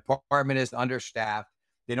 So the department is understaffed.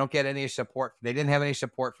 They don't get any support. They didn't have any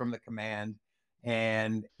support from the command.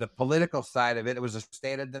 And the political side of it was a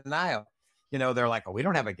state of denial. They're like, oh, we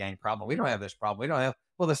don't have a gang problem. We don't have this problem.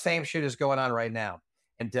 Well, the same shit is going on right now.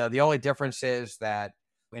 And the only difference is that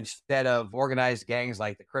instead of organized gangs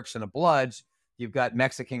like the Crips and the Bloods, you've got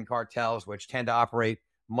Mexican cartels, which tend to operate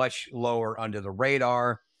much lower under the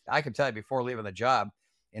radar. I can tell you before leaving the job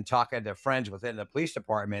and talking to friends within the police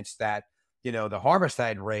departments that, the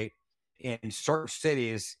homicide rate in certain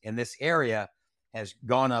cities in this area has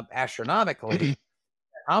gone up astronomically.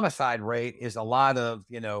 Homicide rate is a lot of,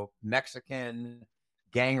 Mexican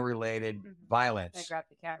gang-related violence. I grabbed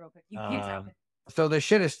the cat real quick. So the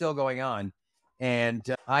shit is still going on. And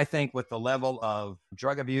I think with the level of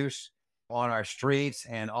drug abuse on our streets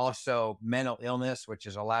and also mental illness, which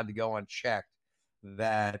is allowed to go unchecked,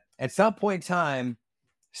 that at some point in time,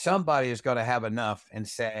 somebody is going to have enough and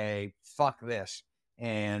say, fuck this.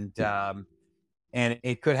 And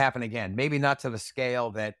it could happen again. Maybe not to the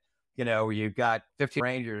scale that, you've got 50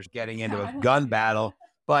 Rangers getting into a gun battle,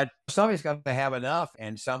 but somebody's going to have enough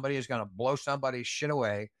and somebody is going to blow somebody's shit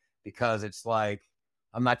away because it's like,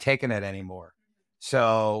 I'm not taking it anymore.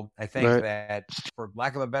 So I think that, for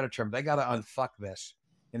lack of a better term, they got to unfuck this.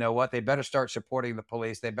 You know what? They better start supporting the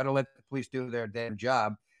police. They better let the police do their damn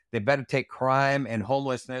job. They better take crime and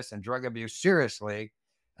homelessness and drug abuse seriously,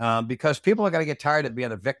 because people are going to get tired of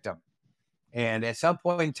being a victim. And at some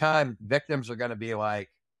point in time, victims are going to be like,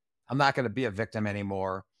 I'm not going to be a victim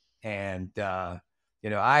anymore. And, I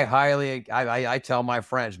tell my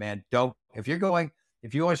friends, man, if you're going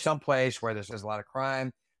someplace where there's a lot of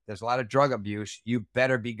crime, there's a lot of drug abuse, you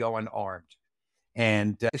better be going armed.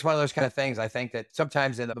 And it's one of those kind of things. I think that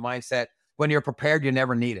sometimes in the mindset, when you're prepared, you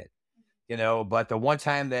never need it, but the one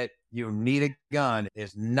time that you need a gun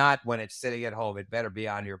is not when it's sitting at home. It better be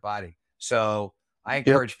on your body. So I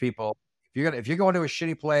encourage people, if you're going to a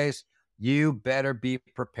shitty place, you better be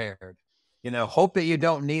prepared. Hope that you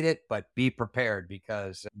don't need it, but be prepared,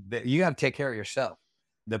 because you got to take care of yourself.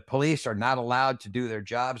 The police are not allowed to do their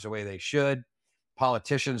jobs the way they should.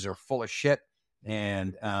 Politicians are full of shit.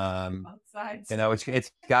 And,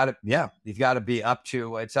 it's got to, you've got to be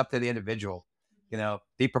it's up to the individual,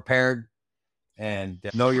 be prepared and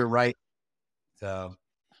know you're right. So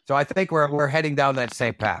I think we're heading down that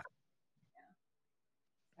same path.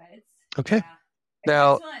 Okay. Yeah.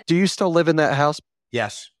 Now, do you still live in that house?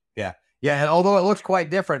 Yes. Yeah. Yeah. And although it looks quite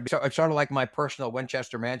different, so it's sort of like my personal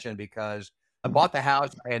Winchester mansion, because I bought the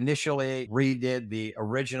house. I initially redid the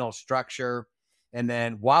original structure. And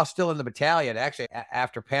then while still in the battalion, actually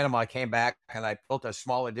after Panama, I came back and I built a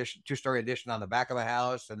small addition, 2-story addition on the back of the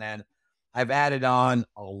house. And then I've added on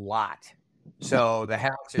a lot. So the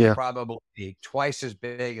house is probably twice as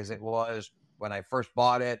big as it was when I first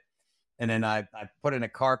bought it. And then I put in a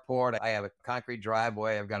carport. I have a concrete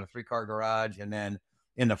driveway. I've got a 3-car garage. And then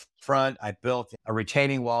in the front, I built a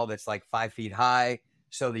retaining wall that's like 5 feet high.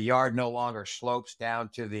 So the yard no longer slopes down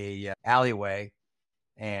to the alleyway.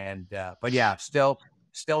 And, but yeah, still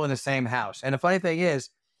in the same house. And the funny thing is,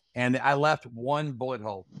 and I left one bullet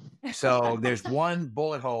hole. So there's one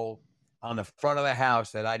bullet hole on the front of the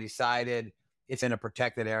house that I decided it's in a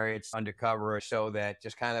protected area. It's undercover. So that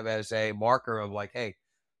just kind of as a marker of like, hey,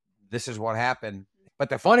 this is what happened. But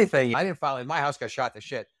the funny thing, I didn't file it. My house got shot to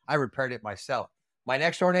shit. I repaired it myself. My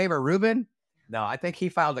next door neighbor, Ruben, no, I think he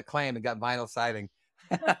filed a claim and got vinyl siding.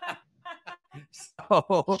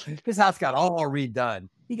 So his house got all redone.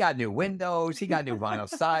 He got new windows. He got new vinyl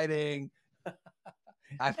siding.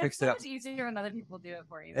 I fixed it up. It's easier when other people do it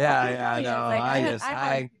for you. Yeah, I know.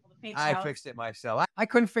 I fixed it myself. I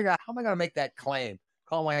couldn't figure out how am I going to make that claim.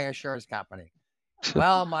 Call my insurance company.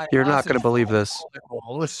 Well, you're not going to believe this.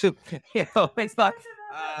 It's not.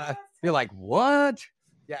 You're like, what?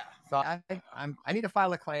 Yeah. So I need to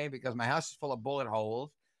file a claim because my house is full of bullet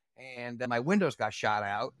holes and my windows got shot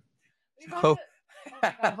out. So,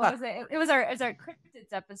 what was it? It was our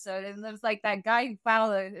cryptids episode, and it was like that guy who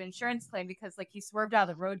filed an insurance claim because like he swerved out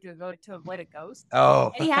of the road to avoid a ghost.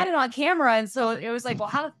 Oh, and he had it on camera, and so it was like, well,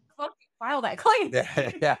 how the fuck do you file that claim?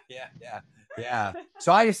 Yeah.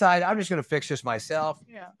 So I decided I'm just going to fix this myself.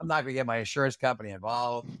 Yeah. I'm not going to get my insurance company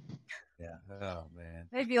involved. Yeah. Oh man.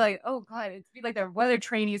 They'd be like, oh god, it'd be like their weather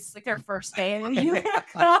trainees, like their first day, and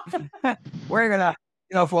we're gonna.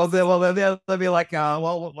 They'll be like,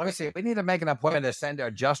 well, let me see. We need to make an appointment to send an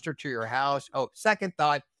adjuster to your house. Oh, second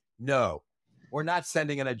thought, no, we're not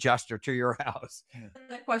sending an adjuster to your house.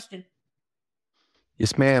 Question.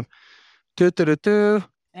 Yes, ma'am. Yeah,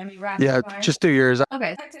 just do yours.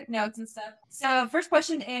 Okay, I took notes and stuff. So, first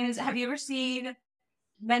question is, have you ever seen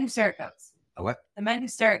men who stare at goats? What? The men who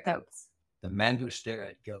stare at goats. The men who stare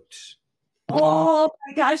at goats. Oh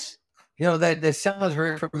my gosh. That sounds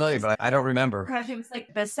very familiar, but I don't remember. It was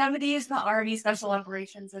like the 70s, the Army Special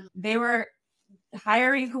Operations, and they were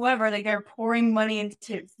hiring whoever, like they're pouring money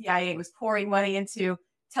into, CIA was pouring money into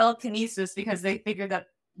telekinesis because they figured that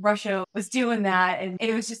Russia was doing that, and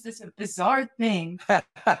it was just this bizarre thing.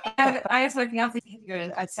 And I was looking out to go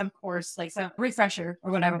at some course, like some refresher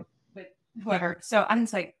or whatever, with whoever. So I'm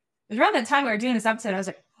just like, it was around that time we were doing this episode, I was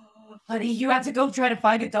like, honey, you have to go try to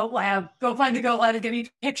find a goat lab. Go find a goat lab and give me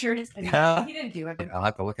pictures. And he didn't do it. I'll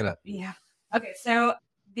have to look it up. Yeah. Okay, so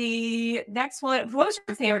the next one, what was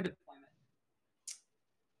your favorite deployment?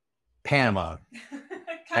 Panama.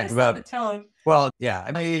 Kind of set the tone. Well, yeah.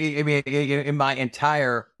 I mean, in my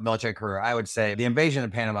entire military career, I would say the invasion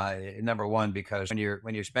of Panama, number one, because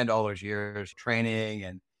when you spend all those years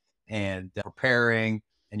training and preparing,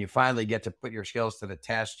 and you finally get to put your skills to the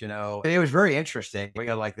test, it was very interesting. We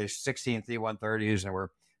got like these 16 C-130s and we're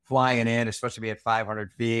flying in. It's supposed to be at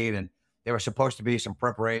 500 feet. And there was supposed to be some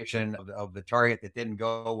preparation of the target that didn't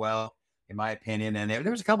go well, in my opinion. And there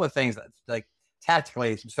was a couple of things that, like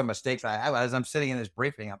tactically, some mistakes. As I'm sitting in this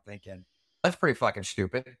briefing, I'm thinking, that's pretty fucking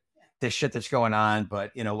stupid. This shit that's going on.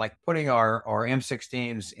 But, like putting our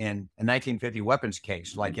M16s in a 1950 weapons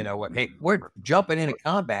case, like, hey, we're jumping into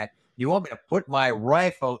combat. You want me to put my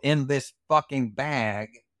rifle in this fucking bag?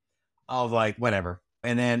 I was like, whatever.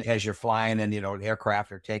 And then as you're flying and, the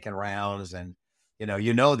aircraft are taking rounds and, that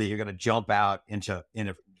you're going to jump out in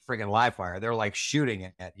a freaking live fire. They're like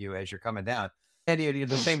shooting at you as you're coming down. And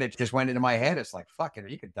the thing that just went into my head is like, fuck it,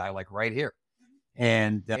 you could die like right here.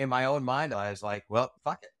 And in my own mind, I was like, well,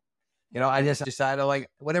 fuck it. You know, I just decided like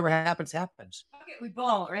whatever happens, happens. Okay, we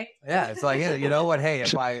ball, right? Yeah, it's like, you know what? Hey,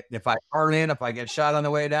 if I turn in, if I get shot on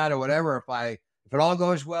the way down or whatever, if it all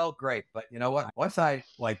goes well, great. But you know what? Once I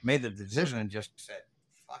like made the decision and just said,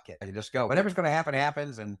 fuck it, you just go. Whatever's going to happen,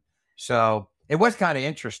 happens. And so it was kind of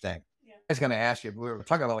interesting. Yeah. I was going to ask you, we were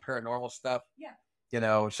talking about paranormal stuff. Yeah. You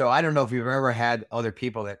know, so I don't know if you've ever had other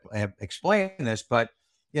people that have explained this, but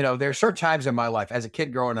you know, there are certain times in my life as a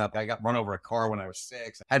kid growing up, I got run over a car when I was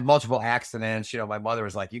 6. I had multiple accidents. You know, my mother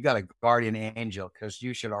was like, you got a guardian angel because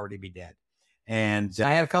you should already be dead. And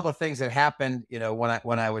I had a couple of things that happened, you know,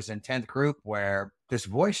 when I was in 10th group where this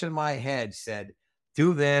voice in my head said,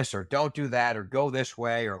 do this or don't do that or go this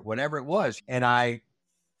way or whatever it was. And I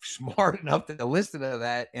smart enough to listen to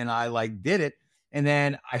that and I like did it. And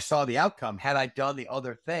then I saw the outcome. Had I done the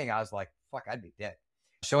other thing, I was like, fuck, I'd be dead.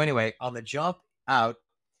 So anyway, on the jump out,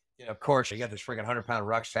 you know, of course, you got this freaking 100-pound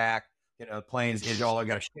rucksack, you know, planes is all, I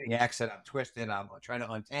got a shitty accent. I'm twisting. I'm trying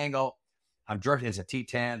to untangle. I'm drifting. It's a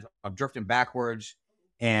T10. I'm drifting backwards.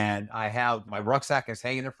 And I have my rucksack is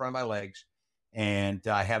hanging in front of my legs. And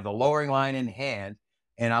I have the lowering line in hand.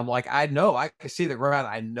 And I'm like, I know I can see the ground.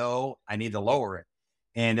 I know I need to lower it.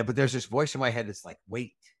 And, but there's this voice in my head that's like,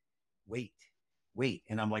 wait.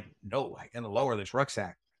 And I'm like, no, I got to lower this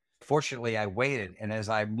rucksack. Fortunately, I waited. And as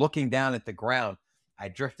I'm looking down at the ground, I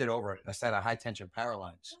drifted over a set of high tension power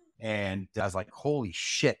lines and I was like, holy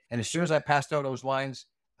shit. And as soon as I passed out those lines,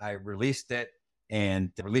 I released it and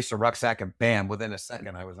released the rucksack and bam, within a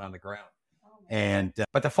second, I was on the ground. And,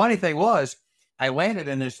 but the funny thing was I landed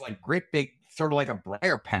in this like great big, sort of like a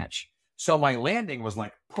briar patch. So my landing was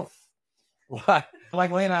like, poof, like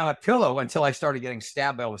laying on a pillow until I started getting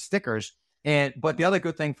stabbed by all the stickers. But the other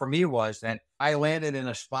good thing for me was that I landed in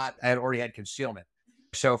a spot I had already had concealment.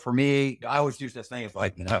 So for me, I always use this thing. It's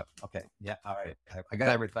like, no, okay, yeah, all right, I got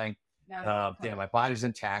everything. My body's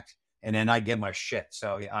intact, and then I get my shit.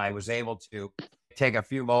 So I was able to take a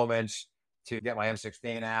few moments to get my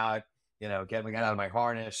M16 out, you know, get out of my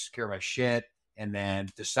harness, secure my shit, and then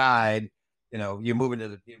decide, you know, you move in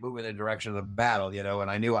the direction of the battle, you know.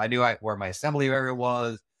 And I knew where my assembly area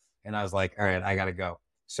was, and I was like, all right, I got to go.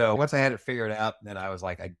 So once I had it figured out, then I was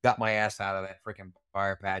like, I got my ass out of that freaking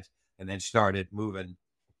fire patch, and then started moving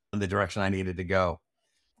in the direction I needed to go.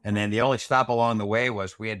 And then the only stop along the way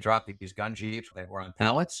was we had dropped these gun jeeps that were on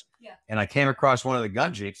pallets. Yeah. And I came across one of the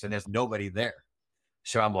gun jeeps and there's nobody there.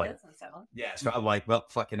 So I'm like, yeah. So I'm like, well,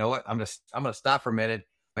 fuck, you know what? I'm going to stop for a minute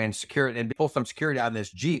and secure it and pull some security out of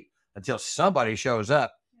this Jeep until somebody shows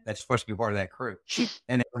up that's supposed to be part of that crew.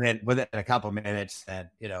 And then within a couple of minutes, and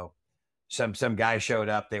you know, some guy showed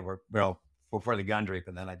up. They were, well, before the gun jeep,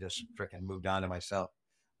 and then I just freaking moved on to myself.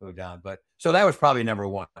 But so that was probably number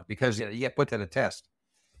one because you get put to the test.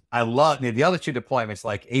 I love the other two deployments,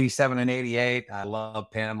 like 87 and 88. I love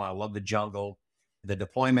Panama. I love the jungle. The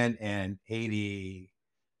deployment in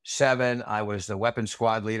 87, I was the weapons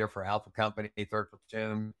squad leader for Alpha Company, 3rd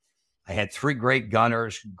Platoon. I had 3 great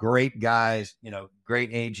gunners, great guys, you know,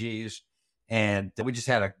 great AGs, and we just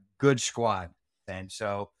had a good squad. And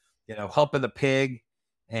so, you know, helping the pig.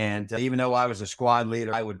 And even though I was a squad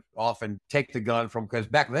leader, I would often take the gun from, because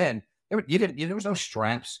back then there was no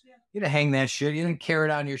straps. Yeah. You didn't hang that shit. You didn't carry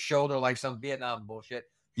it on your shoulder like some Vietnam bullshit.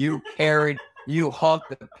 You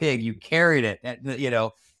humped the pig. You carried it, you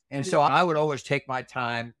know. And so I would always take my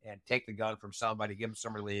time and take the gun from somebody, give them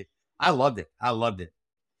some relief. I loved it.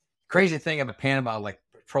 Crazy thing about Panama, like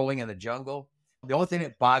patrolling in the jungle, the only thing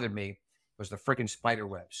that bothered me was the freaking spider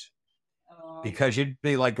webs. Because you'd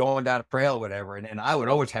be like going down a trail or whatever. And I would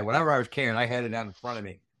always have whatever I was carrying, I had it down in front of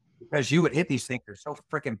me because you would hit these things. They're so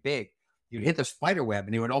freaking big. You'd hit the spider web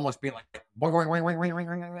and it would almost be like, boing, boing, boing, boing, boing,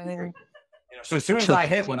 boing, boing, boing. You know, so as soon as I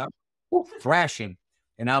hit one, I'm thrashing.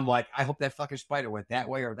 And I'm like, I hope that fucking spider went that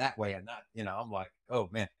way or that way. And not, you know, I'm like, oh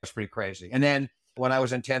man, that's pretty crazy. And then when I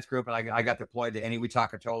was in 10th group and I got deployed to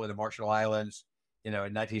Atoll, the Marshall Islands, you know,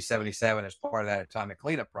 in 1977 as part of that atomic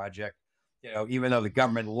cleanup project. You know, even though the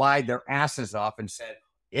government lied their asses off and said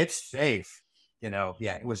it's safe, you know,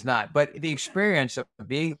 yeah, it was not. But the experience of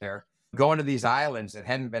being there, going to these islands that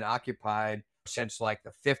hadn't been occupied since like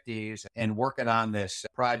the 50s and working on this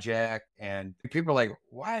project, and people are like,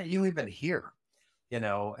 why are you even here? You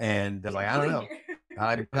know, and they're like, I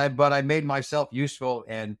don't know. But I made myself useful,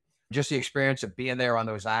 and just the experience of being there on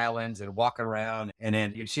those islands and walking around, and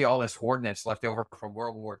then you'd see all this ordnance left over from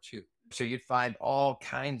World War II. So you'd find all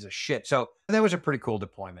kinds of shit. So that was a pretty cool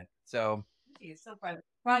deployment. So you still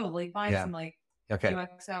probably find some like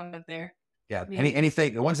UX sound up there. Yeah.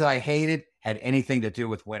 Anything, the ones that I hated had anything to do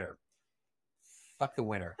with winter. Fuck the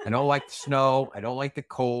winter. I don't like the snow. I don't like the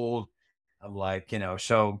cold. I'm like, you know,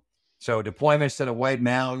 so So deployments to the White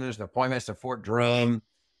Mountains, deployments to Fort Drum,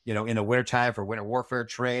 you know, in the wintertime for winter warfare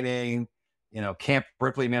training, you know, Camp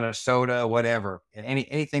Ripley, Minnesota, whatever. And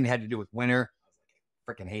anything that had to do with winter,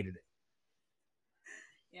 freaking hated it.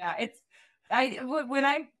 Yeah,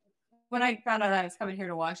 when I found out I was coming here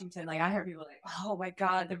to Washington, like I heard people like, "Oh my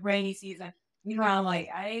God, the rainy season." Meanwhile, I'm like,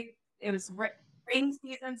 it was rainy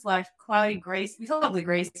season / cloudy gray. We still have the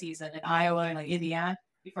gray season in Iowa and like Indiana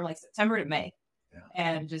from like September to May,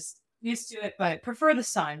 and just used to it, but prefer the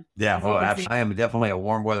sun. Yeah, well, I am definitely a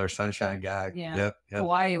warm weather sunshine guy. Yeah, yep.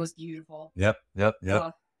 Hawaii was beautiful. Yep.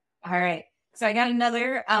 All right, so I got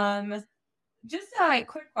another. Just a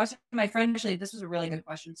quick question. My friend, actually, this was a really good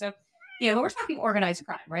question. So, yeah, we're talking organized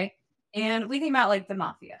crime, right? And we think about like the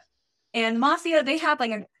mafia. And the mafia, they had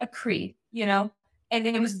like a creed, you know, and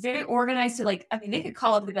it was very organized to like, I mean, they could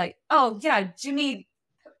call up and be like, oh, yeah, Jimmy.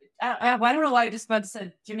 I don't know why I just about to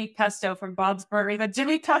say Jimmy Pesto from Bob's Burgers, but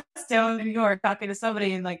Jimmy Pesto in New York talking to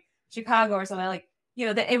somebody in like Chicago or something. Like, you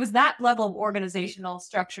know, it was that level of organizational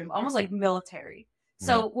structure, almost like military.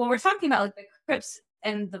 So when we're talking about like the Crips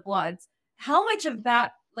and the Bloods, how much of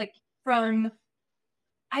that, like from,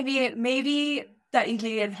 I mean, maybe that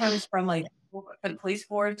it comes from like the police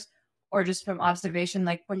force or just from observation,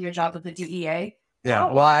 like when your job with the DEA? Yeah,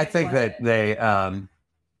 well, I think that they,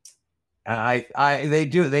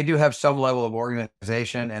 they do have some level of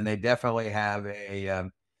organization, and they definitely have a,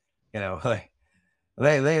 you know,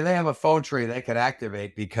 they have a phone tree they could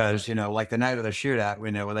activate because, you know, like the night of the shootout,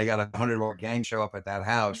 you know, when they got 100 more gangs show up at that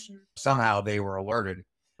house, somehow they were alerted.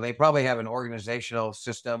 They probably have an organizational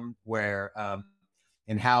system where,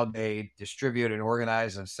 in how they distribute and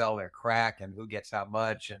organize and sell their crack and who gets how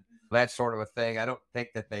much and that sort of a thing. I don't think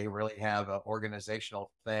that they really have an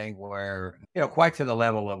organizational thing where, you know, quite to the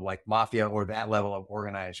level of like mafia or that level of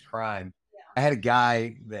organized crime. I had a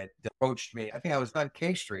guy that approached me. I think I was on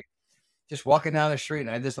K Street, just walking down the street, and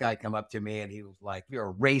I had this guy come up to me, and he was like, "You're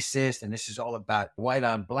a racist, and this is all about white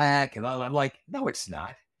on black." And I'm like, "No, it's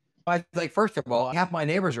not." I like, first of all, half my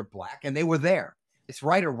neighbors are black, and they were there. It's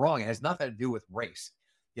right or wrong. It has nothing to do with race,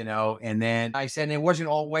 you know. And then I said, it wasn't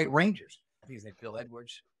all white Rangers. His name Bill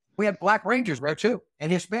Edwards. We had black Rangers there too,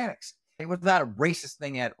 and Hispanics. It was not a racist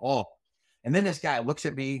thing at all. And then this guy looks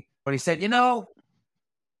at me, but he said, "You know,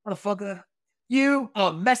 motherfucker, you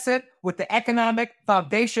are messing with the economic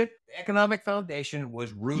foundation." The economic foundation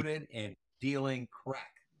was rooted in dealing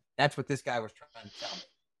crack. That's what this guy was trying to tell me.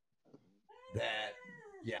 That,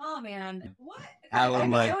 yeah. Oh man, what? I I want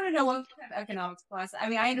to know what kind of economics class. I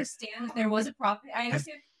mean, I understand that there was a profit. I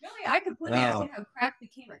understand. Really, I completely understand how crack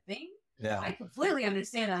became a thing. Yeah, I completely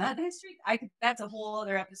understand that history. That's a whole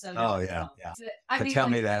other episode. Oh yeah. So, I mean, tell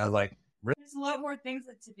me that, I was like, really? There's a lot more things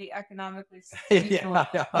that to be economically yeah,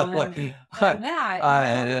 than that.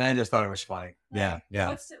 And I just thought it was funny. Yeah.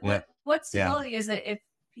 What stability is it if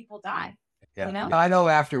people die? Yeah. You know? I know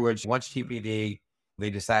afterwards, once TPD, they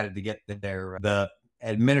decided to get the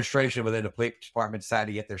administration within the police department decided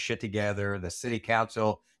to get their shit together. The city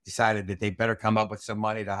council decided that they better come up with some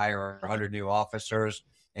money to hire 100 new officers.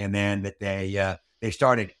 And then that they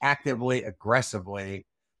started actively, aggressively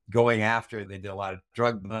going after. They did a lot of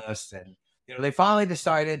drug busts, and you know, they finally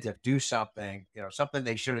decided to do something. You know, something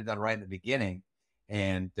they should have done right in the beginning.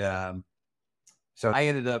 And so I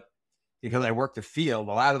ended up, because I worked the field,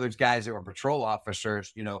 a lot of those guys that were patrol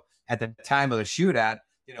officers, you know, at the time of the shootout,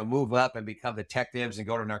 you know, move up and become detectives and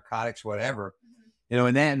go to narcotics, whatever. You know,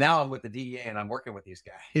 and then now I'm with the DEA and I'm working with these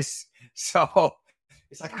guys. So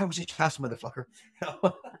it's like, I was a house motherfucker.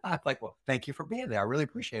 I'm like, well, thank you for being there. I really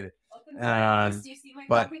appreciate it. Do you see my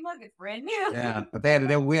coffee mug? It's brand new. Yeah, but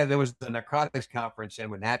there was the narcotics conference in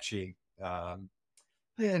Wenatchee,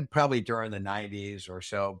 and probably during the 90s or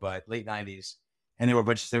so, but late 90s. And there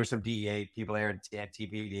were some DEA people there and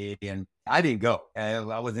TPD, and I didn't go. I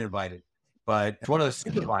wasn't invited. But one of the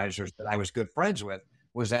supervisors that I was good friends with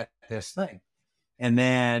was at this thing. And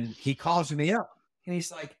then he calls me up and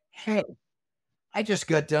he's like, "Hey, I just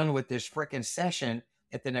got done with this freaking session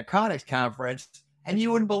at the narcotics conference, and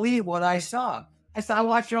you wouldn't believe what I saw. I started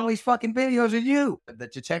watching all these fucking videos of you." The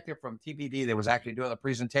detective from TPD that was actually doing the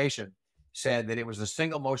presentation said that it was the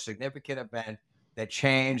single most significant event that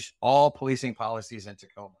changed all policing policies in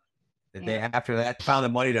Tacoma. That they, after that, found the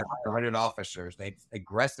money to hire 100 officers. They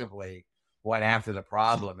aggressively went after the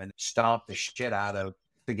problem and stomped the shit out of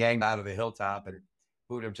the gang out of the hilltop and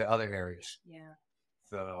moved them to other areas. Yeah.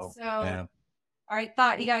 So yeah. All right,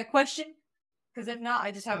 Thought, you got a question? Because if not,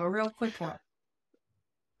 I just have a real quick one.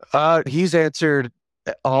 He's answered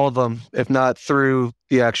all of them, if not through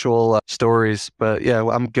the actual stories. But yeah,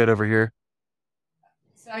 I'm good over here.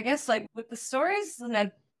 So I guess like with the stories and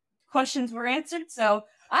then questions were answered. So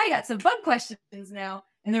I got some fun questions now,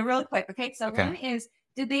 and they're real quick. Okay, so Okay. one is,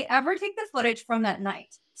 did they ever take the footage from that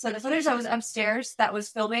night? So the footage that was upstairs that was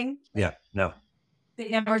filming, Yeah. No. they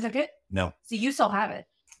never took it? No. So you still have it?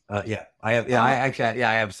 Yeah, I have. Yeah, I actually. Yeah,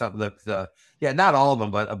 I have some. Yeah, not all of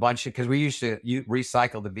them, but a bunch of, because we used to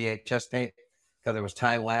recycle the VHS tape because it was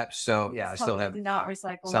time lapse. So yeah, I still have not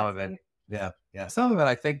recycle some of it. Yeah, yeah. Some of it,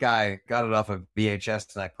 I think I got it off of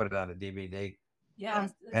VHS and I put it on a DVD. Yeah.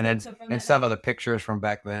 And then some of the pictures from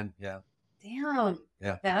back then. Yeah. Damn.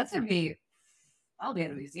 Yeah. That's gonna be. I'll be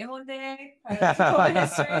at a museum one day.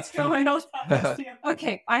 It's going on.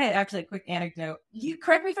 Okay, I had actually a quick anecdote. You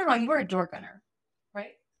correct me if I'm wrong. You were a door gunner,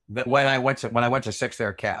 right? But when I went to Sixth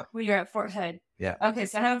Air Cap. When you're at Fort Hood. Yeah. Okay,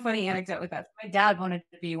 so I have a funny anecdote with that. My dad wanted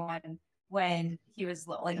to be one when he was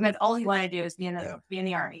little. Like, that's all he wanted to do is be in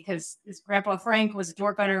the Army, because his grandpa Frank was a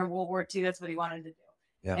door gunner in World War II. That's what he wanted to do.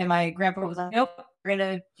 Yeah. And my grandpa was like, "Nope, you're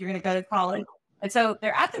gonna go to college." And so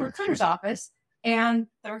they're at the recruiter's office, and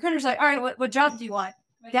the recruiter's like, "All right, what job do you want?"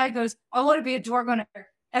 My dad goes, "I want to be a door gunner."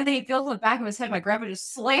 And then he feels in the back of his head. My grandpa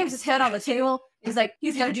just slams his head on the table. He's like,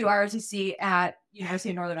 he's gonna do ROTC at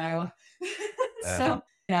University of Northern Iowa. So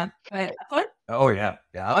yeah, but fun. Oh yeah,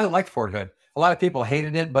 yeah. I liked Fort Hood. A lot of people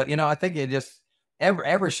hated it, but I think it just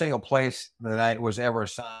every single place that I was ever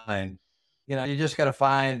assigned, you just got to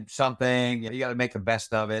find something. You got to make the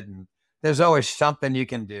best of it, and there's always something you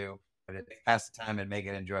can do to pass the time and make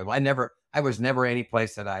it enjoyable. I was never any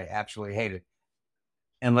place that I absolutely hated,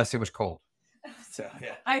 unless it was cold. So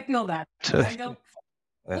yeah, I feel that. I know.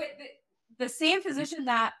 The same position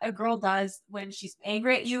that a girl does when she's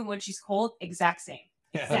angry at you and when she's cold, exact same.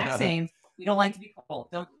 Exact same. We don't like to be cold.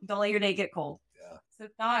 Don't let your day get cold. Yeah. So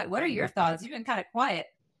Thought, what are your thoughts? You've been kind of quiet.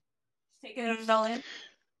 Just taking it all in.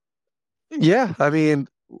 Yeah, I mean,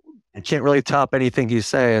 I can't really top anything he's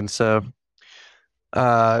saying. So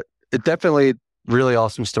it definitely really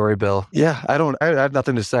awesome story, Bill. Yeah, I have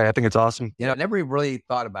nothing to say. I think it's awesome. I never really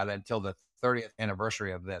thought about it until the 30th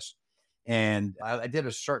anniversary of this. And I did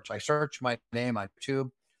a search. I searched my name on YouTube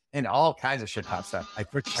and all kinds of shit pops up. I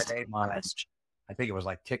put my name on it. I think it was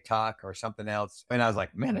like TikTok or something else. And I was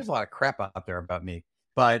like, man, there's a lot of crap out there about me.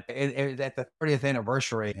 But it was at the 30th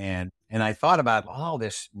anniversary. And I thought about all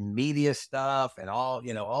this media stuff and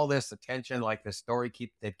all this attention, like the story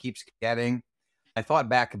keeps getting. I thought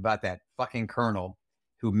back about that fucking colonel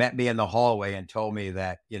who met me in the hallway and told me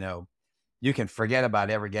that, you can forget about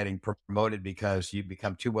ever getting promoted because you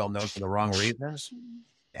become too well known for the wrong reasons.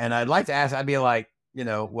 And I'd like to ask, I'd be like,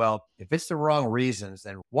 well, if it's the wrong reasons,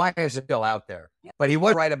 then why is it still out there? But he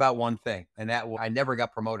was right about one thing, and that I never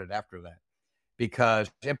got promoted after that, because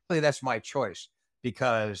simply that's my choice,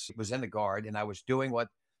 because it was in the Guard and I was doing what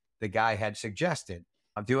the guy had suggested.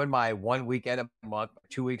 I'm doing my 1 weekend a month,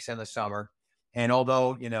 2 weeks in the summer. And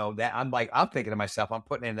although, that I'm thinking to myself, I'm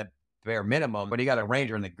putting in the bare minimum. When you got a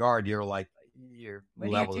Ranger in the Guard, you're like, you're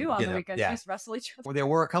level. You do on the weekends? Yeah. Just wrestle each other. Well, there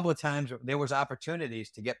were a couple of times there was opportunities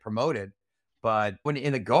to get promoted, but when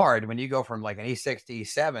in the Guard, when you go from like an E6 to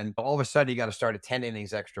E7, all of a sudden you got to start attending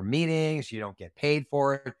these extra meetings. You don't get paid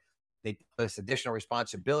for it. They put this additional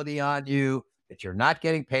responsibility on you that you're not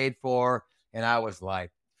getting paid for. And I was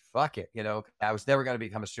like, fuck it. I was never going to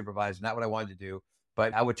become a supervisor. Not what I wanted to do,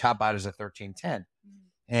 but I would top out as a 1310.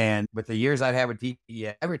 And with the years I'd had with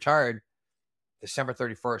DPE, I retired December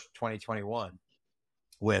 31st, 2021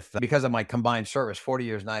 because of my combined service, 40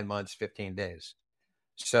 years, 9 months, 15 days.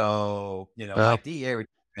 So, my DEA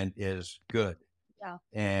retirement is good. Yeah.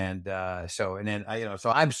 And so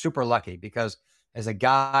I'm super lucky, because as a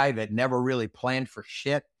guy that never really planned for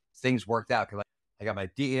shit, things worked out. Cause I got my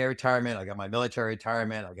DEA retirement. I got my military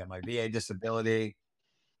retirement. I got my VA disability.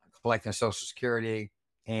 I'm collecting Social Security,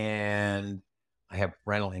 and I have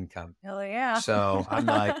rental income. Hell yeah. So I'm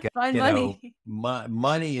like, money.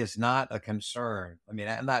 Money is not a concern. I mean,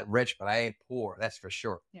 I'm not rich, but I ain't poor. That's for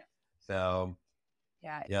sure. Yeah. So.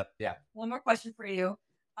 Yeah. Yep. Yeah. One more question for you.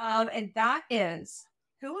 And that is,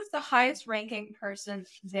 who was the highest ranking person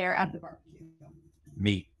there at the barbecue?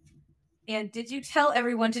 Me. And did you tell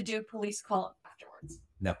everyone to do a police call afterwards?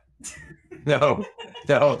 No. No.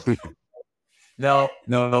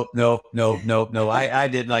 I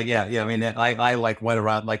did like, yeah. I mean, I like went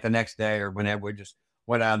around like the next day or whenever, we just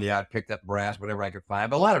went out the picked up brass, whatever I could find.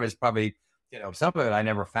 But a lot of it's probably, some of it I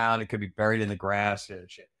never found. It could be buried in the grass and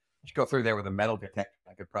shit. You go through there with a metal detector,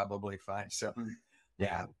 I could probably find something.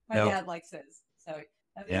 Yeah. My dad likes his. So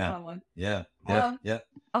that'd be a fun one. Yeah. I'll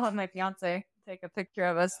have my fiance take a picture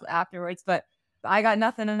of us afterwards, but I got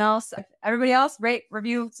nothing else. Everybody else, rate,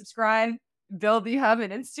 review, subscribe. Bill, do you have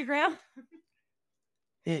an Instagram?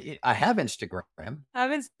 I have Instagram.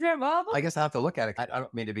 Well, I guess I'll have to look at it. I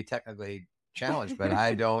don't mean to be technically challenge, but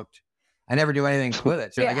I never do anything with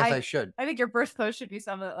it. So Yeah, I guess I should. I think your birth post should be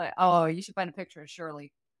something like, oh, you should find a picture of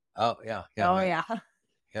Shirley. Oh, yeah. Oh, yeah.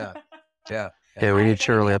 Yeah. Yeah, we need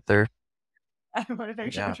Shirley up there. I want a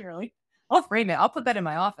picture of Shirley. I'll frame it. I'll put that in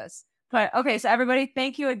my office. But okay, so everybody,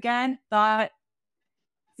 thank you again.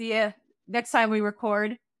 See you next time we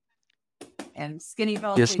record. And Skinny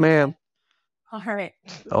Bell. Yes, ma'am. All right.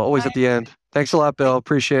 Always at the end. Thanks a lot, Bill.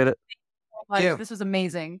 Appreciate it. This was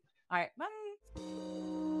amazing. All right. Bye.